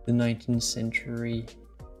 19th century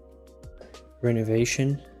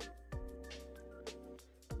renovation.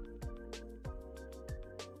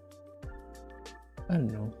 I don't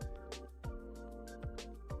know.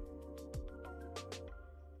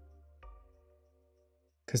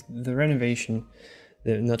 Because the renovation,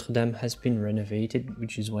 the Notre Dame has been renovated,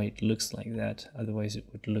 which is why it looks like that. Otherwise it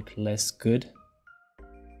would look less good.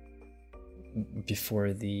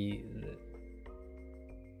 Before the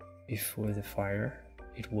fire,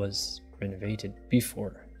 it was renovated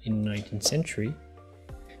before in the 19th century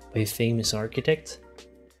by a famous architect,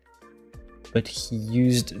 but he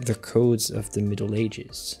used the codes of the Middle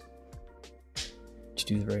Ages to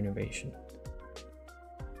do the renovation.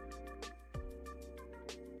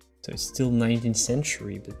 So it's still 19th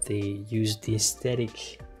century, but they used the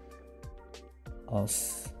aesthetic of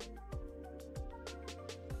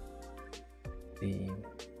the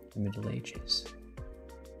Middle Ages.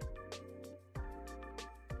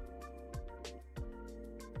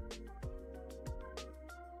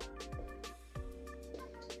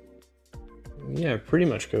 Yeah, pretty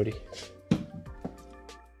much, Cody.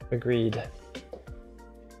 Agreed.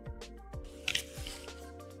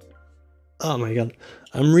 Oh my god.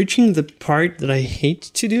 I'm reaching the part that I hate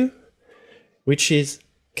to do, which is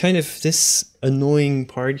kind of this annoying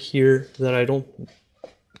part here that I don't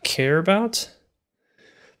care about,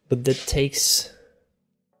 but that takes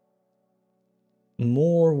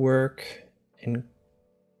more work and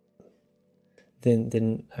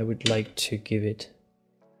than I would like to give it.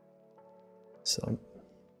 So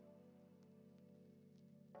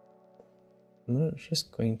I'm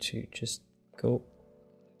just going to just go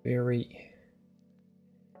very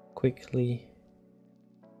quickly,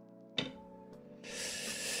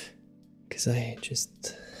 because I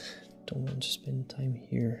just don't want to spend time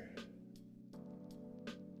here.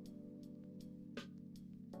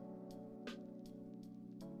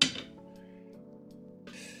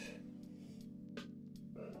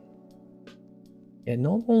 Yeah,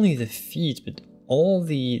 not only the feet, but all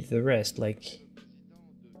the rest. Like,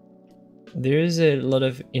 there is a lot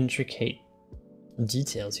of intricate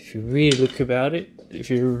details if you really look about it,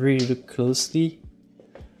 if you really look closely.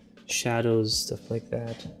 Shadows, stuff like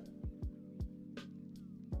that.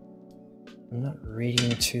 I'm not really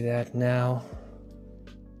into that now,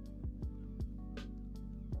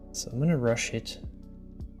 so I'm gonna rush it.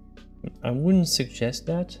 I wouldn't suggest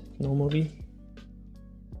that normally.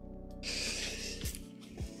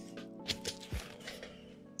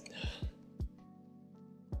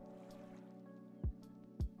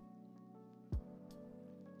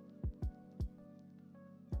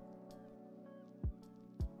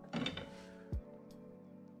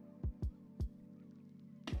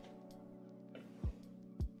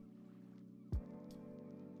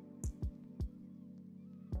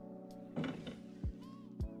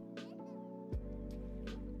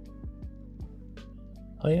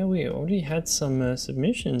 Oh yeah, we already had some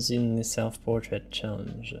submissions in the self-portrait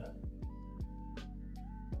challenge.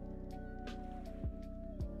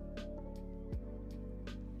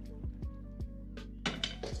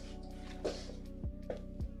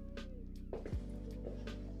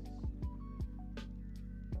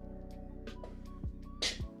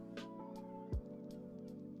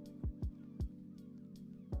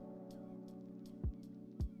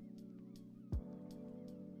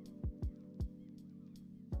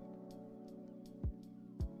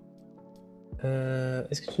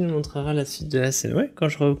 Est-ce que tu nous montreras la suite de la scène? Ouais, quand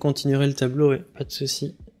je continuerai le tableau, ouais, pas de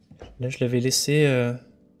souci. Là, je l'avais laissé...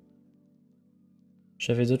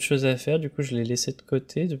 J'avais d'autres choses à faire, du coup, je l'ai laissé de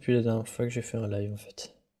côté depuis la dernière fois que j'ai fait un live, en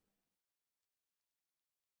fait.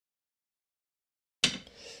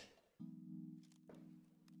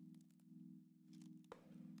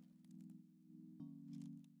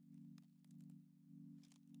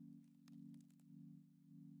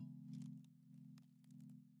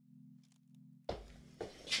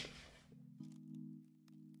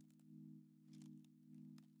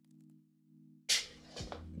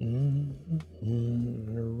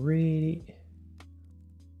 Really.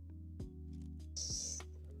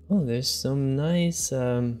 Oh, there's some nice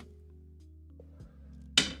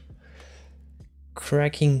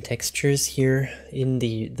cracking textures here in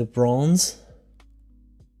the bronze.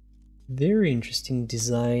 Very interesting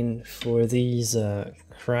design for these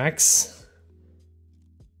cracks.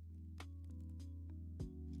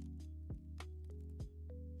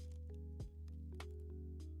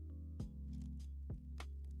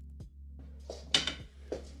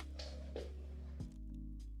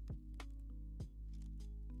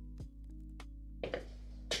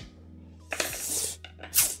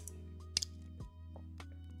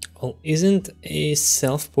 Oh, isn't a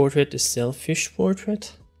self-portrait a selfish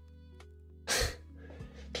portrait?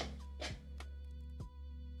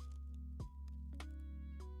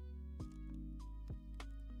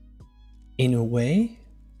 In a way,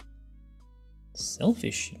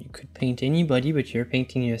 selfish. You could paint anybody, but you're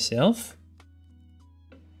painting yourself.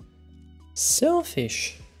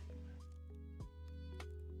 Selfish.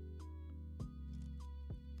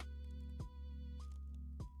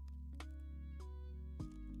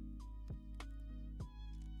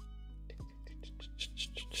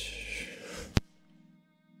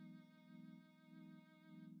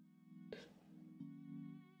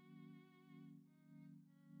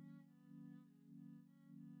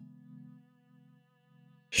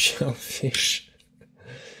 Shellfish.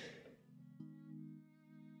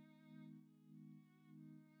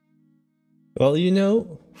 Well, you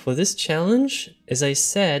know, for this challenge, as I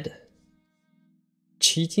said,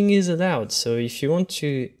 cheating is allowed. So if you want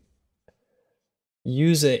to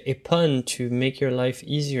use a pun to make your life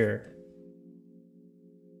easier,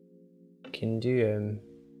 you can do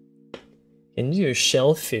a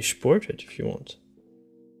shellfish portrait if you want.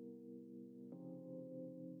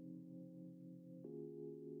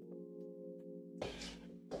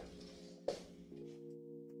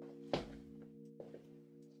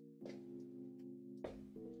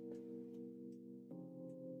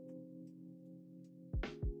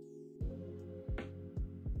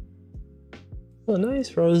 Oh,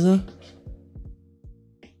 nice, Rosa.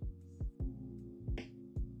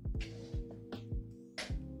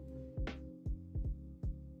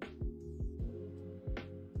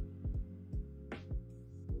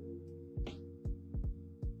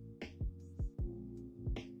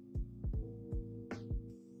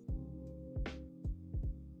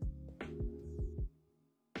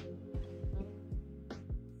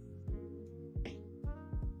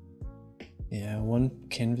 Yeah, 1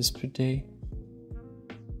 canvas per day.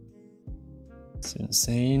 It's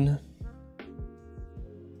insane.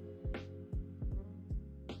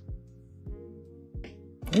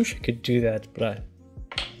 I wish I could do that, but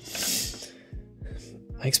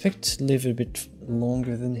I expect to live a bit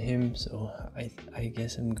longer than him, so I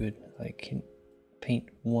guess I'm good. I can paint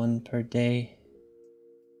 1 per day.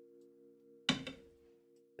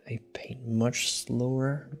 I paint much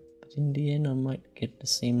slower, but in the end I might get the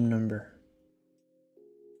same number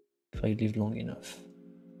if I live long enough.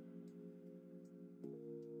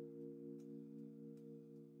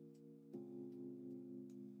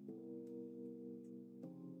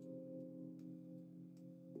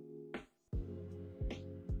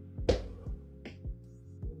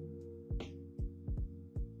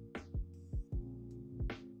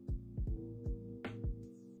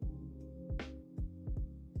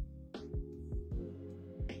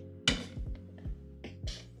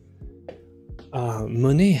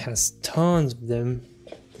 Monet has tons of them,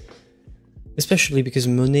 especially because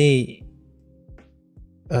Monet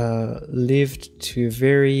lived to a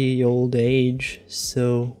very old age,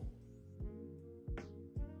 so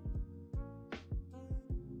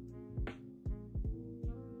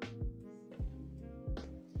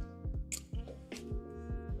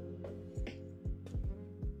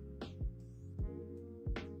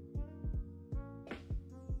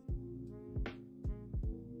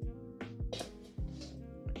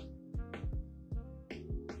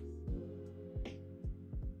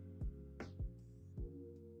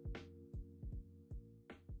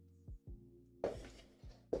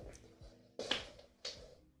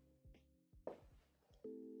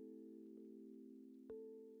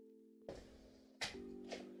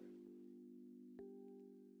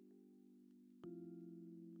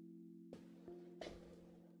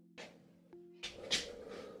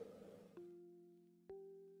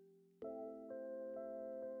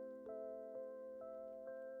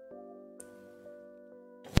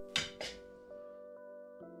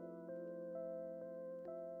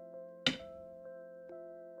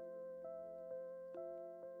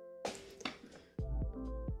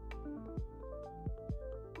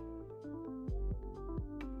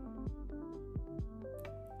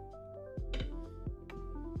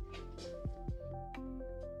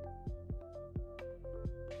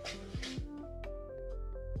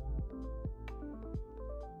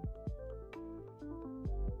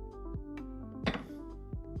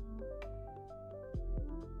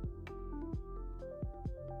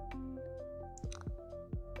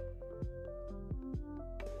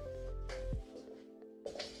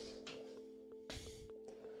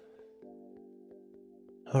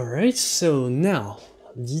Alright, so now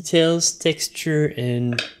details, texture,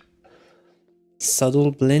 and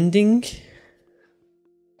subtle blending.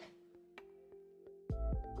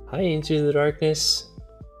 Hi, Into the Darkness.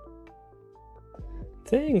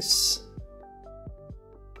 Thanks.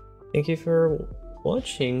 Thank you for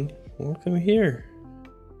watching. Welcome here.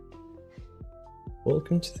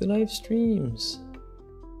 Welcome to the live streams.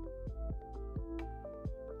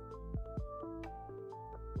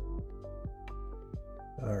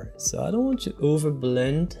 Alright, so I don't want to over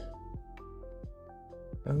blend.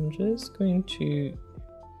 I'm just going to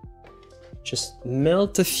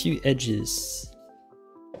melt a few edges.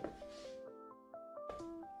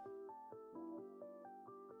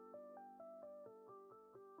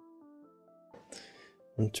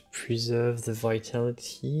 And to preserve the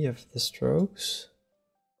vitality of the strokes.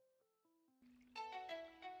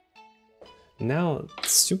 Now,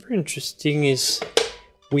 super interesting is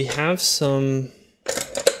we have some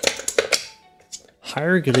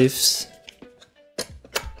hieroglyphs.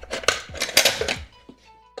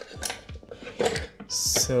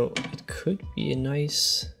 So it could be a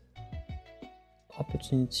nice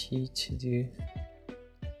opportunity to do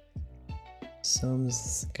some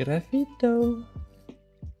graffito.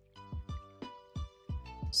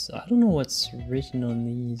 So I don't know what's written on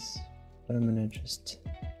these, but I'm gonna just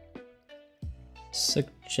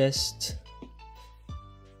suggest.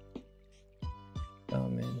 Oh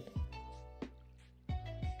man.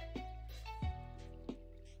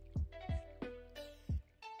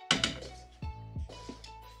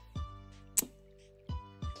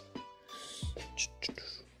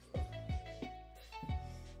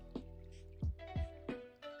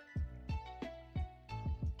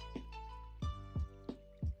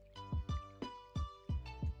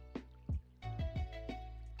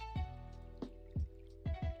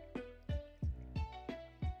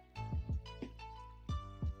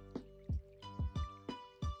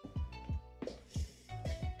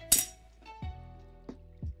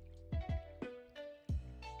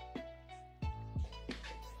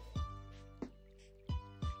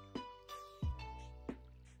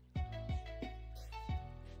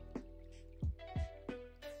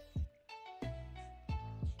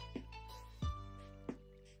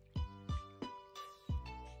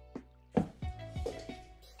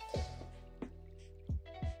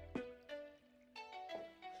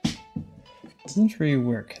 Doesn't really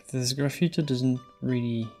work. This graffito doesn't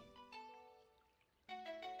really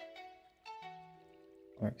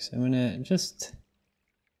work. So I'm gonna just.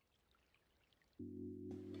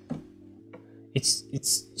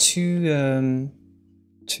 It's too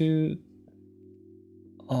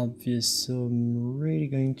obvious. So I'm really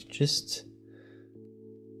going to just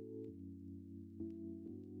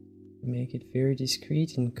make it very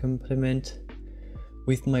discreet and complement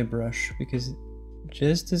with my brush, because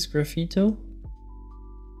just this graffito.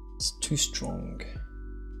 It's too strong.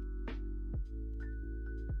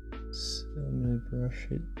 So I'm gonna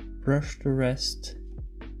brush the rest.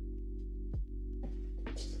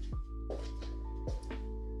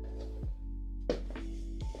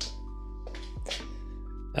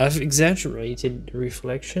 I've exaggerated the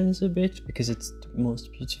reflections a bit because it's the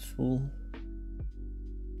most beautiful.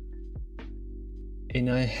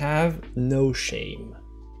 And I have no shame.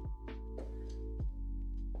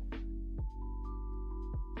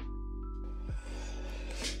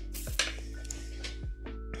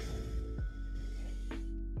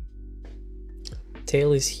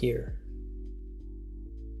 Tail is here.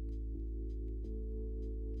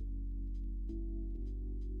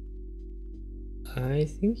 I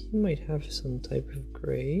think he might have some type of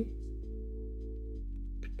gray.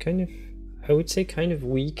 Kind of, I would say kind of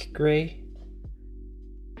weak gray.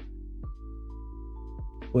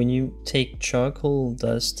 When you take charcoal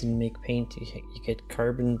dust and make paint, you get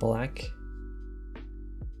carbon black.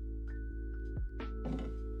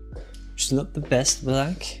 Which is not the best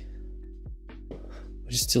black.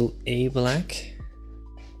 Which is still a black.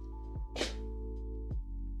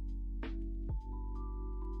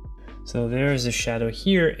 So there is a shadow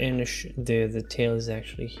here, and the tail is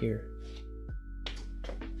actually here.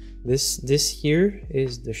 This here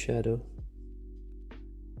is the shadow.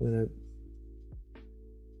 I'm gonna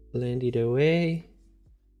blend it away.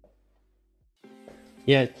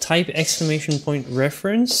 Yeah, type exclamation point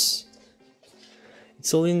reference.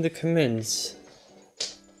 It's all in the comments.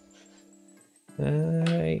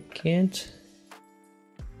 I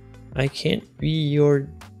can't be your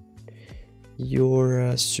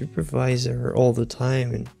supervisor all the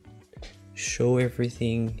time and show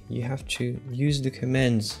everything. You have to use the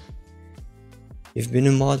commands. You've been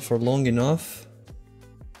a mod for long enough.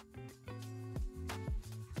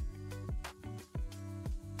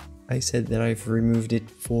 I said that I've removed it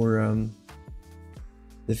for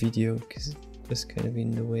the video because it was kind of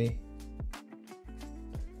in the way.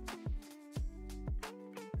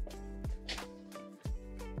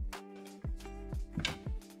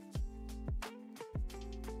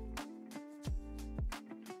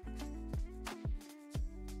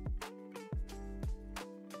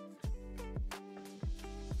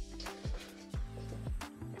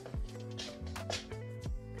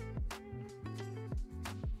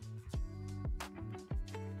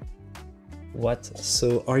 What?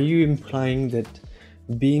 So are you implying that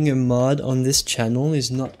being a mod on this channel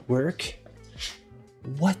is not work?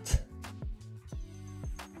 What?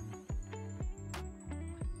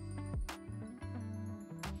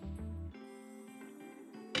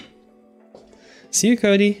 See you,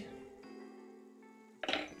 Cody.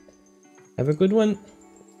 Have a good one.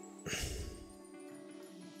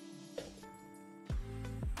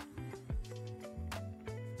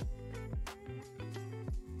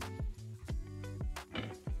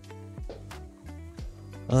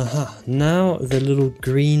 Now the little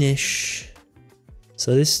greenish.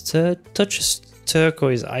 So this touches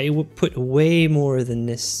turquoise. I would put way more than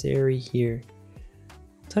necessary here.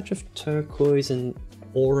 Touch of turquoise and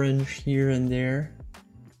orange here and there.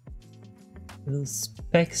 Little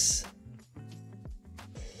specks.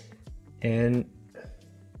 And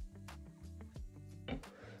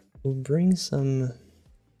we'll bring some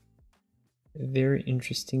very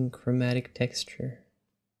interesting chromatic texture.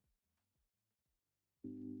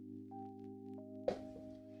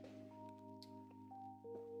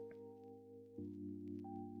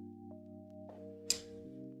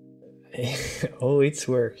 Oh, it's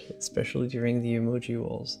work, especially during the emoji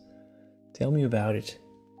walls. Tell me about it.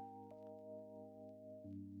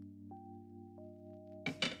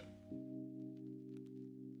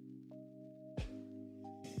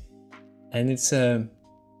 And it's a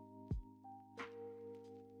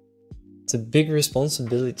big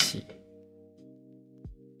responsibility.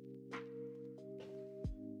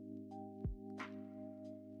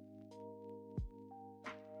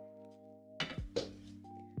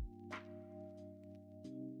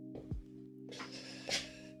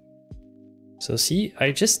 So see,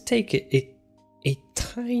 I just take a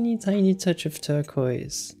tiny touch of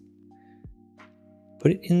turquoise,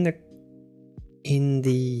 put it in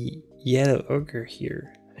the yellow ochre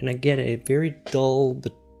here, and I get a very dull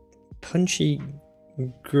but punchy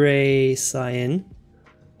gray cyan,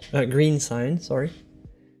 green cyan, sorry.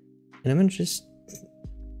 And I'm gonna just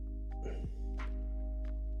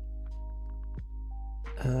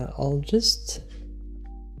I'll just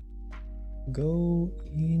go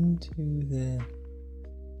into the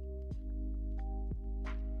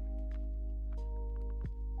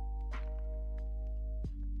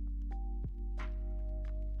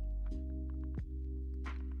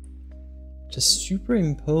just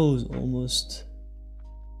superimpose almost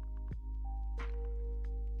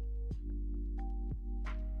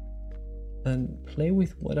and play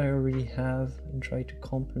with what I already have and try to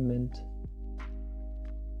complement.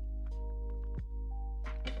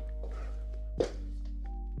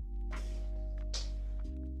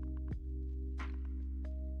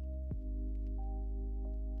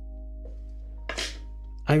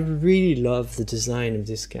 I really love the design of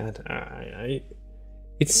this cat.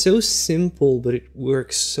 It's so simple, but it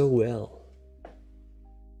works so well.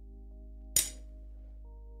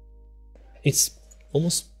 It's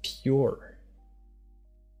almost pure.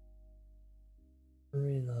 I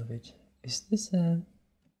really love it. Is this a...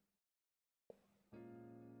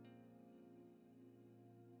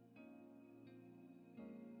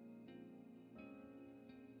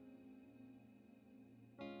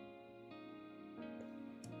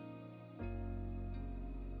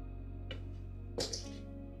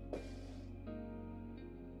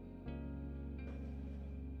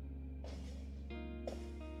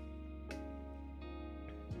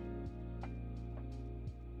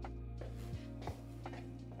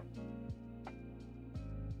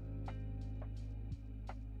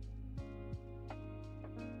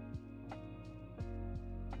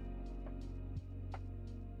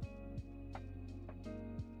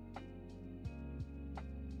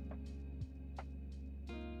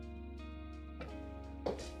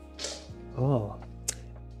 Oh,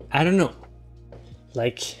 I don't know.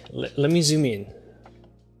 Like, let me zoom in.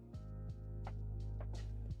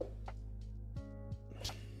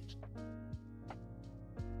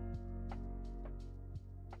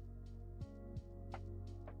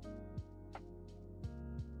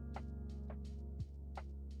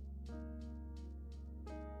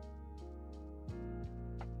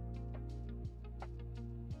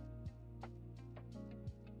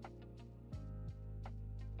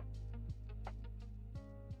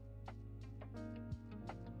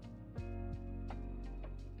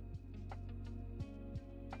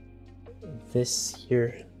 this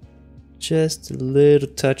here. Just a little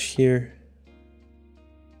touch here.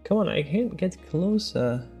 Come on, I can't get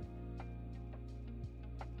closer.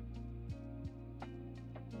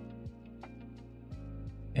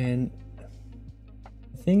 And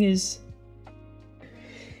the thing is,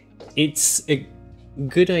 it's a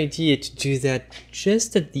good idea to do that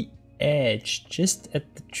just at the edge, just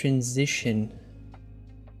at the transition.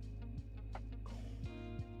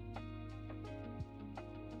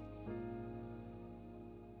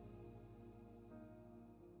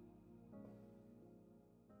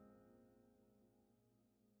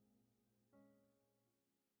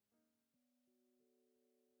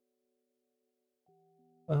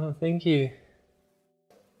 Oh, thank you.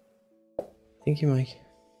 Thank you, Mike.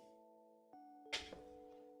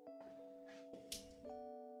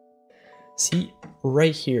 See,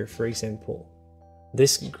 right here, for example,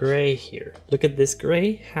 this gray here. Look at this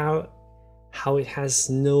gray, how it has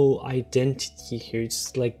no identity here.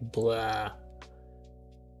 It's like blah.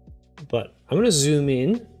 But I'm gonna zoom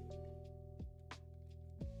in.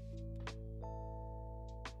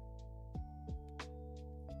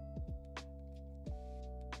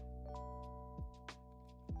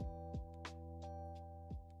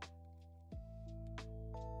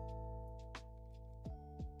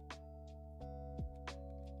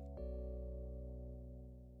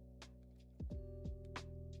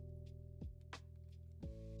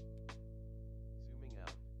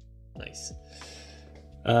 Nice.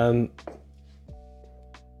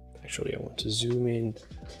 Actually, I want to zoom in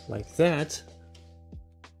like that.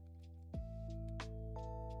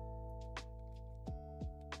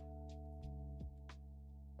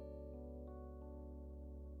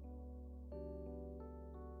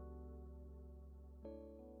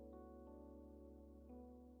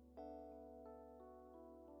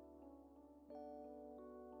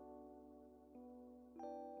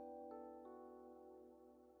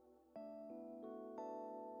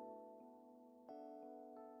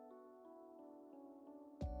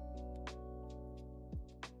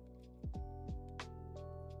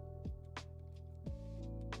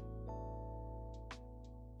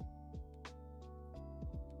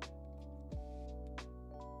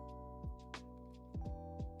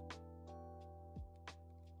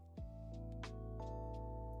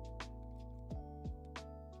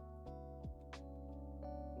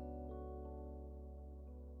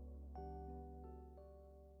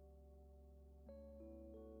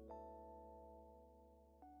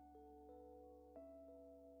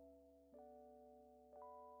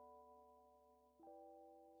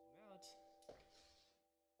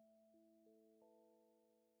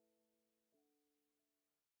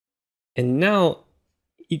 And now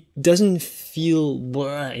it doesn't feel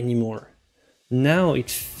blah anymore. Now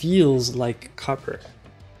it feels like copper.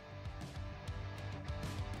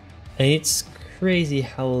 And it's crazy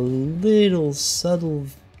how a little subtle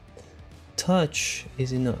touch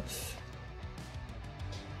is enough.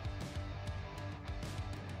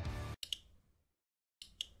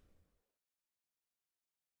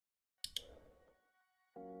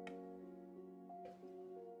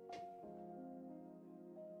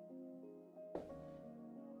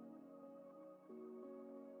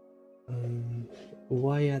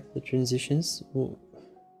 Why at the transitions? Well,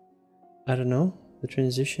 I don't know. The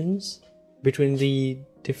transitions between the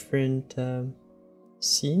different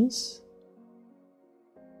scenes?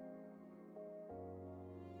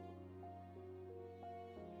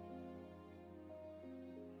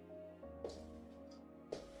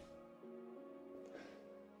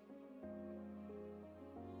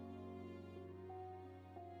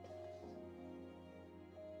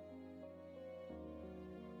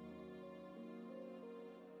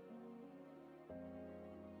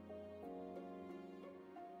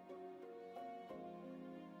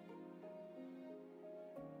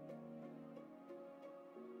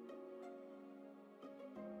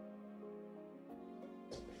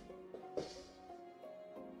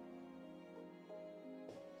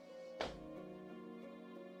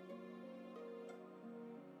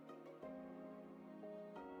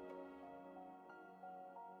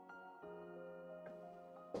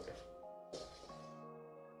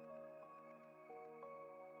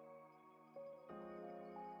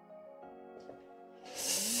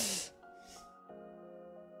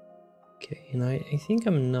 Okay, and I think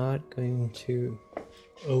I'm not going to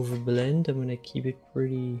overblend. I'm gonna keep it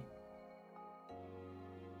pretty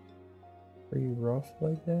rough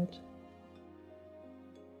like that.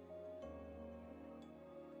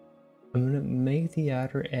 I'm gonna make the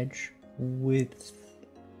outer edge with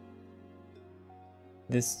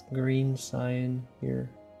this green cyan here.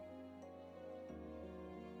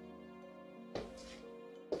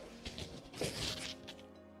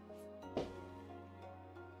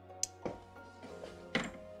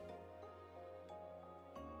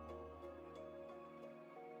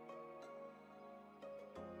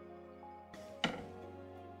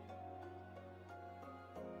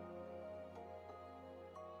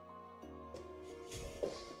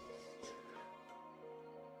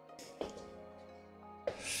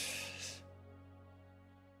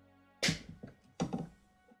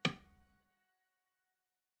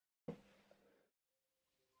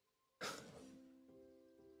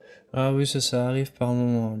 Ah oui, ça arrive par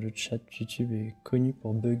moment. Le chat YouTube est connu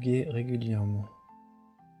pour bugger régulièrement.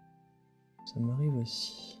 Ça m'arrive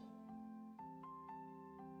aussi.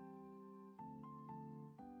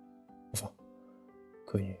 Enfin,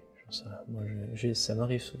 connu, j'en sais rien. Moi, ça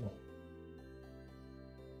m'arrive souvent.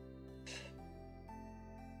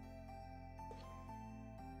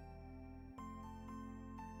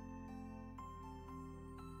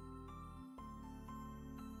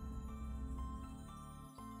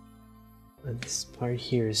 This part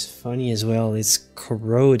here is funny as well. It's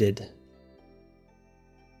corroded.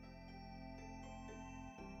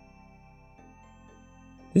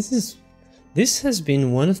 This has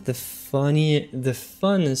been one of the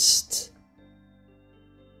funnest,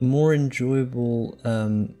 more enjoyable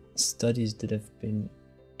studies that I've been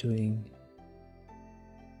doing.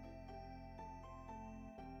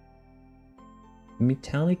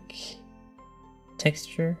 Metallic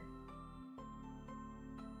texture.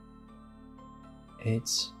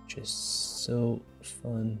 It's just so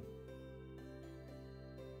fun.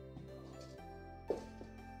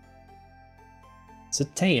 It's a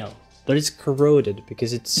tail, but it's corroded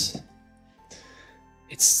because it's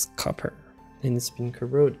copper, and it's been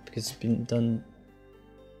corroded because it's been done.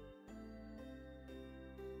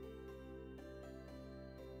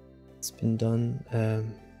 It's been done.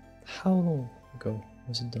 How long ago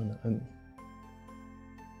was it done?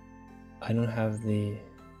 I don't have the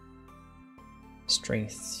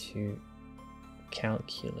strength to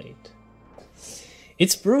calculate.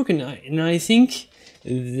 It's broken, and I think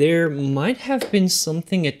there might have been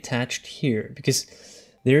something attached here because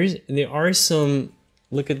there are some.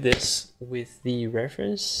 Look at this with the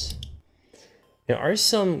reference. There are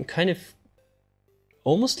some kind of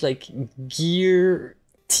almost like gear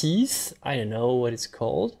teeth. I don't know what it's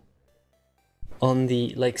called. On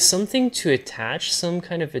the like something to attach, some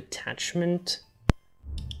kind of attachment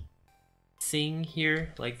thing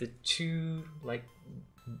here, like the two like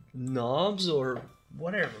knobs or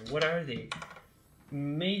whatever. What are they?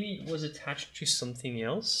 Maybe it was attached to something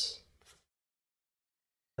else.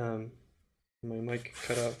 My mic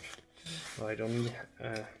cut out. Oh, I don't.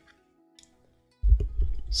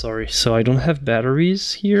 Sorry. So I don't have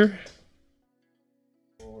batteries here.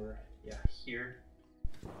 Or yeah, here.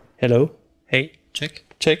 Hello. Hey. Check.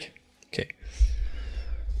 Check. Okay.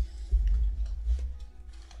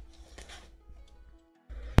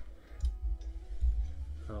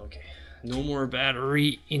 Okay. No more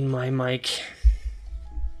battery in my mic.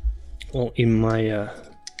 Well, in my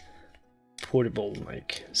portable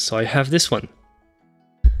mic. So I have this one.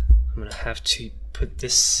 I'm gonna have to put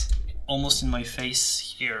this almost in my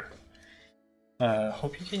face here.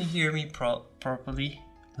 Hope you can hear me properly.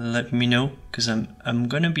 Let me know, because I'm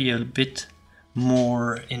gonna be a bit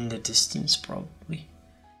more in the distance probably.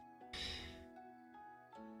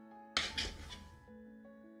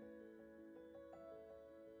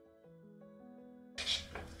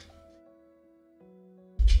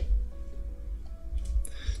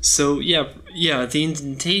 So yeah, the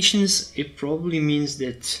indentations, it probably means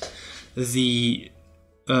that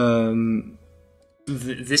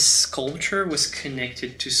this sculpture was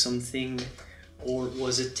connected to something or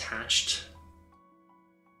was attached.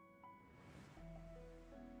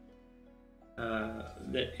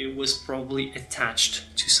 That it was probably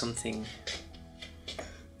attached to something.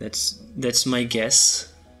 That's my guess.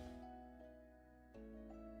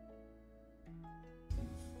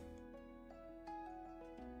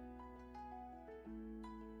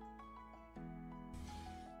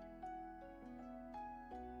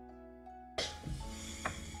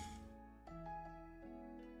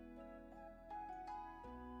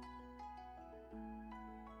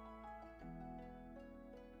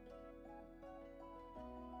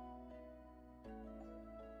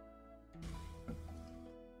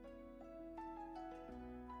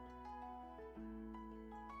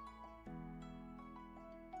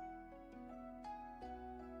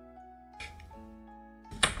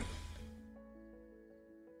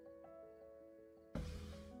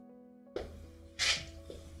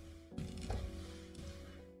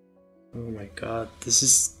 Oh my god, this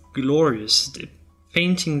is glorious.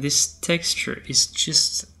 Painting this texture is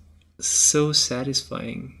just so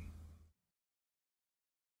satisfying.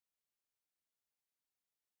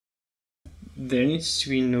 There needs to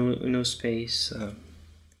be no space,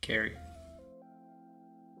 Gary.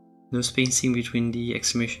 No spacing between the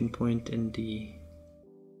exclamation point and the...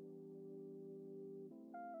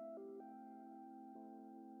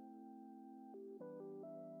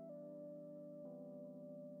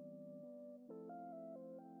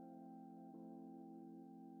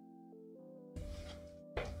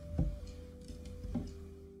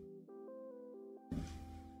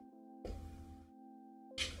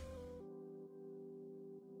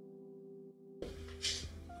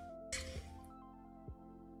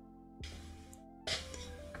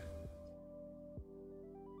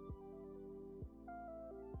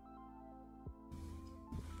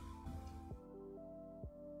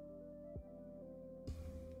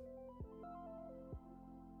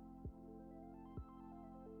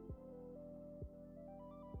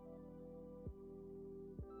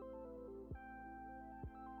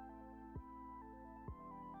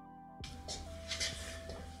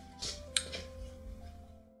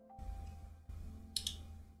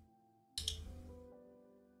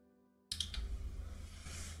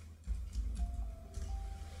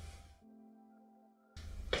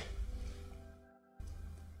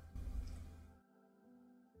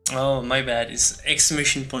 Oh, my bad. It's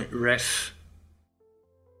exclamation point ref.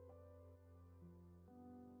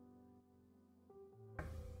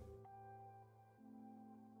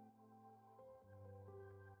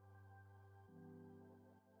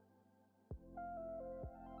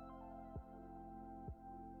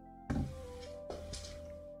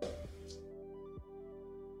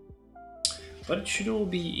 But it should all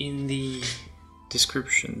be in the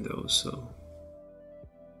description though, so.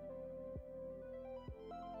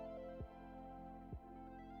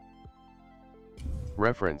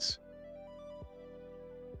 Reference.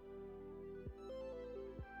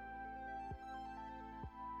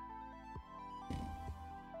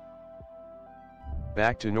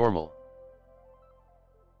 Back to normal.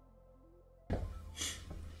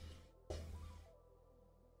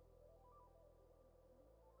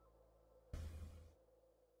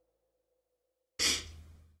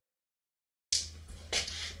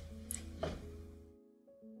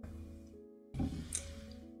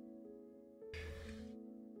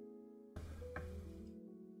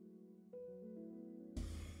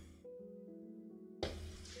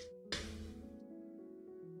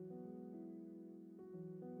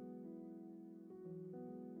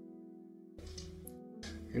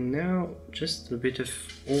 And now just a bit of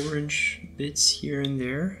orange bits here and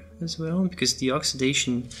there as well, because the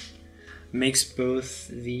oxidation makes both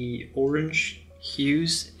the orange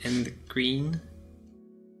hues and the green.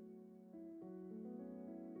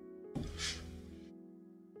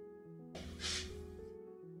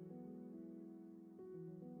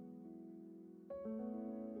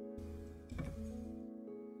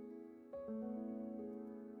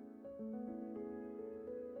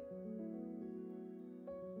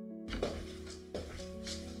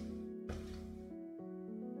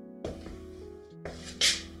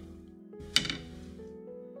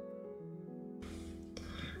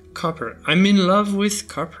 Copper. I'm in love with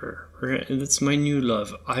copper. That's my new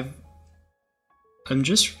love. I'm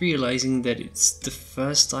just realizing that it's the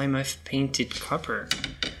first time I've painted copper.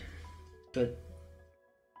 But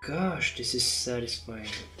gosh, this is satisfying.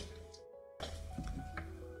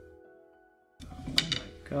 Oh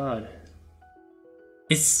my god.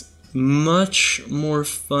 It's much more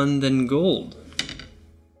fun than gold.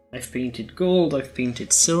 I've painted gold, I've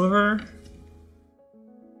painted silver.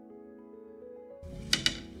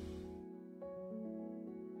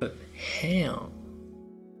 But hell,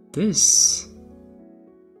 this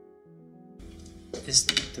is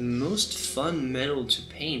the most fun metal to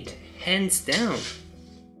paint, hands down.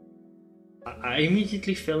 I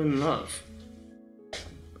immediately fell in love.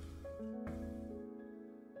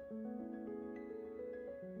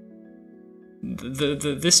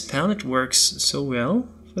 This palette works so well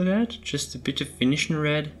for that. Just a bit of Venetian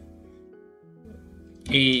red,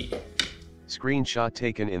 a Screenshot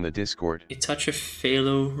taken in the Discord. a touch of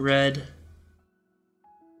phthalo red.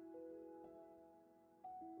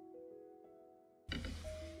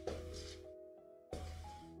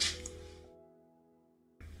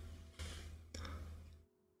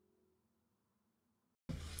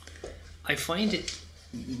 I find it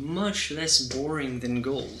much less boring than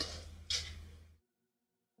gold.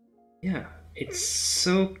 Yeah, it's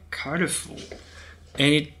so colorful.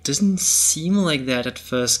 And it doesn't seem like that at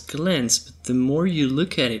first glance, but the more you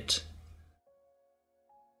look at it,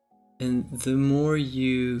 and the more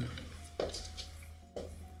you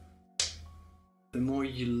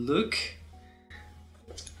look,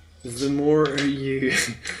 the more you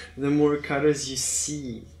the more colors you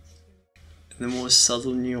see, the more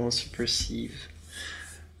subtle nuance you perceive.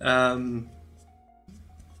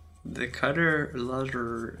 The color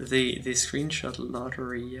lottery, the screenshot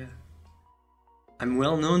lottery, yeah. I'm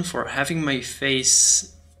well known for having my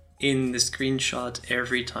face in the screenshot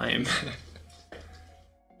every time.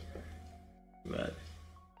 But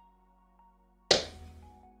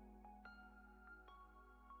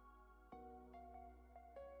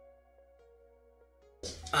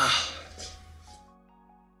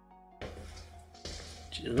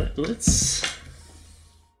let's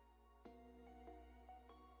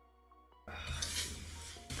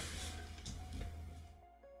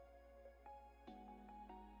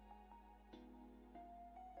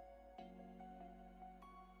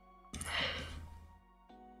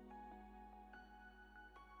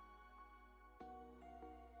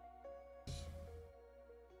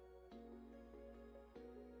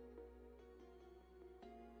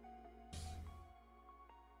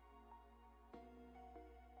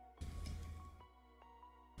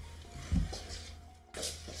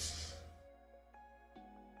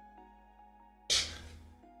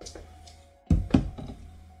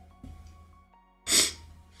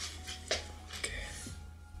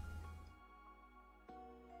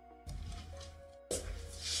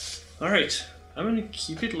Alright, I'm gonna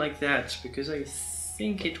keep it like that because I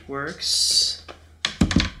think it works.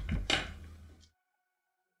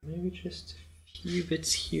 Maybe just a few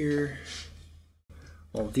bits here.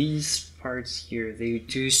 Well, these parts here, they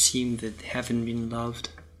do seem that they haven't been loved.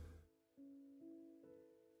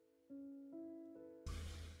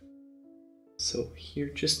 So here,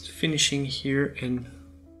 just finishing here and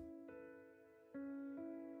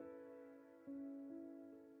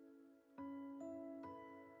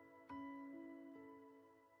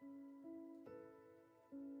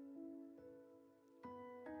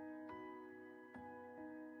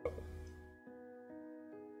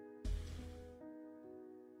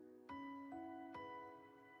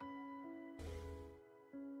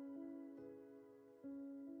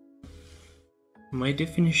my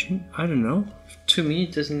definition, I don't know. To me,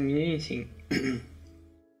 it doesn't mean anything.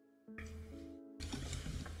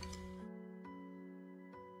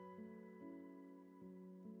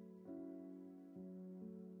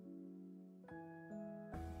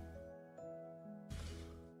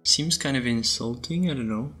 Seems kind of insulting, I don't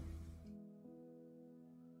know.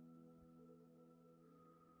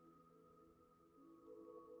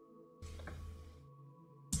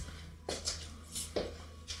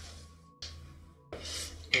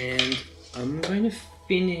 And I'm going to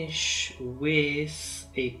finish with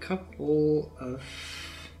a couple of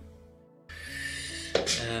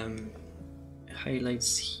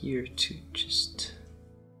highlights here to just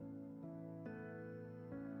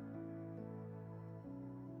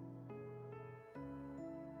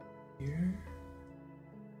here.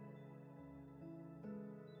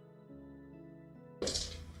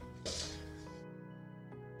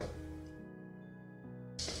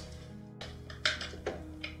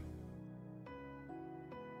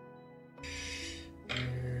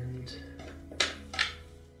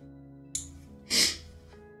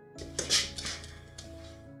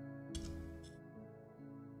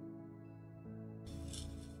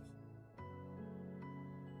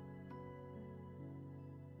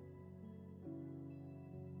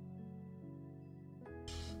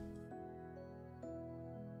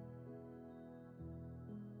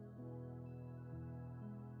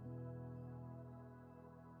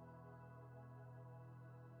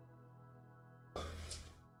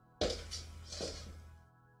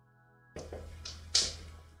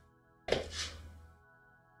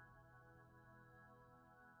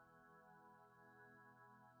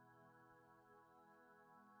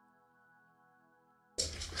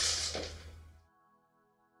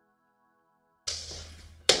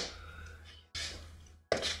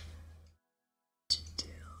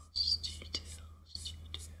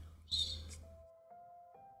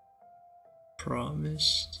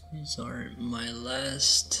 Promise, these aren't my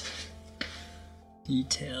last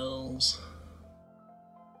details.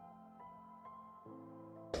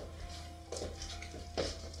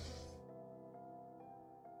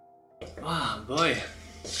 Ah, boy.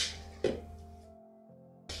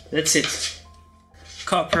 That's it.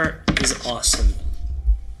 Copper is awesome.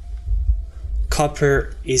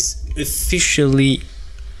 Copper is officially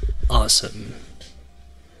awesome.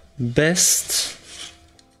 Best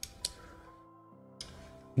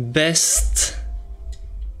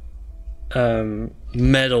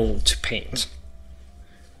metal to paint.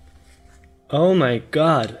 Oh my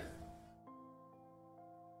god.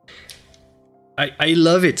 I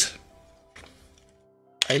love it.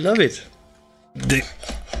 I love it.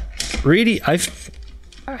 Really, I've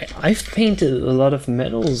painted a lot of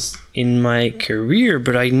metals in my career,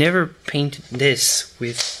 but I never painted this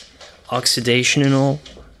with oxidation and all.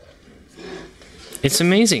 It's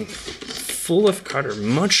amazing. Full of color,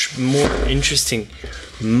 much more interesting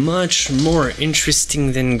than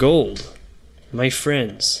gold, my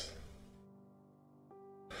friends.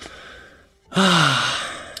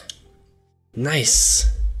 Ah, nice.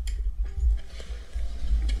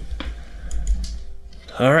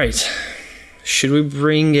 All right, should we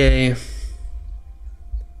bring a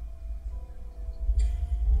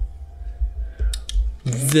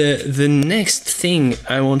the next thing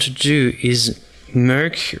I want to do is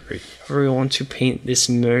Mercury. Or we want to paint this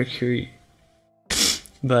Mercury.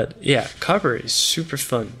 But yeah, copper is super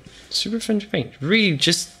fun to paint. Really,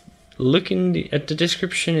 just look at the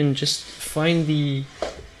description and just find the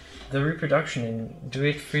reproduction and do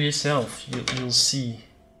it for yourself. You'll see.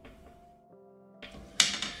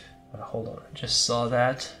 Hold on, I just saw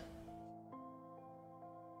that.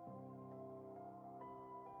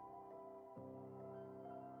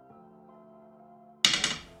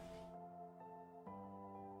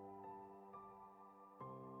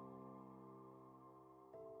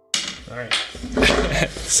 All right.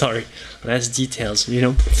 Sorry, less details, you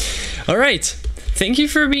know. All right. thank you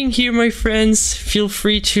for being here, my friends. Feel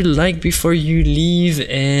free to like before you leave,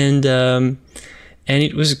 and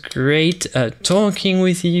it was great talking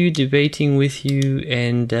with you, debating with you,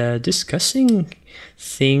 and discussing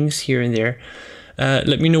things here and there.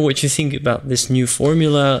 Let me know what you think about this new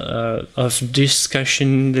formula of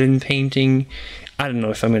discussion and painting. I don't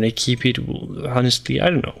know if I'm gonna keep it. Honestly,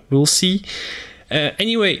 I don't know. We'll see.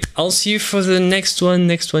 Anyway, I'll see you for the next one.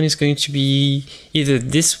 Next one is going to be either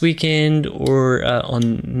this weekend or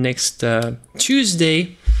on next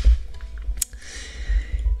Tuesday.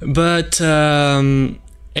 But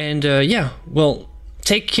yeah, well,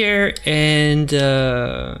 take care, and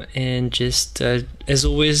just as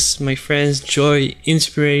always, my friends, joy,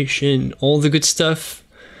 inspiration, all the good stuff.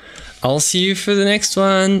 I'll see you for the next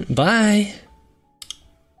one. Bye.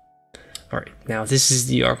 Alright, now this is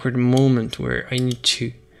the awkward moment where I need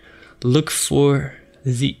to look for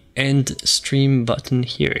the end stream button.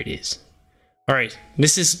 Here it is. Alright,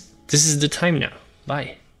 this is the time now.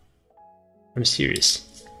 Bye. I'm serious.